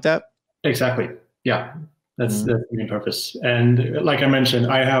and on like that. Exactly. Yeah, that's the main purpose. And like I mentioned,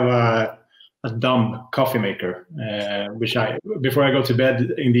 I have a dumb coffee maker, which before I go to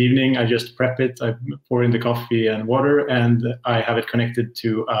bed in the evening, I just prep it. I pour in the coffee and water, and I have it connected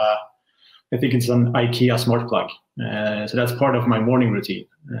to, I think it's an IKEA smart plug. So that's part of my morning routine,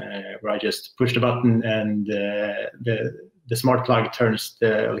 where I just push the button, and the the smart plug turns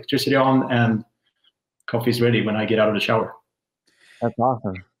the electricity on, and coffee's ready when I get out of the shower. That's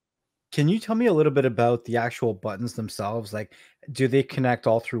awesome. Can you tell me a little bit about the actual buttons themselves? Like, do they connect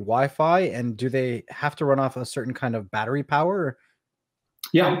all through Wi-Fi, and do they have to run off a certain kind of battery power?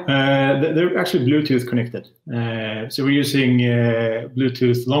 Yeah, they're actually Bluetooth connected. So we're using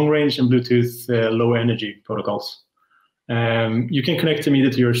Bluetooth long range and Bluetooth low energy protocols. You can connect them either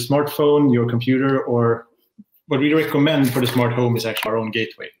to your smartphone, your computer, or what we recommend for the smart home is actually our own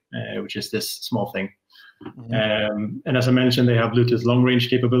gateway, which is this small thing. Mm-hmm. And as I mentioned, they have Bluetooth long range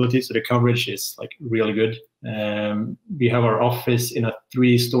capability, so the coverage is like really good. We have our office in a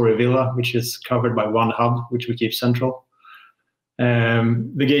 3-story villa, which is covered by one hub, which we keep central.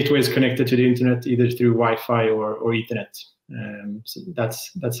 The gateway is connected to the internet either through Wi-Fi or Ethernet. So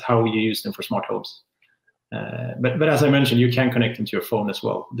that's how you use them for smart homes. But as I mentioned, you can connect them to your phone as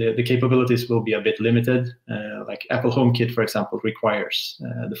well. The capabilities will be a bit limited. Like Apple HomeKit, for example, requires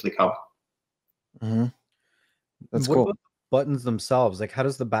the Flick Hub. Mm-hmm. That's what cool. about the buttons themselves? Like, how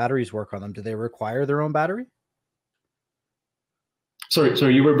does the batteries work on them? Do they require their own battery?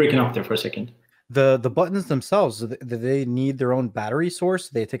 Sorry, you were breaking up there for a second. The buttons themselves, do they need their own battery source?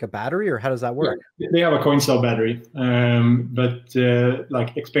 Do they take a battery, or how does that work? Yeah, they have a coin cell battery, but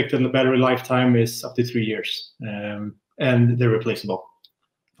like expected battery lifetime is up to 3 years, and they're replaceable.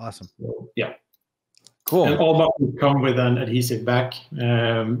 Awesome. So, yeah. Cool. And all buttons come with an adhesive back,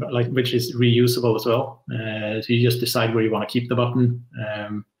 which is reusable as well. So you just decide where you want to keep the button,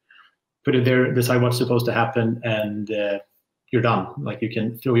 put it there, decide what's supposed to happen, and you're done. Like you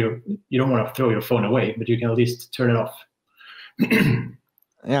can you don't want to throw your phone away, but you can at least turn it off.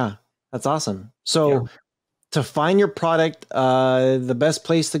 Yeah, that's awesome. So to find your product, the best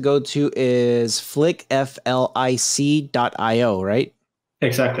place to go to is flick.io, right?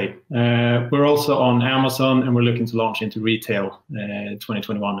 Exactly. We're also on Amazon, and we're looking to launch into retail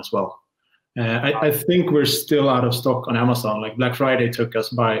 2021 as well. I think we're still out of stock on Amazon. Like Black Friday took us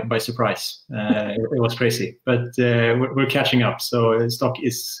by surprise. It was crazy, but we're catching up. So stock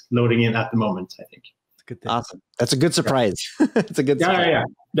is loading in at the moment, I think. Good thing. Awesome. That's a good surprise. It's a good surprise. Yeah,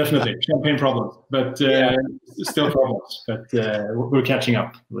 definitely. Champagne problems, but still problems. But we're catching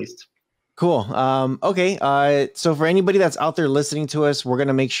up at least. Cool. Okay. So for anybody that's out there listening to us, we're going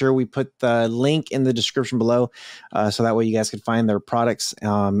to make sure we put the link in the description below, so that way you guys can find their products.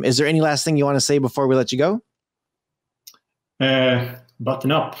 Is there any last thing you want to say before we let you go?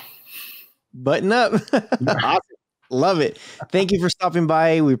 Button up. Button up. Awesome. Love it. Thank you for stopping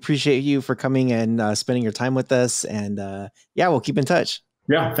by. We appreciate you for coming and spending your time with us. And yeah, we'll keep in touch.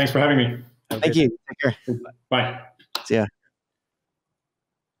 Yeah. Thanks for having me. Thank you. Take care. Bye. See ya.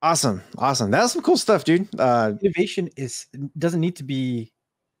 Awesome. That's some cool stuff, dude. Innovation doesn't need to be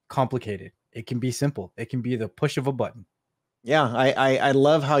complicated. It can be simple. It can be the push of a button. Yeah, I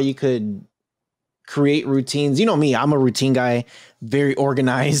love how you could create routines. You know me, I'm a routine guy, very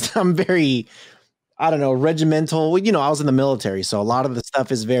organized. I'm very, I don't know, regimental. Well, I was in the military, so a lot of the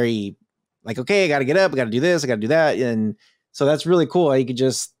stuff is very like, okay, I got to get up, I got to do this, I got to do that. And so that's really cool. You could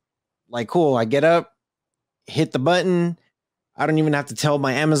just like, cool, I get up, hit the button. I don't even have to tell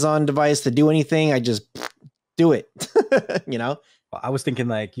my Amazon device to do anything. I just do it, I was thinking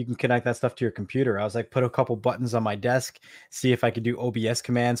like you can connect that stuff to your computer. I was like, put a couple buttons on my desk, see if I could do OBS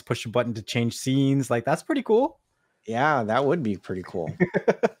commands, push a button to change scenes. Like that's pretty cool. Yeah, that would be pretty cool.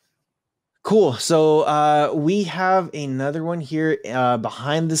 Cool. So we have another one here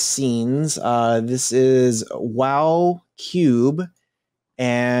behind the scenes. This is Wow Cube.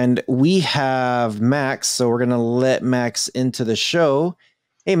 And we have Max, so we're going to let Max into the show.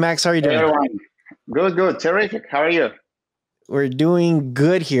 Hey, Max, how are you doing? Hey, everyone. Good. Terrific. How are you? We're doing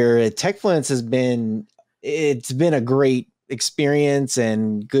good here. Techfluence it's been a great experience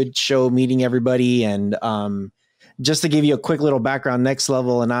and good show meeting everybody. And just to give you a quick little background,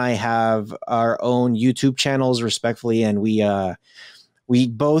 Nxtlvl and I have our own YouTube channels, respectfully, and we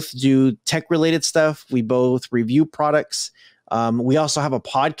both do tech-related stuff. We both review products. We also have a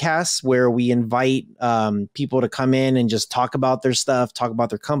podcast where we invite people to come in and just talk about their stuff, talk about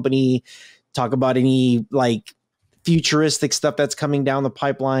their company, talk about any like futuristic stuff that's coming down the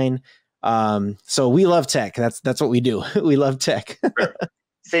pipeline. So we love tech. That's what we do. We love tech.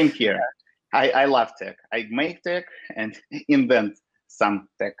 Same here. I love tech. I make tech and invent some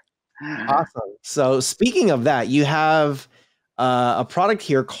tech. Awesome. So speaking of that, you have a product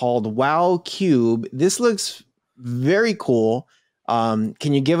here called Wow Cube. This looks very cool. Can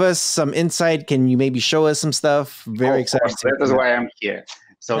you give us some insight? Can you maybe show us some stuff? Very exciting. That is why I'm here.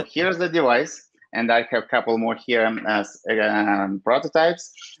 So here's the device, and I have a couple more here as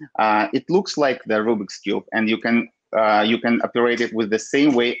prototypes. It looks like the Rubik's Cube, and you can you can operate it with the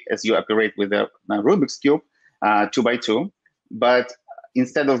same way as you operate with the Rubik's Cube, 2x2. But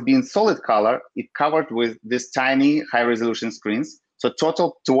instead of being solid color, it covered with these tiny high-resolution screens. So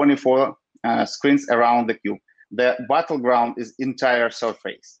total 24 screens around the cube. The battleground is entire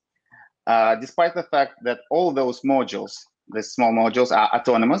surface. Despite the fact that all those modules, the small modules, are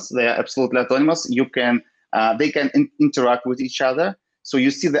autonomous, they are absolutely autonomous. They can interact with each other. So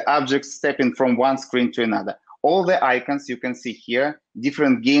you see the objects stepping from one screen to another. All the icons you can see here,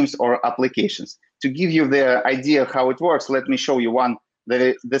 different games or applications. To give you the idea of how it works, let me show you one,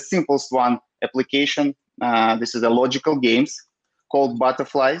 the simplest one application. This is a logical games called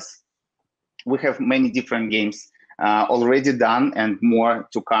Butterflies. We have many different games already done and more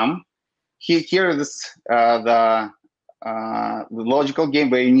to come. Here is the logical game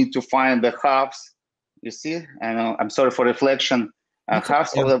where you need to find the halves. You see, and I'm sorry for reflection.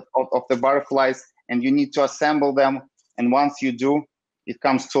 Halves of the butterflies, and you need to assemble them. And once you do, it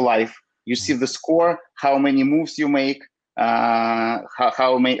comes to life. You see the score, how many moves you make,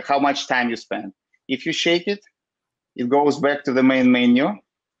 how much time you spend. If you shake it, it goes back to the main menu.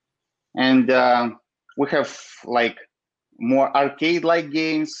 And we have like more arcade-like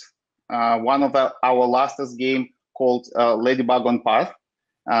games. One of our latest game called Ladybug on Path.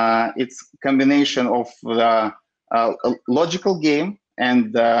 It's a combination of the logical game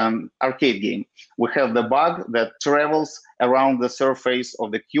and arcade game. We have the bug that travels around the surface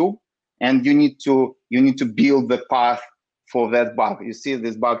of the cube, and you need to build the path for that bug. You see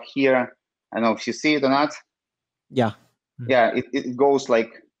this bug here. I don't know if you see it or not. Yeah. Yeah, it goes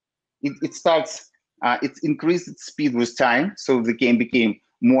like, it starts, it increased its speed with time, so the game became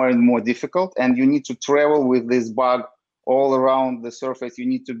more and more difficult, and you need to travel with this bug all around the surface. You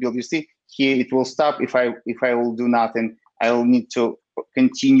need to build. You see here, it will stop if I will do nothing. I will need to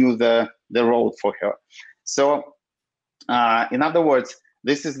continue the road for her. So in other words,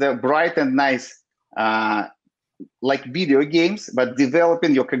 this is the bright and nice like video games, but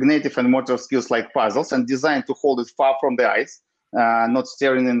developing your cognitive and motor skills like puzzles, and designed to hold it far from the eyes, not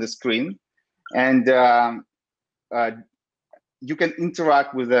staring in the screen. And you can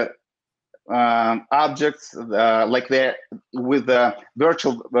interact with the objects like with the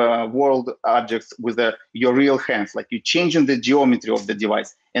virtual world objects with your real hands. Like you're changing the geometry of the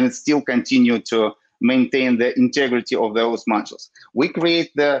device, and it still continue to maintain the integrity of those modules. We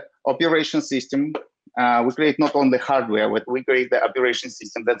create the operation system. We create not only hardware, but we create the operation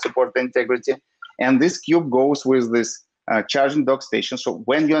system that support the integrity. And this cube goes with this charging dock station. So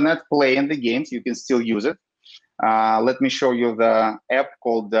when you're not playing the games, you can still use it. Let me show you the app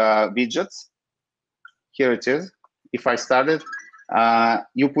called Widgets. Here it is. If I start it,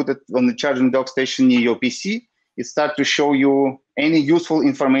 you put it on the charging dock station near your PC. It starts to show you any useful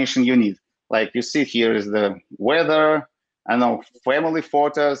information you need. Like you see here is the weather, I know, family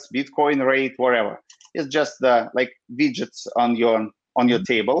photos, Bitcoin rate, whatever. It's just like widgets on your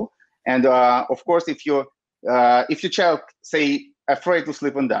table. And of course, if your child say afraid to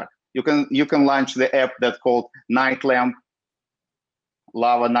sleep in dark, you can launch the app that's called Night Lamp,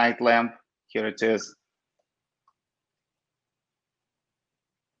 Lava Night Lamp. Here it is.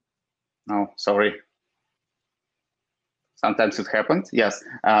 Oh, sorry. Sometimes it happens. Yes,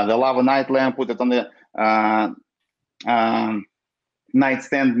 the Lava Night Lamp. Put it on the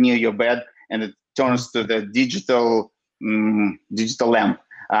nightstand near your bed, and it turns to the digital lamp.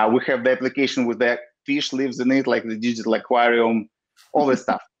 We have the application with the fish lives in it, like the digital aquarium, all this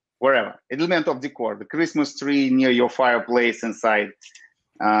stuff. Wherever, element of decor, the Christmas tree near your fireplace inside.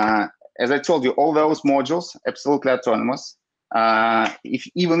 As I told you, all those modules, absolutely autonomous.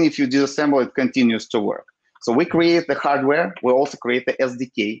 Even if you disassemble, it continues to work. So we create the hardware. We also create the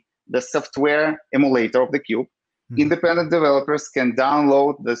SDK, the software emulator of the cube. Independent developers can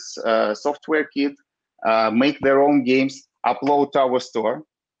download this software kit, make their own games, upload to our store.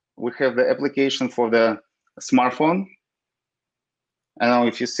 We have the application for the smartphone. I don't know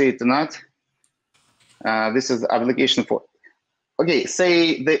if you see it or not. This is the application for, okay,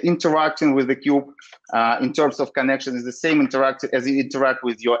 say the interacting with the cube in terms of connection is the same interaction as you interact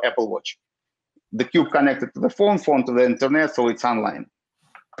with your Apple Watch. The cube connected to the phone to the internet, so it's online.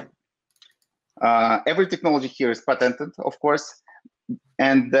 Every technology here is patented, of course,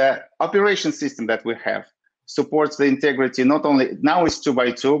 and the operation system that we have supports the integrity. Not only now it's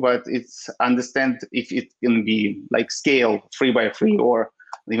 2x2, but it's understand if it can be like scale 3x3 or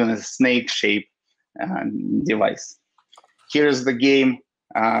even a snake shape device. Here's the game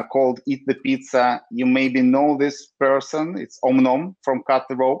called Eat the Pizza. You maybe know this person. It's Omnom from Cut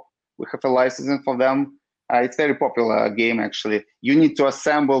the Rope. We have a licensing for them. It's a very popular game, actually. You need to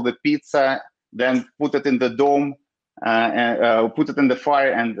assemble the pizza, then put it in the dome, and put it in the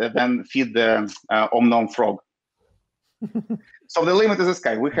fire, and then feed the Om frog. So the limit is the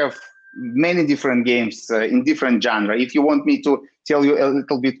sky. We have many different games in different genre. If you want me to tell you a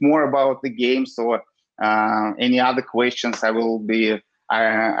little bit more about the games or any other questions, I will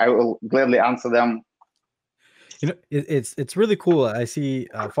gladly answer them. You know, it's really cool. I see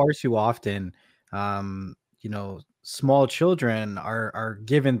far too often, you know, small children are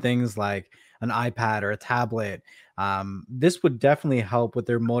given things like an iPad or a tablet. This would definitely help with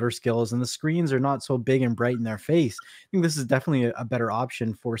their motor skills, and the screens are not so big and bright in their face. I think this is definitely a better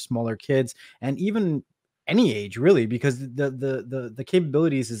option for smaller kids, and even any age really, because the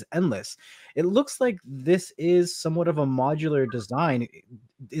capabilities is endless. It looks like this is somewhat of a modular design.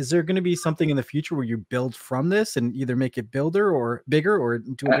 Is there going to be something in the future where you build from this and either make it bigger or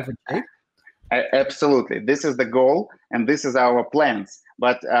into a different shape? Absolutely. This is the goal, and this is our plans.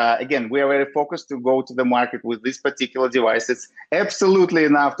 But again, we are very focused to go to the market with this particular device. It's absolutely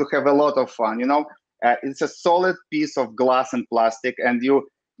enough to have a lot of fun. You know, it's a solid piece of glass and plastic, and you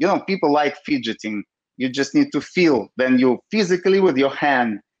know, people like fidgeting. You just need to feel. Then you physically with your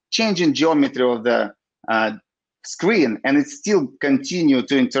hand changing geometry of the screen, and it still continue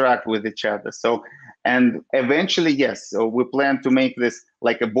to interact with each other. So, and eventually, yes, so we plan to make this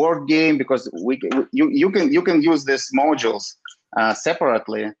like a board game, because you can use these modules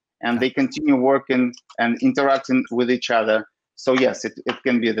separately, and they continue working and interacting with each other. So yes, it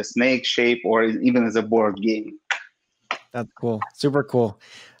can be the snake shape or even as a board game. That's cool. Super cool.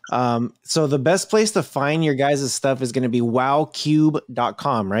 So the best place to find your guys' stuff is going to be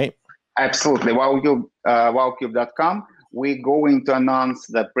wowcube.com, right? Absolutely. Wowcube.com. We're going to announce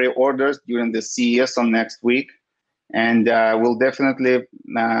the pre-orders during the CES on next week. And we'll definitely,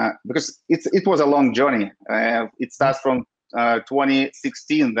 because it was a long journey. It starts from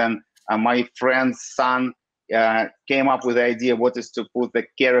 2016. Then my friend's son came up with the idea what is to put the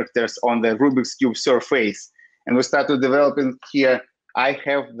characters on the Rubik's Cube surface. And we started developing here. I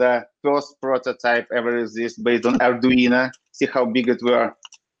have the first prototype ever exist based on Arduino. See how big it were.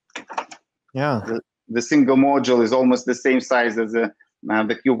 Yeah. The single module is almost the same size as the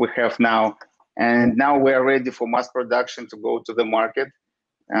cube we have now. And now we are ready for mass production to go to the market.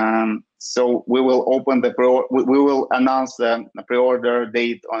 So we will open we will announce the pre-order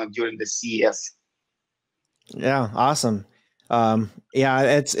date during the CES. Yeah, awesome.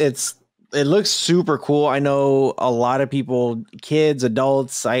 Yeah, it looks super cool. I know a lot of people, kids,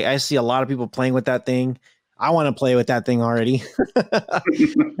 adults. I see a lot of people playing with that thing. I want to play with that thing already.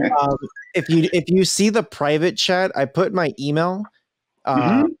 If you see the private chat, I put my email.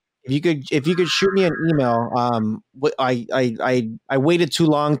 If you could shoot me an email. I waited too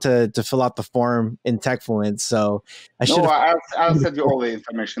long to fill out the form in Techfluence, so I'll send you all the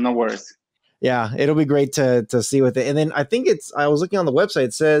information. No worries. Yeah, it'll be great to see with it. And then I think I was looking on the website.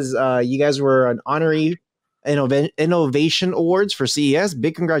 It says you guys were an honorary innovation awards for CES.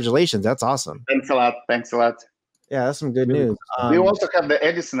 Big congratulations. That's awesome. Thanks a lot. Thanks a lot. Yeah, that's some good news. We also have the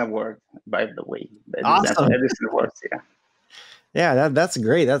Edison Award, by the way. Awesome. Edison Awards, yeah. Yeah, that's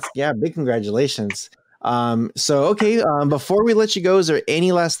great. Big congratulations. So, okay, before we let you go, is there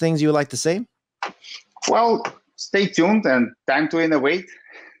any last things you would like to say? Well, stay tuned and time to innovate.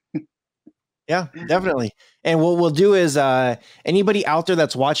 Yeah, definitely. And what we'll do is anybody out there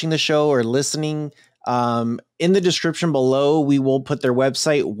that's watching the show or listening, in the description below, we will put their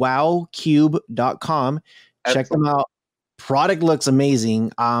website, wowcube.com. Check them out. Product looks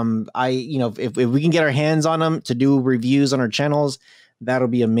amazing. If we can get our hands on them to do reviews on our channels, that'll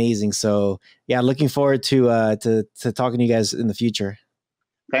be amazing. So yeah, looking forward to talking to you guys in the future.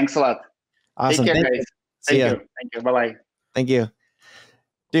 Thanks a lot. Awesome. Take care, guys. See ya. Thank you. Bye-bye. Thank you.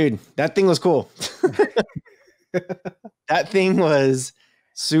 Dude, that thing was cool. That thing was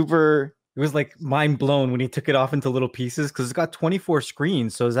super. It was like mind blown when he took it off into little pieces, because it's got 24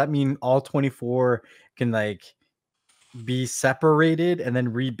 screens. So does that mean all 24 can like be separated and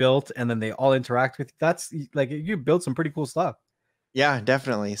then rebuilt and then they all interact with you? That's like, you build some pretty cool stuff. Yeah,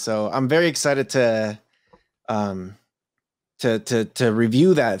 definitely. So I'm very excited to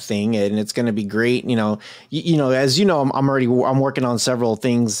review that thing, and it's going to be great. As you know, I'm working on several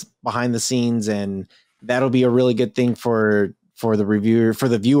things behind the scenes, and that'll be a really good thing for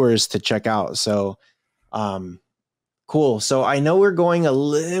the viewers to check out. So cool. So I know we're going a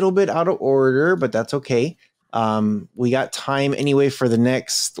little bit out of order, but that's okay. We got time anyway for the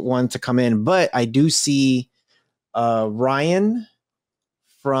next one to come in, but I do see Ryan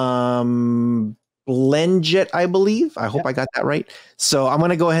from Blendjet, I believe. I hope I got that right. So I'm going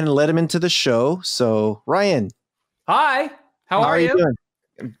to go ahead and let him into the show. So Ryan. Hi, how are you? Doing?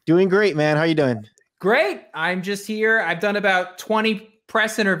 I'm doing great, man. How are you doing? Great. I'm just here. I've done about 20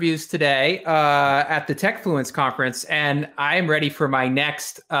 press interviews today at the Techfluence conference, and I'm ready for my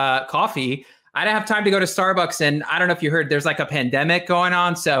next coffee. I don't have time to go to Starbucks, and I don't know if you heard, there's like a pandemic going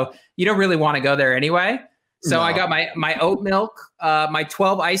on, so you don't really want to go there anyway. So I got my oat milk, my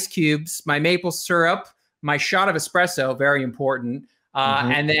 12 ice cubes, my maple syrup, my shot of espresso, very important,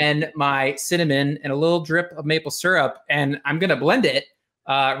 and then my cinnamon and a little drip of maple syrup, and I'm going to blend it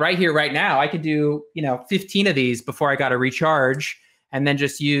right here, right now. I could do, 15 of these before I got to recharge, and then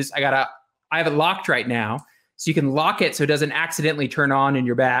just use, I have it locked right now. So you can lock it so it doesn't accidentally turn on in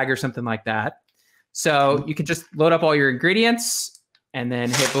your bag or something like that. So you can just load up all your ingredients and then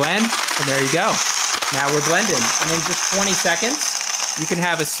hit blend, and there you go. Now we're blending. And in just 20 seconds, you can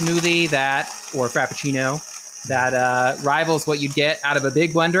have a smoothie or frappuccino that rivals what you'd get out of a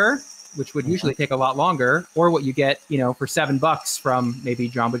big blender, which would usually take a lot longer, or what you get, for $7 from maybe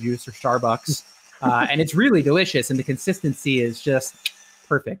Jamba Juice or Starbucks. And it's really delicious, and the consistency is just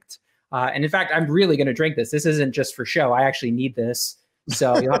perfect. And in fact, I'm really going to drink this. This isn't just for show. I actually need this.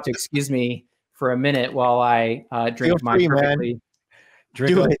 So you'll have to excuse me for a minute while I drink my perfectly.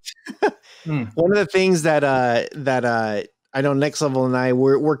 Do it. One of the things that I know Next Level and I,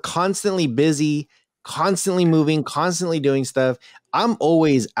 we're constantly busy, constantly moving, constantly doing stuff. I'm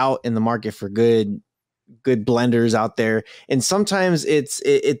always out in the market for good blenders out there, and sometimes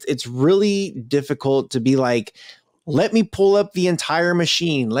it's really difficult to be like, let me pull up the entire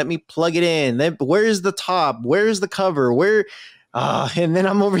machine, let me plug it in, where's the top, where's the cover, and then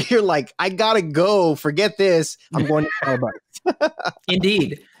I'm over here like, I gotta go, forget this, I'm going to Starbucks.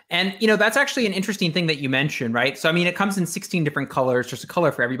 Indeed. And, that's actually an interesting thing that you mentioned, right? So, it comes in 16 different colors, just a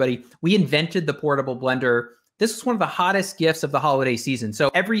color for everybody. We invented the portable blender. This was one of the hottest gifts of the holiday season.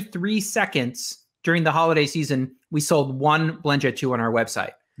 So every 3 seconds during the holiday season, we sold one BlendJet 2 on our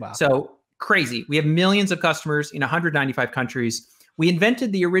website. Wow. So crazy. We have millions of customers in 195 countries. We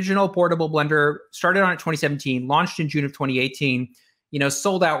invented the original portable blender, started on it in 2017, launched in June of 2018,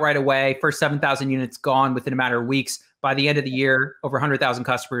 sold out right away. First 7,000 units gone within a matter of weeks. By the end of the year, over 100,000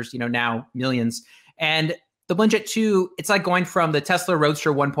 customers, now millions. And the BlendJet 2, it's like going from the Tesla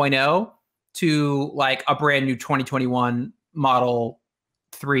Roadster 1.0 to like a brand new 2021 Model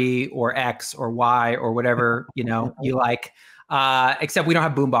 3 or X or Y or whatever, you like, except we don't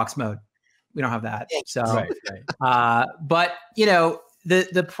have boombox mode. We don't have that. So, but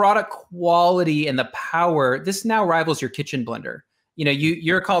the product quality and the power, this now rivals your kitchen blender.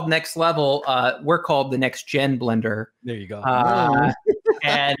 You're called Next Level. We're called the Next Gen blender. There you go.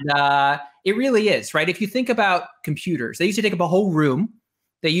 And it really is, right? If you think about computers, they used to take up a whole room.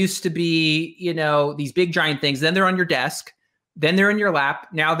 They used to be, these big giant things. Then they're on your desk. Then they're in your lap.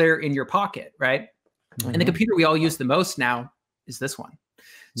 Now they're in your pocket, right? And the computer we all use the most now is this one.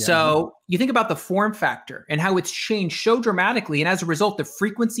 Yeah. So you think about the form factor and how it's changed so dramatically. And as a result, the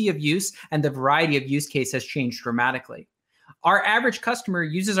frequency of use and the variety of use case has changed dramatically. Our average customer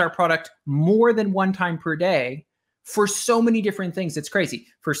uses our product more than one time per day for so many different things. It's crazy.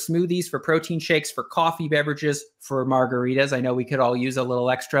 For smoothies, for protein shakes, for coffee beverages, for margaritas. I know we could all use a little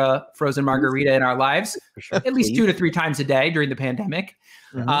extra frozen margarita in our lives, at least 2 to 3 times a day during the pandemic.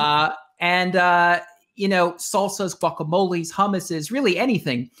 Salsas, guacamoles, hummuses, really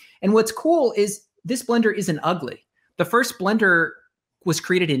anything. And what's cool is this blender isn't ugly. The first blender was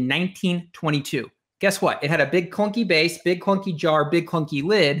created in 1922. Guess what? It had a big clunky base, big clunky jar, big clunky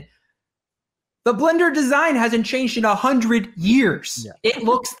lid. The blender design hasn't changed in 100 years. Yeah. It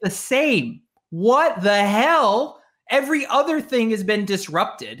looks the same. What the hell? Every other thing has been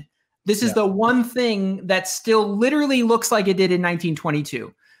disrupted. This is the one thing that still literally looks like it did in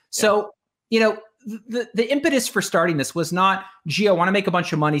 1922. So, the impetus for starting this was not, gee, I want to make a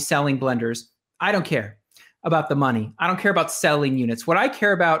bunch of money selling blenders. I don't care about the money. I don't care about selling units. What I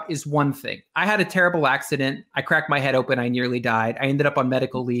care about is one thing. I had a terrible accident. I cracked my head open. I nearly died. I ended up on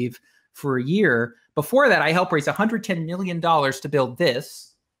medical leave for a year. Before that, I helped raise $110 million to build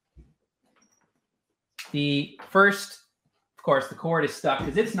this. The first, of course, the cord is stuck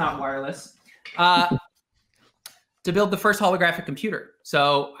because it's not wireless, to build the first holographic computer.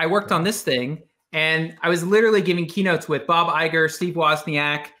 So I worked on this thing, and I was literally giving keynotes with Bob Iger, Steve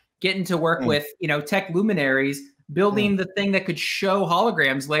Wozniak, getting to work with, tech luminaries, building the thing that could show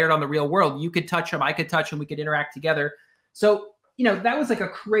holograms layered on the real world. You could touch them, I could touch them, we could interact together. So, that was like a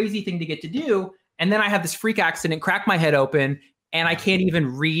crazy thing to get to do. And then I had this freak accident, crack my head open, and I can't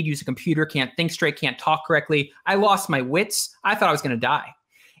even read, use a computer, can't think straight, can't talk correctly. I lost my wits. I thought I was going to die.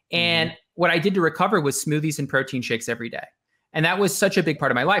 And what I did to recover was smoothies and protein shakes every day. And that was such a big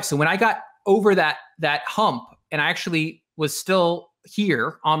part of my life. So when I got over that hump, and I actually was still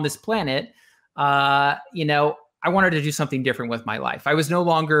here on this planet, you know, I wanted to do something different with my life. I was no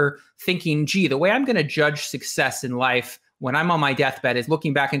longer thinking, gee, the way I'm going to judge success in life when I'm on my deathbed is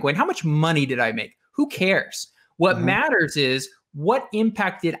looking back and going, how much money did I make? Who cares? What matters is, what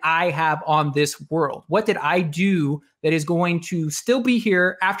impact did I have on this world? What did I do that is going to still be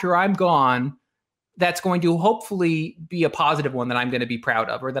here after I'm gone, that's going to hopefully be a positive one that I'm going to be proud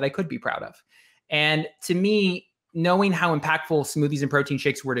of, or that I could be proud of? And to me, knowing how impactful smoothies and protein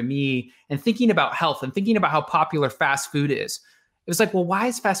shakes were to me, and thinking about health and thinking about how popular fast food is, it was like, well, why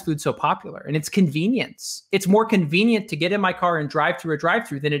is fast food so popular? And it's convenience. It's more convenient to get in my car and drive through a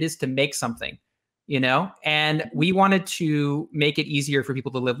drive-through than it is to make something, you know? And we wanted to make it easier for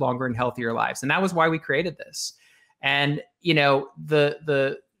people to live longer and healthier lives. And that was why we created this. And, you know,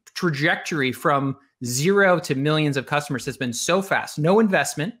 the trajectory from 0 to millions of customers has been so fast. No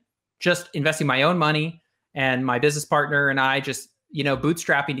investment, just investing my own money, and my business partner and I just, you know,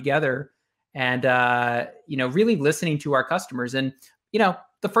 bootstrapping together, and, you know, really listening to our customers. And, you know,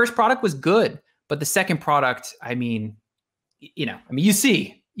 the first product was good, but the second product, I mean, you know, you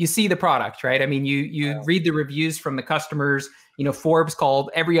see the product, right? I mean, you read the reviews from the customers. You know, Forbes called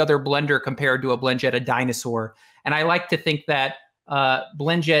every other blender compared to a BlendJet a dinosaur. And I like to think that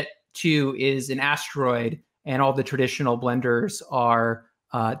BlendJet 2 is an asteroid, and all the traditional blenders are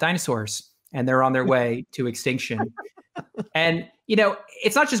dinosaurs, and they're on their way to extinction. And, you know,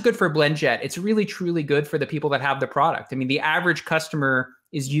 it's not just good for BlendJet. It's really, truly good for the people that have the product. I mean, the average customer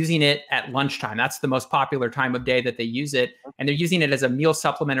is using it at lunchtime. That's the most popular time of day that they use it. And they're using it as a meal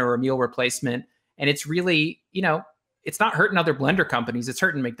supplement or a meal replacement. And it's really, you know, it's not hurting other blender companies. It's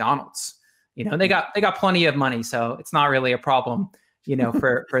hurting McDonald's. You know, they got plenty of money, so it's not really a problem, you know,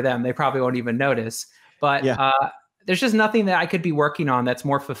 for them. They probably won't even notice. But there's just nothing that I could be working on that's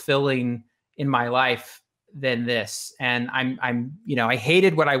more fulfilling in my life than this. And I'm, you know, I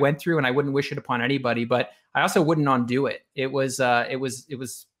hated what I went through, and I wouldn't wish it upon anybody, but I also wouldn't undo it. It was a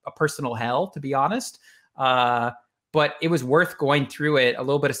personal hell, to be honest. But it was worth going through it, a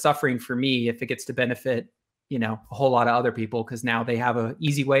little bit of suffering for me, if it gets to benefit, you know, a whole lot of other people, because now they have an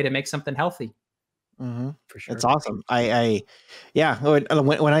easy way to make something healthy. For sure. It's awesome. When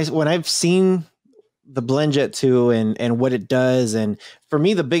I've seen the BlendJet 2 and what it does, and for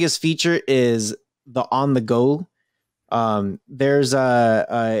me, the biggest feature is the on the go. There's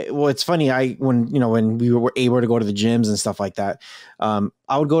well, it's funny. When we were able to go to the gyms and stuff like that,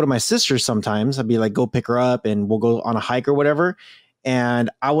 I would go to my sister sometimes. I'd be like, go pick her up and we'll go on a hike or whatever. And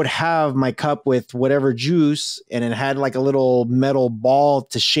I would have my cup with whatever juice, and it had like a little metal ball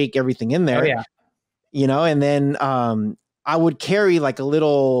to shake everything in there. Oh, yeah. You know, and then I would carry like a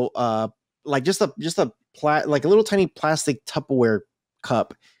little like just a little tiny plastic Tupperware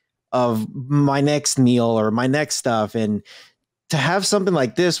cup of my next meal or my next stuff. And to have something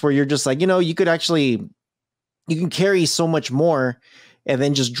like this where you're just like, you know, you can carry so much more and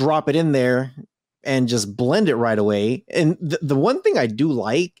then just drop it in there and just blend it right away. And the one thing I do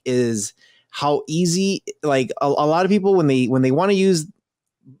like is how easy, like a lot of people, when they want to use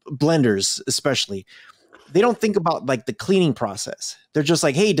blenders, especially, they don't think about like the cleaning process. They're just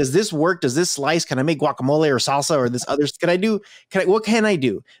like, hey, does this work? Does this slice? Can I make guacamole or salsa or this other? What can I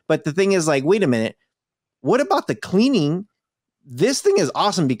do? But the thing is, like, wait a minute. What about the cleaning? This thing is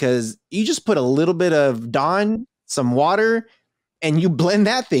awesome because you just put a little bit of Dawn, some water, and you blend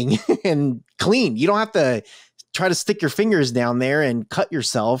that thing and clean. You don't have to try to stick your fingers down there and cut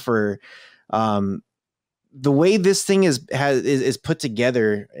yourself, or the way this thing is put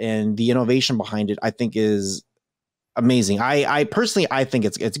together and the innovation behind it, I think is amazing. I personally think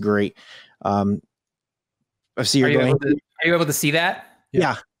it's great. I see you're going. Are you able to see that?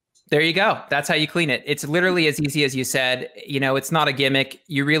 Yeah. There you go. That's how you clean it. It's literally as easy as you said. You know, it's not a gimmick.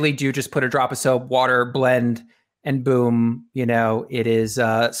 You really do just put a drop of soap, water, blend, and boom, you know, it is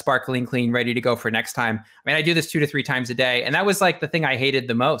sparkling clean, ready to go for next time. I mean, I do this 2 to 3 times a day. And that was like the thing I hated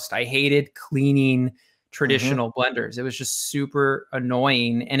the most. I hated cleaning traditional blenders. It was just super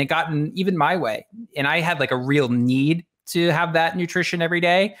annoying, and it got in even my way. And I had like a real need to have that nutrition every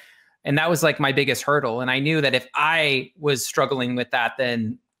day. And that was like my biggest hurdle. And I knew that if I was struggling with that,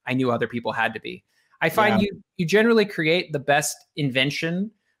 then I knew other people had to be. I find you generally create the best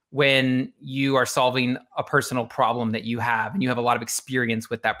invention when you are solving a personal problem that you have, and you have a lot of experience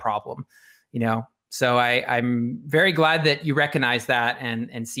with that problem, you know? So I'm very glad that you recognize that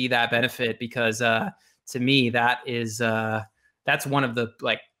and see that benefit, because to me, that is that's one of the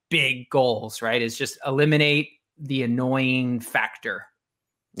like big goals, right? Is just eliminate the annoying factor.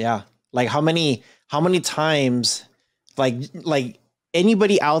 Yeah. Like how many times, like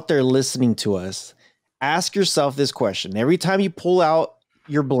anybody out there listening to us, ask yourself this question. Every time you pull out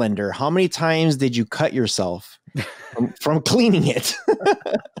your blender? How many times did you cut yourself from cleaning it?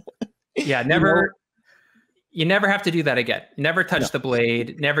 Yeah, never. You never have to do that again. Never touch the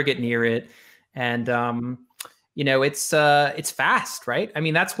blade. Never get near it. And it's fast, right? I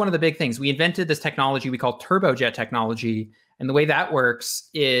mean, that's one of the big things. We invented this technology we call turbojet technology. And the way that works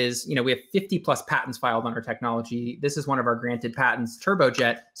is, we have 50 plus patents filed on our technology. This is one of our granted patents,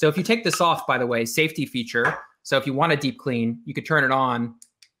 turbojet. So if you take this off, by the way, safety feature. So if you want a deep clean, you could turn it on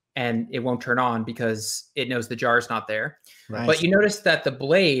and it won't turn on because it knows the jar is not there. Right. But you notice that the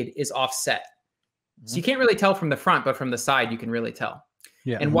blade is offset. So you can't really tell from the front, but from the side, you can really tell.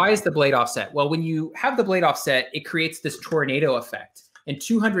 Yeah. And why is the blade offset? Well, when you have the blade offset, it creates this tornado effect. And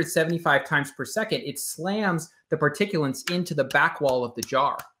 275 times per second, it slams the particulates into the back wall of the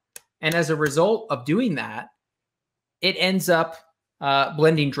jar. And as a result of doing that, it ends up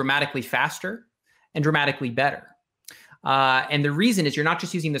blending dramatically faster and dramatically better. And the reason is you're not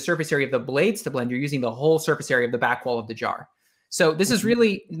just using the surface area of the blades to blend, you're using the whole surface area of the back wall of the jar. So this is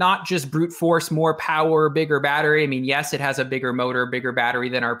really not just brute force, more power, bigger battery. I mean, yes, it has a bigger motor, bigger battery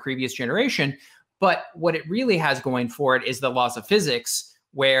than our previous generation, but what it really has going for it is the laws of physics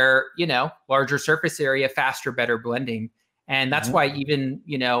where, larger surface area, faster, better blending. And that's why even,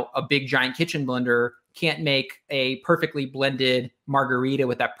 a big giant kitchen blender can't make a perfectly blended margarita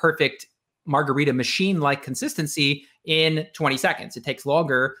with that perfect margarita machine-like consistency in 20 seconds. It takes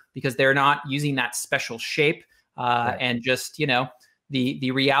longer because they're not using that special shape. And just,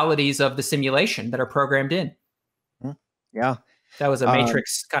 the realities of the simulation that are programmed in. Yeah. That was a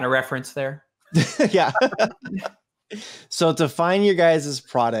Matrix kind of reference there. Yeah. So to find your guys'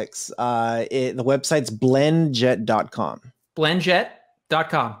 products, the website's blendjet.com.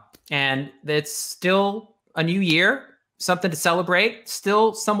 Blendjet.com. And it's still a new year, something to celebrate,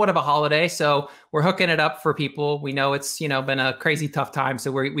 still somewhat of a holiday. So we're hooking it up for people. We know it's, been a crazy tough time.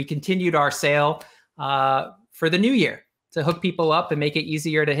 So we continued our sale for the new year to hook people up and make it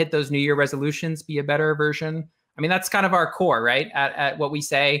easier to hit those New Year resolutions, be a better version. I mean, that's kind of our core, right? At what we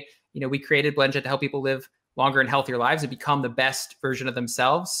say, we created BlendJet to help people live longer and healthier lives and become the best version of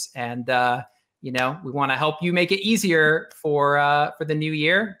themselves. And, we want to help you make it easier for the new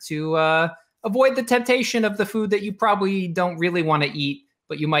year to avoid the temptation of the food that you probably don't really want to eat,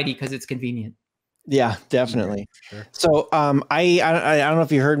 but you might eat because it's convenient. Yeah, definitely. Sure. So I don't know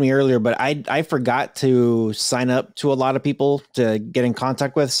if you heard me earlier, but I forgot to sign up to a lot of people to get in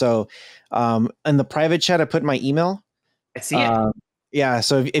contact with. So in the private chat, I put my email. I see it. Yeah.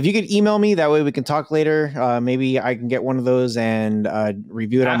 So if you could email me, that way we can talk later. Maybe I can get one of those and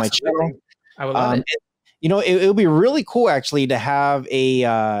review it on my channel. I would love it. It would be really cool actually to have a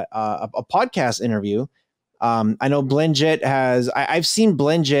podcast interview. I know BlendJet I've seen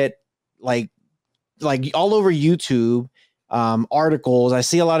BlendJet like all over YouTube, articles. I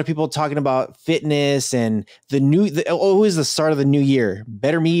see a lot of people talking about fitness and always the start of the new year.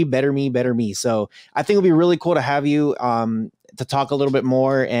 Better me, better me, better me. So I think it'll be really cool to have you to talk a little bit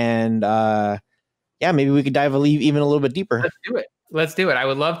more. And maybe we could dive even a little bit deeper. Let's do it. I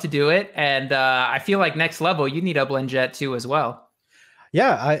would love to do it. And I feel like next level, you need a BlendJet too as well.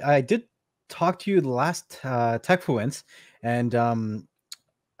 Yeah, I did talk to you the last Techfluence, and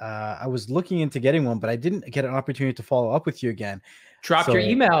I was looking into getting one, but I didn't get an opportunity to follow up with you again. Drop your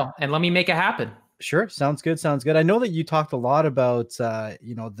email and let me make it happen. Sure. Sounds good. Sounds good. I know that you talked a lot about,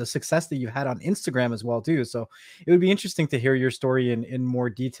 the success that you've had on Instagram as well, too. So it would be interesting to hear your story in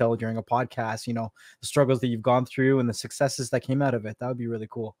more detail during a podcast, the struggles that you've gone through and the successes that came out of it. That would be really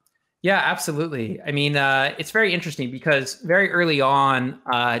cool. Yeah, absolutely. I mean, it's very interesting because very early on,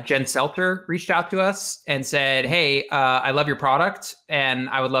 Jen Selter reached out to us and said, hey, I love your product and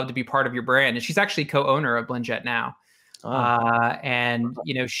I would love to be part of your brand. And she's actually co-owner of BlendJet now. And,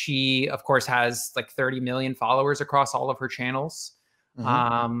 she, of course, has like 30 million followers across all of her channels.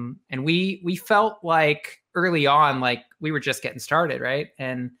 And we felt like early on, like we were just getting started, right?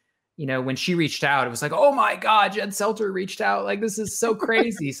 And when she reached out, it was like, oh my God, Jen Selter reached out. Like, this is so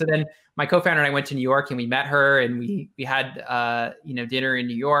crazy. So then my co-founder and I went to New York and we met her and we had, dinner in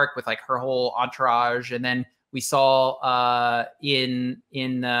New York with like her whole entourage. And then we saw in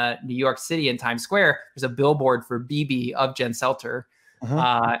New York City in Times Square, there's a billboard for BB of Jen Selter.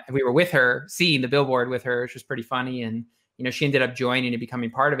 And we were with her, seeing the billboard with her, which was pretty funny. And, she ended up joining and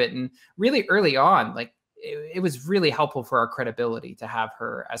becoming part of it. And really early on, like, it was really helpful for our credibility to have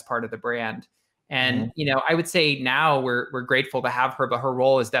her as part of the brand. And, I would say now we're grateful to have her, but her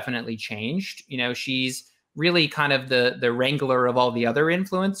role has definitely changed. She's really kind of the wrangler of all the other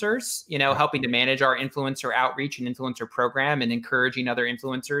influencers, helping to manage our influencer outreach and influencer program and encouraging other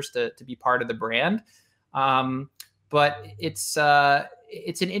influencers to be part of the brand. But it's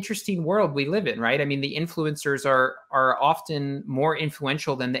it's an interesting world we live in, right? I mean, the influencers are often more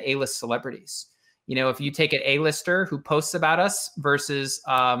influential than the A-list celebrities. You know, if you take an A-lister who posts about us versus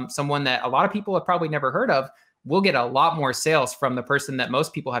someone that a lot of people have probably never heard of, we'll get a lot more sales from the person that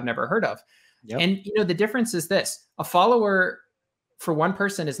most people have never heard of. Yep. And, you know, the difference is this: a follower for one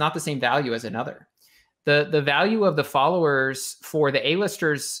person is not the same value as another. The value of the followers for the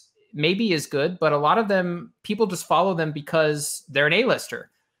A-listers maybe is good, but a lot of them, people just follow them because they're an A-lister.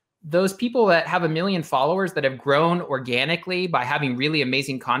 Those people that have 1 million followers that have grown organically by having really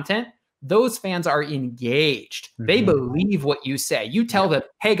amazing content, those fans are engaged. They believe what you say. You tell them,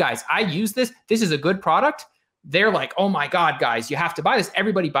 hey guys, I use this. This is a good product. They're like, oh my God, guys, you have to buy this.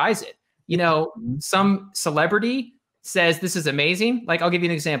 Everybody buys it. You know, some celebrity says this is amazing. Like, I'll give you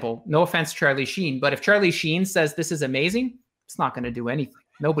an example. No offense, Charlie Sheen, but if Charlie Sheen says this is amazing, it's not going to do anything.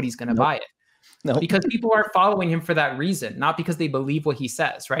 Nobody's going to buy it. Because people aren't following him for that reason, not because they believe what he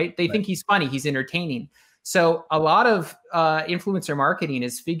says, right? They think he's funny, he's entertaining. So a lot of influencer marketing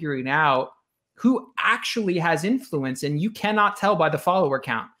is figuring out who actually has influence, and you cannot tell by the follower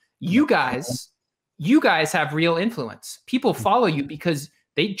count. You guys have real influence. People follow you because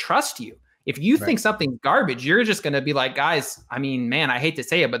they trust you. If you think something's garbage, you're just going to be like, guys, I mean, man, I hate to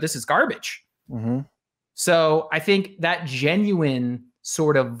say it, but this is garbage. So I think that genuine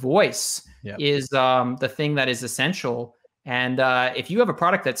sort of voice is the thing that is essential. And if you have a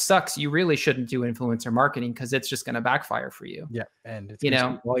product that sucks, you really shouldn't do influencer marketing because it's just going to backfire for you. Yeah, and it's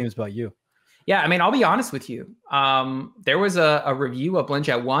volumes about you. Yeah, I mean, I'll be honest with you. There was a review of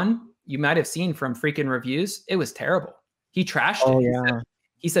BlendJet 1 you might have seen from Freaking Reviews. It was terrible. He trashed it.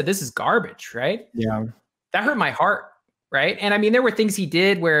 He said, this is garbage, right? Yeah. That hurt my heart, right? And I mean, there were things he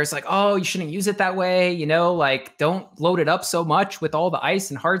did where it's like, oh, you shouldn't use it that way, you know, like don't load it up so much with all the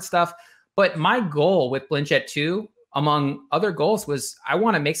ice and hard stuff. But my goal with BlendJet 2, among other goals, was I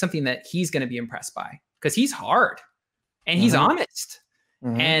want to make something that he's going to be impressed by because he's hard and he's honest.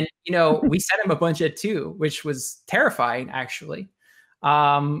 And, you know, we sent him a BlendJet 2, which was terrifying, actually.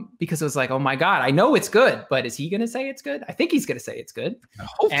 Because it was like, oh my God, I know it's good, but is he going to say it's good? I think he's going to say it's good.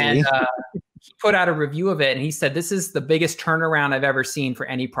 Hopefully. And he put out a review of it and he said, this is the biggest turnaround I've ever seen for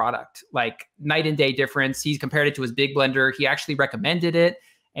any product, like night and day difference. He compared it to his big blender. He actually recommended it.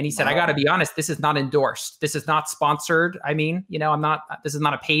 And he said, I got to be honest, this is not endorsed. This is not sponsored. I mean, you know, this is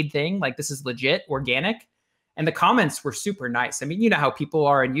not a paid thing. Like, this is legit, organic. And the comments were super nice. I mean, you know how people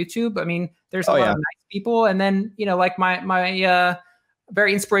are on YouTube. I mean, there's a lot of nice people. And then, you know, like my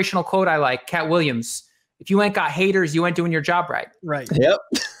very inspirational quote I like, Cat Williams, if you ain't got haters, you ain't doing your job right. Right. Yep.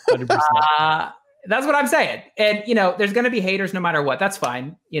 That's what I'm saying. And, you know, there's going to be haters no matter what. That's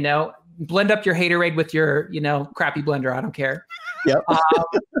fine. You know, blend up your haterade with your, you know, crappy blender. I don't care. Yep.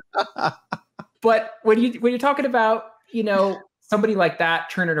 But when you're talking about, you know, somebody like that,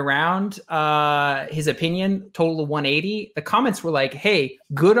 turn it around, his opinion, total of 180, the comments were like, hey,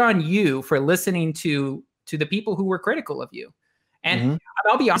 good on you for listening to the people who were critical of you. And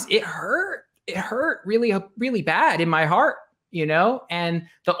I'll be honest, it hurt. It hurt really, really bad in my heart, you know? And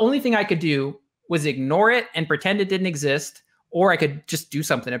the only thing I could do was ignore it and pretend it didn't exist, or I could just do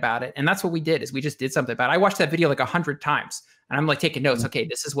something about it. And that's what we did, is we just did something about it. I watched that video like 100 times and I'm like taking notes. Okay,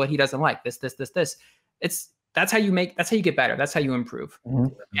 this is what he doesn't like. This. That's how you get better. That's how you improve.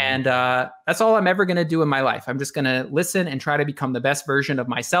 And that's all I'm ever going to do in my life. I'm just going to listen and try to become the best version of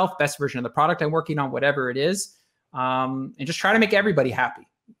myself, best version of the product I'm working on, whatever it is. And just try to make everybody happy.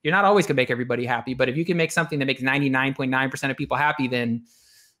 You're not always gonna make everybody happy, but if you can make something that makes 99.9% of people happy, then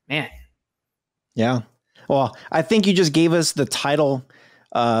man. Yeah. Well, I think you just gave us the title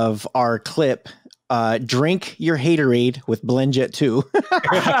of our clip. Drink your haterade with BlendJet 2.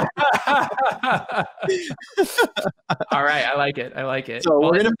 All right. I like it. So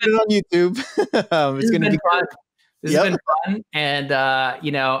we're going to put it on YouTube. It's going to be fun. This has been fun. And,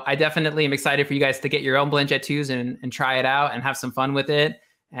 you know, I definitely am excited for you guys to get your own BlendJet 2s and try it out and have some fun with it.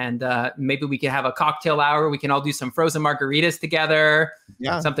 And maybe we can have a cocktail hour. We can all do some frozen margaritas together.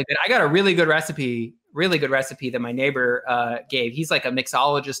 Yeah. Something good. I got a really good recipe that my neighbor gave. He's like a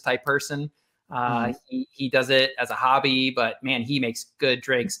mixologist type person. He does it as a hobby, but man, he makes good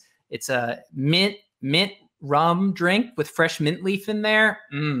drinks. It's a mint rum drink with fresh mint leaf in there.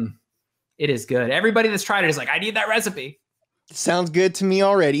 It is good. Everybody that's tried it is like, I need that recipe. Sounds good to me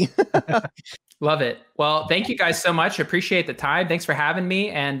already. Love it. Well, thank you guys so much. Appreciate the time. Thanks for having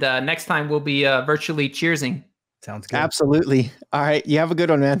me. And next time we'll be virtually cheersing. Sounds good. Absolutely. All right. You have a good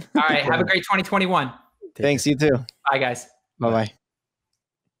one, man. All right. Have a great 2021. Thanks. You too. Bye, guys. Bye-bye.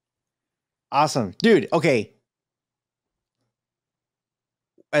 Awesome. Dude, okay.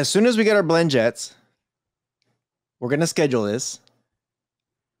 As soon as we get our BlendJets, we're going to schedule this.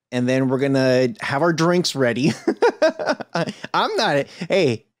 and then we're gonna have our drinks ready. I'm not.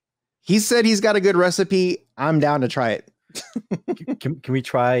 Hey, he said he's got a good recipe. I'm down to try it. Can we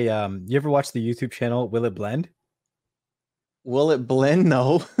try? You ever watch the YouTube channel Will It Blend? Will it blend?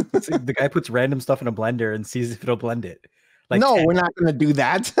 No. The guy puts random stuff in a blender and sees if it'll blend it. Like no, we're not going to do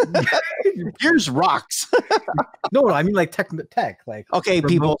that. Here's rocks. No, I mean like tech. Like okay,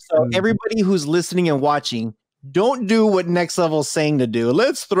 people. So everybody who's listening and watching, don't do what Next Level's saying to do.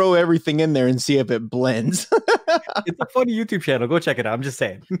 Let's throw everything in there and see if it blends. It's a funny YouTube channel. Go check it out. I'm just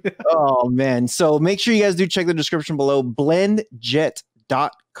saying. Oh man! So make sure you guys do check the description below.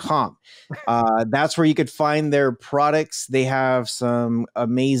 Blendjet.com. That's where you could find their products. They have some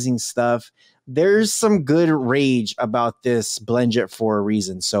amazing stuff. There's some good rage about this BlendJet for a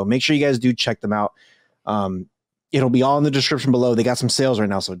reason. So make sure you guys do check them out. It'll be all in the description below. They got some sales right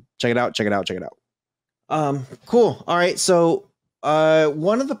now, so check it out. Check it out. Check it out. Cool. All right. So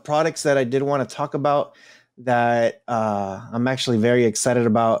one of the products that I did want to talk about that I'm actually very excited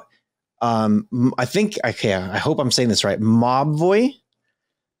about. I hope I'm saying this right. Mobvoi.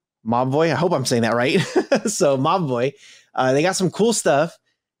 I hope I'm saying that right. So Mobvoi, they got some cool stuff,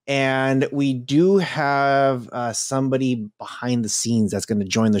 and we do have somebody behind the scenes that's going to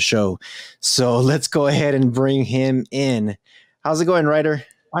join the show. So let's go ahead and bring him in. How's it going, Ryder?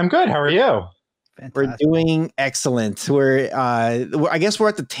 I'm good. How are you? Fantastic. We're doing excellent. I guess we're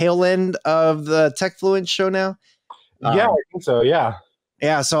at the tail end of the Techfluence show now. Yeah, I think so. Yeah.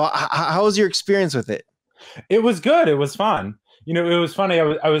 Yeah. So how was your experience with it? It was good. It was fun. You know, it was funny.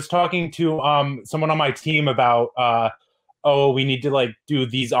 I was talking to someone on my team about, we need to like do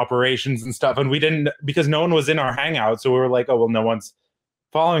these operations and stuff. And we didn't, because no one was in our hangout. So we were like, oh, well, no one's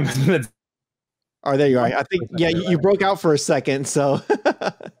following us. Oh, there you are. I think, yeah, you broke out for a second. So,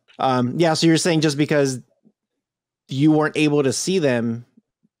 yeah. So you're saying just because you weren't able to see them,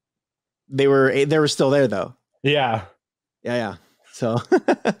 they were still there though. Yeah. Yeah. So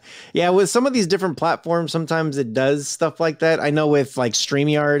yeah, with some of these different platforms, sometimes it does stuff like that. I know with like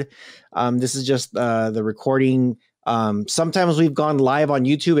StreamYard, this is just the recording. Sometimes we've gone live on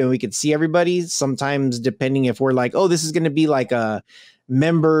YouTube and we could see everybody. Sometimes depending if we're like, oh, this is going to be like a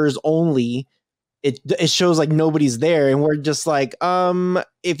members only, it shows like nobody's there. And we're just like,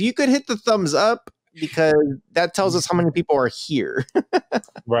 if you could hit the thumbs up, because that tells us how many people are here.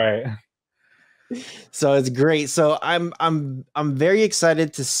 Right. So it's great. So I'm very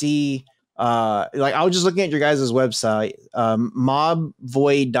excited to see like I was just looking at your guys' website,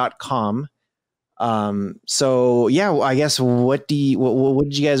 mobvoi.com. So yeah, I guess what did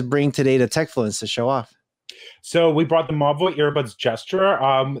you guys bring today to Techfluence to show off? So we brought the Mobvoi earbuds Gesture.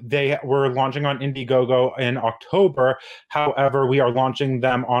 They were launching on Indiegogo in October. However, we are launching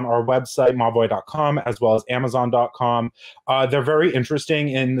them on our website, mobvoi.com, as well as amazon.com. They're very interesting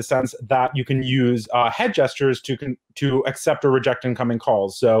in the sense that you can use head gestures to accept or reject incoming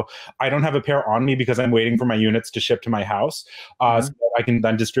calls. So I don't have a pair on me because I'm waiting for my units to ship to my house. So I can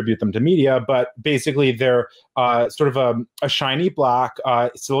then distribute them to media. But basically, they're sort of a shiny black,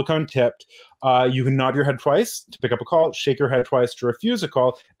 silicone tipped. You can nod your head twice to pick up a call, shake your head twice to refuse a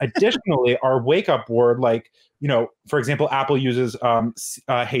call. Additionally, our wake up word, like, you know, for example, Apple uses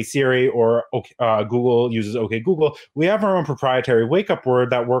Hey Siri, or Google uses OK Google. We have our own proprietary wake up word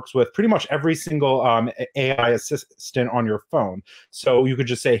that works with pretty much every single AI assistant on your phone. So you could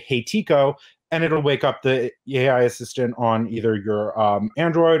just say, Hey Tico, and it'll wake up the AI assistant on either your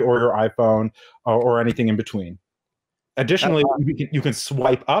Android or your iPhone or anything in between. Additionally, you can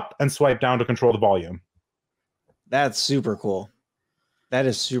swipe up and swipe down to control the volume. That's super cool. That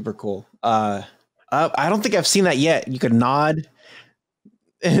is super cool. I don't think I've seen that yet. You could nod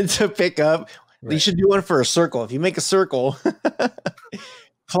to pick up. Right. You should do one for a circle. If you make a circle,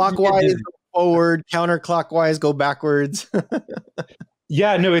 clockwise go forward, counterclockwise go backwards.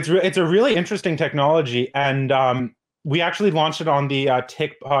 Yeah, no, it's a really interesting technology, and we actually launched it on the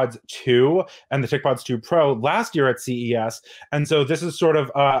TicPods 2 and the TicPods 2 Pro last year at CES. And so this is sort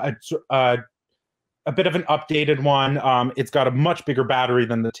of a bit of an updated one. It's got a much bigger battery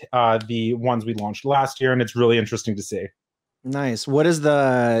than the ones we launched last year, and it's really interesting to see. Nice. What is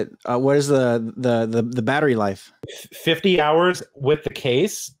the battery life? 50 hours with the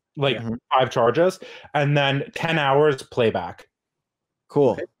case, like 5 charges, and then 10 hours playback.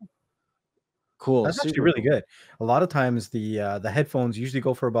 Cool. Okay. Cool. That's actually really good. A lot of times the headphones usually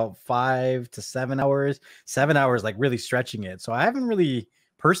go for about 5 to 7 hours. 7 hours, like really stretching it. So I haven't really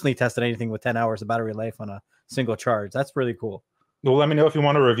personally tested anything with 10 hours of battery life on a single charge. That's really cool. Well, let me know if you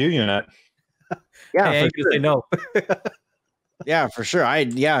want a review unit. Yeah, hey, for sure. I know. Yeah, for sure.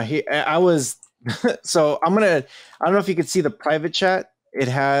 I was so I don't know if you could see the private chat. it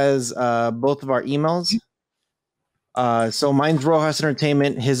has both of our emails. So mine's Rojas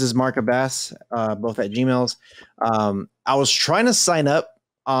Entertainment, his is Mark Abbas, both at Gmails. I was trying to sign up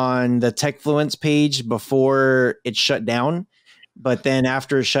on the Techfluence page before it shut down, but then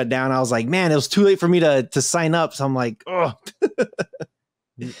after it shut down, I was like, man, it was too late for me to sign up. So I'm like, oh.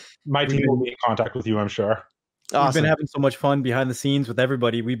 My team will be in contact with you, I'm sure. We've Awesome. been having so much fun behind the scenes with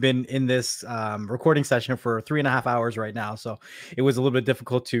everybody. We've been in this recording session for 3.5 hours right now. So it was a little bit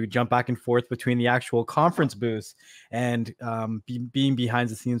difficult to jump back and forth between the actual conference booths and being behind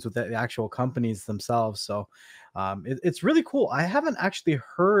the scenes with the actual companies themselves. So it's really cool. I haven't actually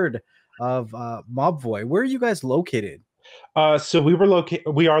heard of Mobvoi. Where are you guys located? So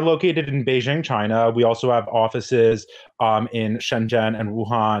we are located in Beijing, China. We also have offices in Shenzhen and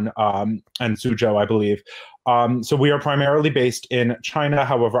Wuhan and Suzhou, I believe. So we are primarily based in China.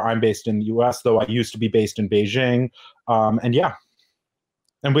 However, I'm based in the US, though I used to be based in Beijing. And yeah,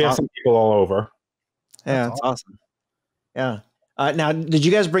 and we have some people all over. Yeah, that's awesome. Yeah. Now, did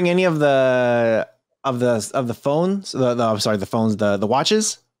you guys bring any of the phones? The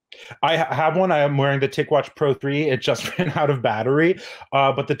watches? I have one. I am wearing the TicWatch Pro 3. It just ran out of battery.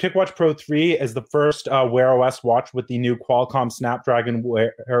 But the TicWatch Pro 3 is the first Wear OS watch with the new Qualcomm Snapdragon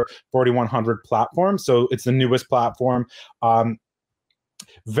Wear 4100 platform. So it's the newest platform.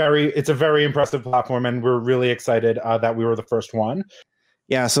 It's a very impressive platform, and we're really excited that we were the first one.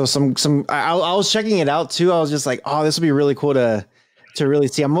 Yeah. So I was checking it out too. I was just like, oh, this would be really cool to really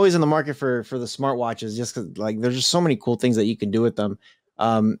see. I'm always in the market for the smartwatches, just because like there's just so many cool things that you can do with them.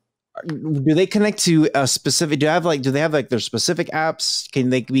 Do they connect to a specific? Do they have their specific apps? Can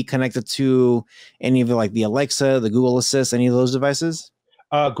they be connected to any of the Alexa, the Google Assist, any of those devices?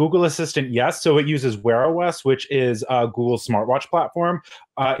 Google Assistant, yes. So it uses Wear OS, which is Google's smartwatch platform.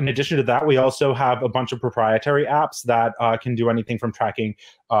 In addition to that, we also have a bunch of proprietary apps that can do anything from tracking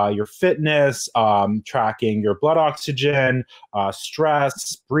your fitness, tracking your blood oxygen,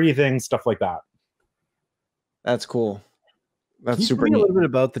 stress, breathing, stuff like that. That's cool. That's Can you super tell me neat. a little bit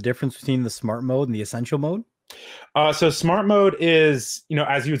about the difference between the smart mode and the essential mode? So smart mode is,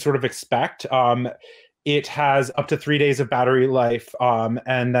 as you would sort of expect, it has up to 3 days of battery life.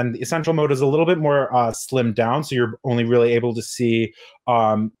 And then the essential mode is a little bit more slimmed down. So you're only really able to see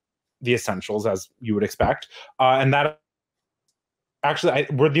the essentials as you would expect. And that actually,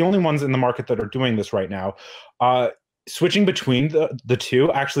 we're the only ones in the market that are doing this right now. Switching between the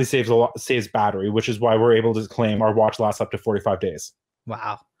two actually saves battery, which is why we're able to claim our watch lasts up to 45 days.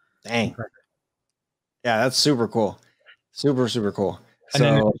 Wow. Dang. Yeah, that's super cool. Super, super cool. And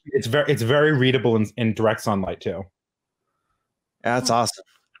then So it's very readable in direct sunlight too. that's awesome.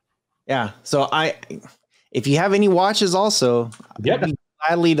 Yeah. So if you have any watches also, I'd be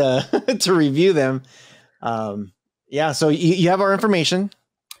gladly to review them. Yeah. So you have our information.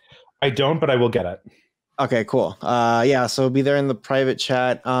 I don't, but I will get it. Okay, cool. Yeah, so be there in the private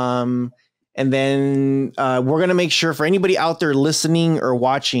chat. And then we're gonna make sure for anybody out there listening or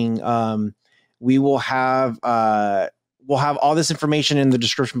watching, we will have we'll have all this information in the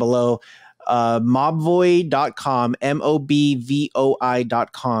description below. Mobvoi.com, MOBVOI.com.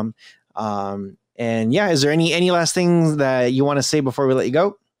 And yeah, is there any last things that you want to say before we let you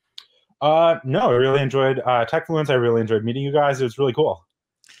go? No, I really enjoyed Techfluence. I really enjoyed meeting you guys. It was really cool.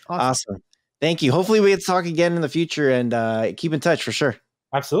 Awesome. Thank you. Hopefully we get to talk again in the future and keep in touch for sure.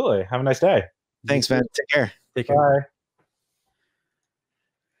 Absolutely. Have a nice day. Thanks, man. Take care. Take care. Bye.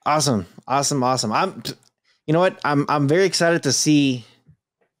 Awesome. You know what? I'm very excited to see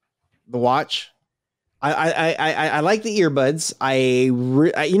the watch. I like the earbuds.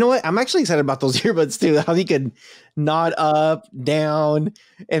 You know what? I'm actually excited about those earbuds too. How you could nod up, down,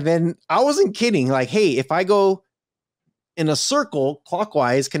 and then I wasn't kidding. Like, hey, if I go in a circle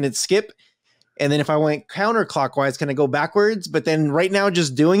clockwise, can it skip? And then if I went counterclockwise, can I go backwards? But then right now,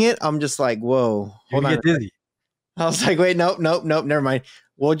 just doing it, I'm just like, whoa, hold on. Get dizzy. I was like, wait, nope, never mind.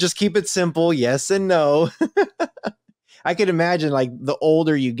 We'll just keep it simple. Yes and no. I could imagine like the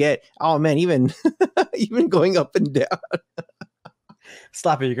older you get, oh man, even going up and down.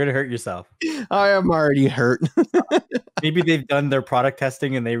 Stop it. You're going to hurt yourself. I am already hurt. Maybe they've done their product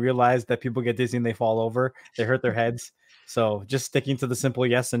testing and they realize that people get dizzy and they fall over. They hurt their heads. So just sticking to the simple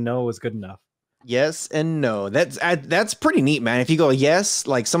yes and no is good enough. Yes and no. That's pretty neat, man. If you go yes,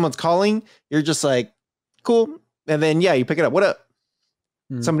 like someone's calling, you're just like, cool. And then, yeah, you pick it up. What up?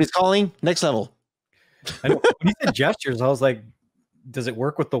 Somebody's calling. Next level. And when you said gestures, I was like, does it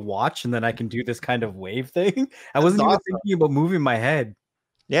work with the watch? And then I can do this kind of wave thing. I wasn't even thinking about moving my head.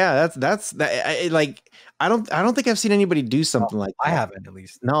 Yeah, that's like I don't think I've seen anybody do something like that. I haven't, at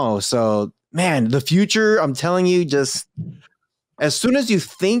least. No, so man, the future, I'm telling you, just as soon as you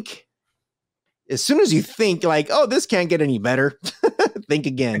think like, oh, this can't get any better, think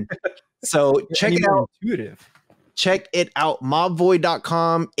again. So check it out. Intuitive. Check it out.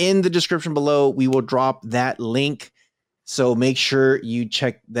 Mobvoid.com. In the description below, we will drop that link. So make sure you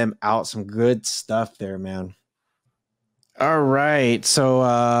check them out. Some good stuff there, man. All right.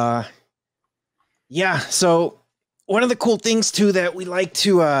 So yeah. So one of the cool things too that we like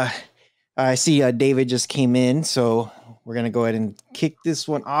to I see David just came in, so we're gonna go ahead and kick this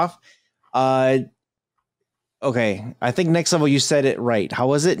one off. Okay, I think Next Level, you said it right. How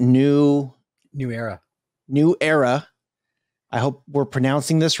was it? New era. New era. I hope we're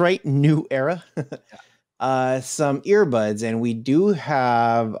pronouncing this right. New era. Some earbuds, and we do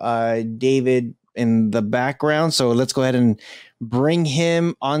have David in the background. So let's go ahead and bring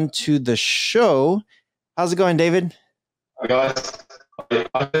him onto the show. How's it going, David? Hi guys,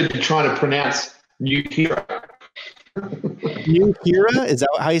 I heard you trying to pronounce New Hera. New Hera? Is that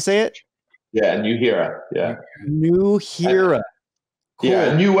how you say it? Yeah, New Hera. Yeah. New Hera. Cool.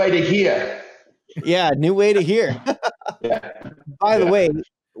 Yeah, a new way to hear. Yeah, new way to hear. By the way,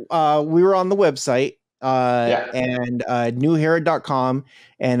 we were on the website and newhera.com,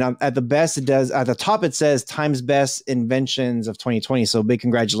 and at the best it does at the top it says Time's Best Inventions of 2020. So big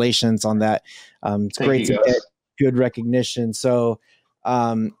congratulations on that. It's great to get good recognition. So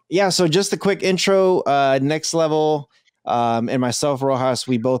yeah, so just a quick intro. Next Level and myself, Rojas,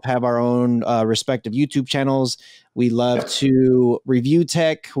 we both have our own respective YouTube channels. We love to review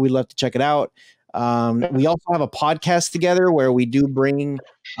tech. We love to check it out. We also have a podcast together where we do bring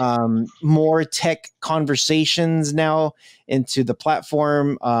more tech conversations now into the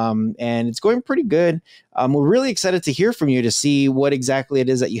platform, and it's going pretty good. We're really excited to hear from you to see what exactly it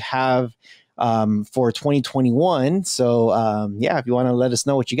is that you have for 2021. So yeah, if you want to let us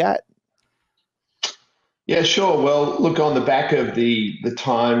know what you got. Yeah, sure. Well, look, on the back of the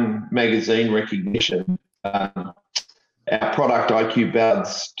Time magazine recognition, our product IQ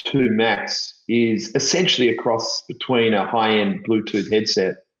Buds 2 Max is essentially a cross between a high-end Bluetooth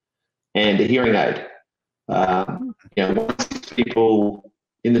headset and a hearing aid. Once people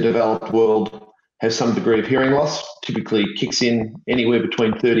in the developed world have some degree of hearing loss, typically kicks in anywhere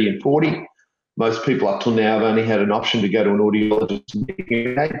between 30 and 40. Most people up till now have only had an option to go to an audiologist and get a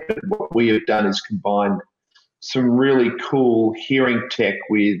hearing aid. But what we have done is combine some really cool hearing tech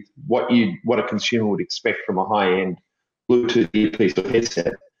with what a consumer would expect from a high-end Bluetooth earpiece or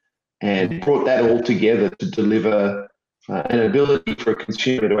headset, and brought that all together to deliver an ability for a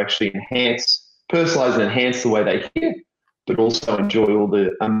consumer to actually personalize and enhance the way they hear, but also enjoy all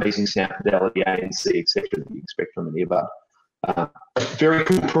the amazing sound fidelity, ANC, etc. that you expect from an earbud. Very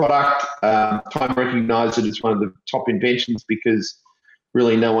cool product. Time recognized it as one of the top inventions because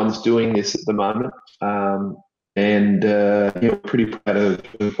really no one's doing this at the moment. And pretty proud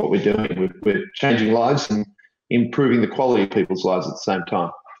of what we're doing. We're changing lives and improving the quality of people's lives at the same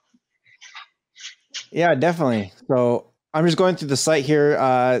time. Yeah, definitely. So I'm just going through the site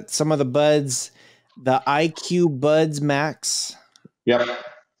here. Some of the buds, the IQ Buds Max. Yep.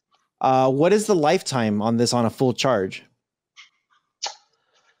 What is the lifetime on this on a full charge?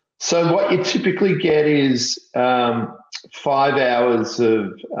 So what you typically get is 5 hours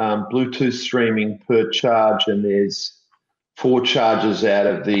of Bluetooth streaming per charge, and there's 4 charges out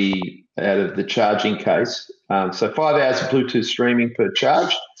of the charging case. So 5 hours of Bluetooth streaming per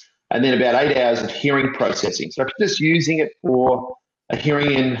charge, and then about 8 hours of hearing processing. So if you're just using it for a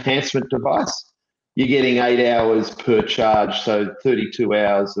hearing enhancement device, you're getting 8 hours per charge, so 32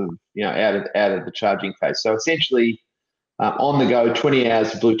 hours of out of the charging case. So essentially, on the go, 20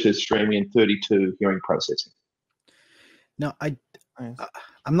 hours of Bluetooth streaming and 32 hearing processing. Now, I'm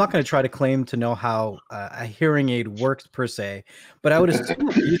not going to try to claim to know how a hearing aid works per se, but I would assume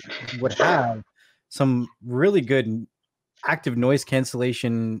you would have some really good active noise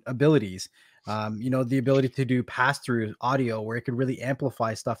cancellation abilities. The ability to do pass-through audio where it could really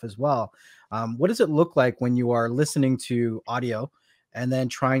amplify stuff as well. What does it look like when you are listening to audio and then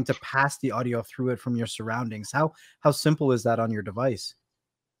trying to pass the audio through it from your surroundings? How simple is that on your device?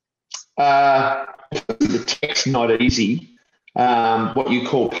 The tech's not easy. What you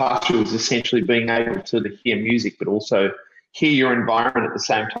call pass-through is essentially being able to hear music, but also hear your environment at the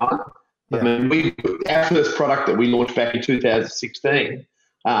same time. Yeah. I mean, our first product that we launched back in 2016,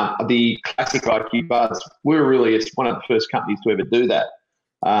 the classic IQ Buds, we were really one of the first companies to ever do that.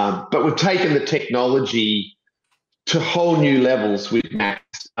 But we've taken the technology to whole new levels with Max.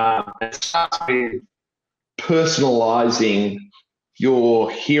 It starts with personalizing your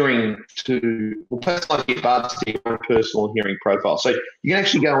hearing personalize your buds to your own personal hearing profile. So you can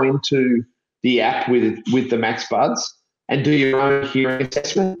actually go into the app with the Max Buds and do your own hearing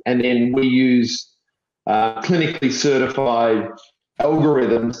assessment. And then we use clinically certified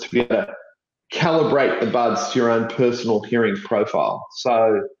algorithms to be able to calibrate the buds to your own personal hearing profile.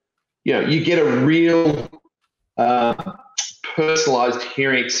 So, you get a real personalized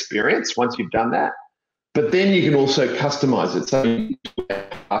hearing experience once you've done that. But then you can also customize it. So,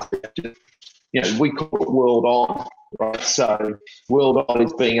 we call it world on, right? So world on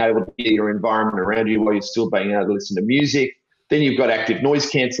is being able to hear your environment around you while you're still being able to listen to music. Then you've got active noise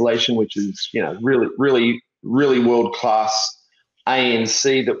cancellation, which is, really world-class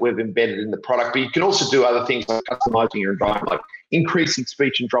ANC that we've embedded in the product. But you can also do other things like customizing your environment, like increasing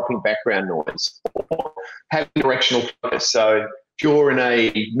speech and dropping background noise, or having directional focus. So if you're in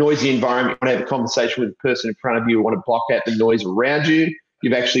a noisy environment, you want to have a conversation with the person in front of you, you want to block out the noise around you,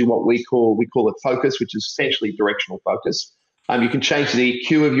 you've actually what we call it focus, which is essentially directional focus. You can change the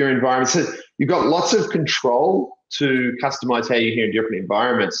EQ of your environment. So you've got lots of control to customize how you hear in different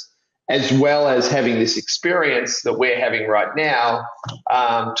environments, as well as having this experience that we're having right now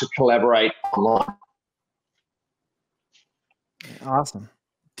to collaborate online. Awesome.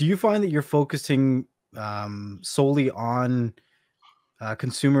 Do you find that you're focusing solely on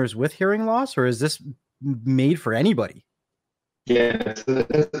consumers with hearing loss, or is this made for anybody? Yeah,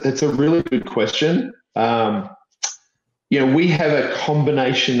 it's a really good question. We have a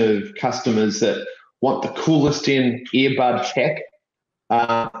combination of customers that want the coolest in earbud tech,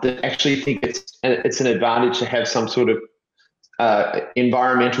 that actually think it's an advantage to have some sort of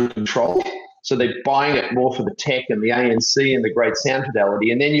environmental control. So they're buying it more for the tech and the ANC and the great sound fidelity.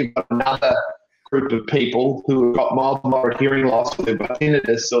 And then you've got another group of people who have got mild to moderate hearing loss, or they've got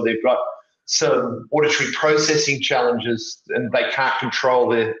tinnitus, or they've got some auditory processing challenges and they can't control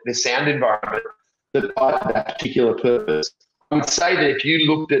their sound environment, that buy for that particular purpose. I would say that if you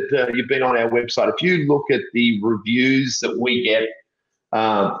looked at, you've been on our website, if you look at the reviews that we get,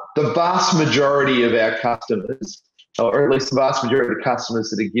 the vast majority of our customers, or at least the vast majority of the customers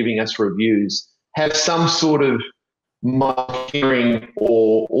that are giving us reviews, have some sort of mild hearing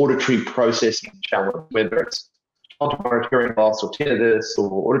or auditory processing challenge, whether it's moderate hearing loss or tinnitus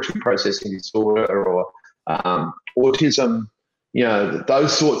or auditory processing disorder or autism,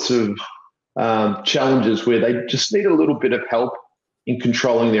 those sorts of challenges where they just need a little bit of help in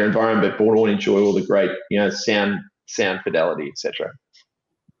controlling their environment, but want to enjoy all the great, sound fidelity, etc.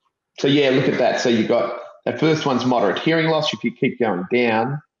 So yeah, look at that. So you've got that first one's moderate hearing loss. If you keep going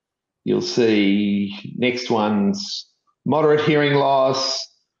down, you'll see next one's moderate hearing loss,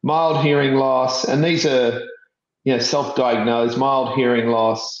 mild hearing loss, and these are self-diagnosed, mild hearing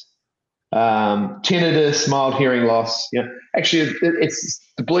loss, tinnitus, mild hearing loss. Actually, it's,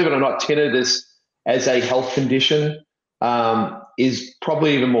 believe it or not, tinnitus as a health condition is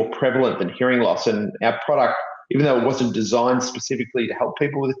probably even more prevalent than hearing loss. And our product, even though it wasn't designed specifically to help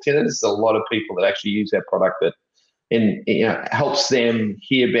people with tinnitus, there's a lot of people that actually use our product that helps them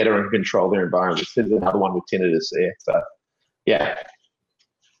hear better and control their environment. There's another one with tinnitus there. So, yeah.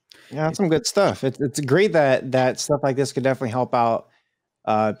 Yeah, that's some good stuff. It's great that stuff like this could definitely help out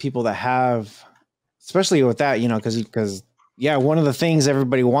people that have, especially with that, because one of the things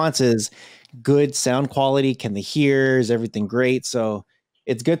everybody wants is good sound quality. Can they hear? Is everything great? So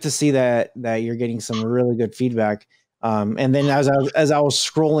it's good to see that you're getting some really good feedback. And then as I was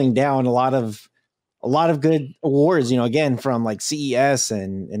scrolling down, a lot of good awards, again from like CES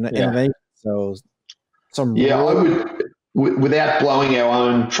and innovation. So I would. Without blowing our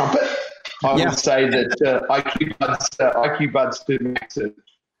own trumpet, I would say that IQ Buds 2 Max are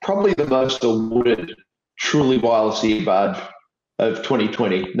probably the most awarded truly wireless earbud of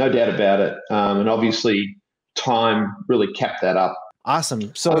 2020, no doubt about it. And obviously, time really capped that up.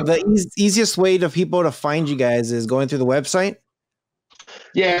 Awesome. So the easiest way to people to find you guys is going through the website?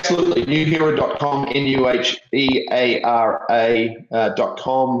 Yeah, absolutely. Nuheara.com,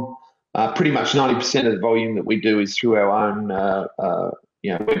 NUHEARA.com. Pretty much 90% of the volume that we do is through our own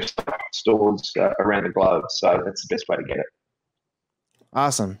website stores around the globe. So that's the best way to get it.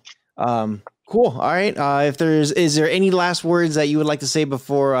 Awesome. Cool. All right. Is there any last words that you would like to say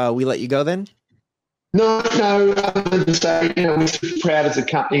before we let you go then? No, other than to say, we're super proud as a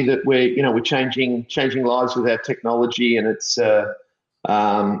company that we're changing lives with our technology, and it's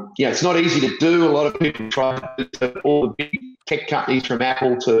it's not easy to do. A lot of people try to do, all the big tech companies from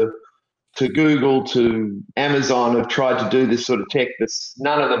Apple to Google to Amazon have tried to do this sort of tech.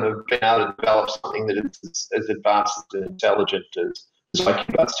 None of them have been able to develop something that is as advanced and intelligent as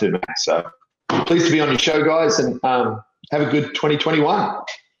IQ Buds 2 Max. So pleased to be on your show, guys, and have a good 2021.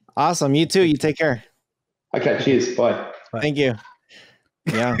 Awesome. You too. You take care. Okay. Cheers. Bye. Thank you.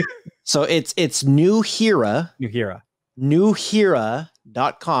 Yeah. So it's Nuheara. Nuheara.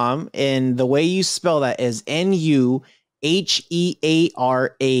 newhera.com, and the way you spell that is NUHEARA.com.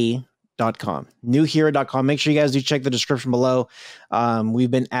 Newhera.com. Make sure you guys do check the description below.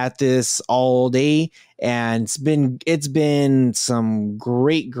 We've been at this all day, and it's been some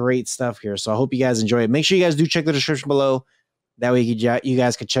great stuff here. So I hope you guys enjoy it. Make sure you guys do check the description below. That way you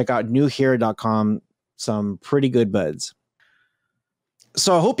guys could check out newhera.com. Some pretty good buds.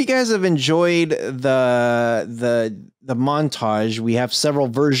 So I hope you guys have enjoyed the montage. We have several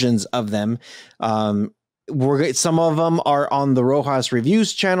versions of them. Some of them are on the Rohas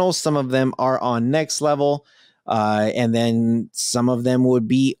Reviews channel. Some of them are on Next Level. And then some of them would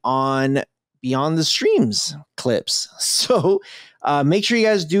be on Beyond the Streams clips. So make sure you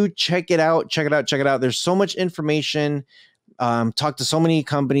guys do check it out. Check it out. There's so much information. Talk to so many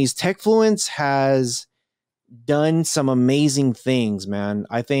companies. Techfluence has done some amazing things, man.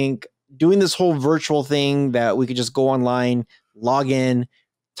 I think doing this whole virtual thing that we could just go online, log in,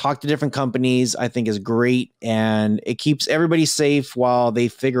 talk to different companies, I think is great. And it keeps everybody safe while they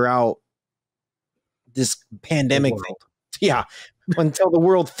figure out this pandemic thing. Yeah. Until the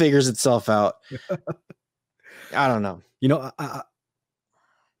world figures itself out. I don't know. You know,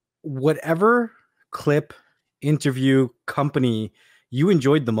 whatever clip, interview, company you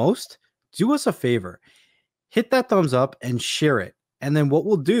enjoyed the most, do us a favor. Hit that thumbs up and share it. And then what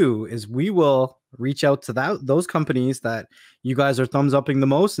we'll do is we will reach out to those companies that you guys are thumbs upping the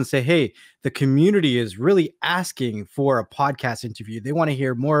most and say, hey, the community is really asking for a podcast interview. They want to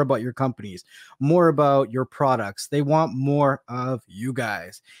hear more about your companies, more about your products. They want more of you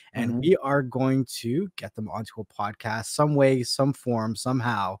guys. And we are going to get them onto a podcast some way, some form,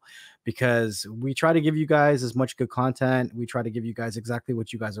 somehow, because we try to give you guys as much good content. We try to give you guys exactly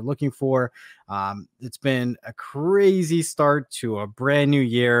what you guys are looking for. It's been a crazy start to a brand new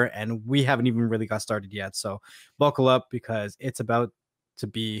year, and we haven't even really got started yet. So buckle up, because it's about to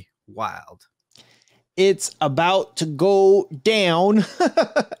be wild. It's about to go down. I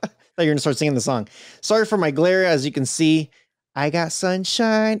thought you were going to start singing the song. Sorry for my glare. As you can see, I got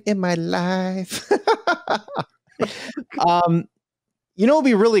sunshine in my life. You know, it'd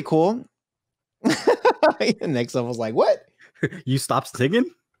be really cool. Next level was like, what? You stopped singing?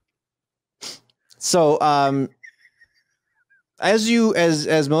 So, as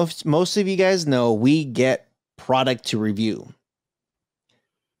most of you guys know, we get product to review.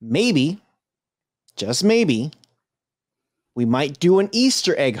 Maybe, just maybe, we might do an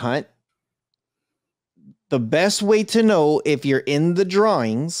Easter egg hunt. The best way to know if you're in the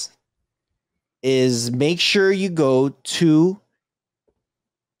drawings is make sure you go to,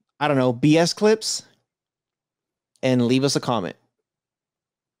 I don't know, BS Clips and leave us a comment.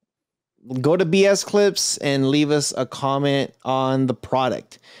 Go to BS Clips and leave us a comment on the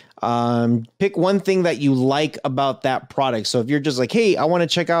product. Pick one thing that you like about that product. So if you're just like, hey, I want to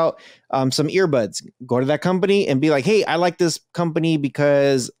check out some earbuds, go to that company and be like, hey, I like this company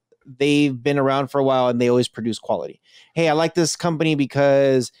because they've been around for a while and they always produce quality. Hey, I like this company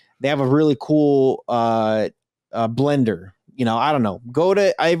because they have a really cool blender. You know, I don't know. Go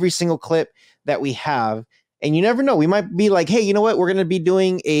to every single clip that we have, and you never know. We might be like, hey, you know what? We're going to be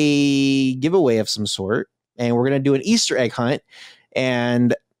doing a giveaway of some sort, and we're going to do an Easter egg hunt,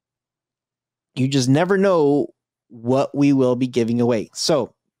 and you just never know what we will be giving away.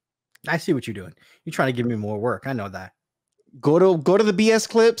 So I see what you're doing. You're trying to give me more work. I know that. Go to the BS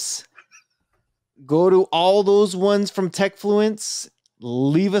Clips. Go to all those ones from Techfluence.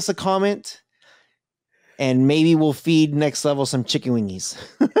 Leave us a comment. And maybe we'll feed Next Level some chicken wingies.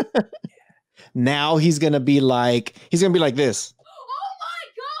 Now he's gonna be like this. Oh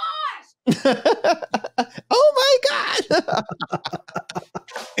my gosh! Oh my god!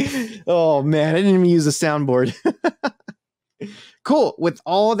 Oh man, I didn't even use a soundboard. Cool. With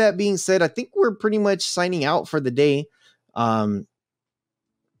all that being said, I think we're pretty much signing out for the day.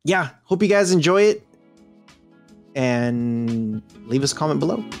 Yeah, hope you guys enjoy it. And leave us a comment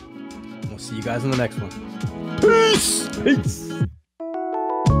below. We'll see you guys in the next one. Peace! Peace!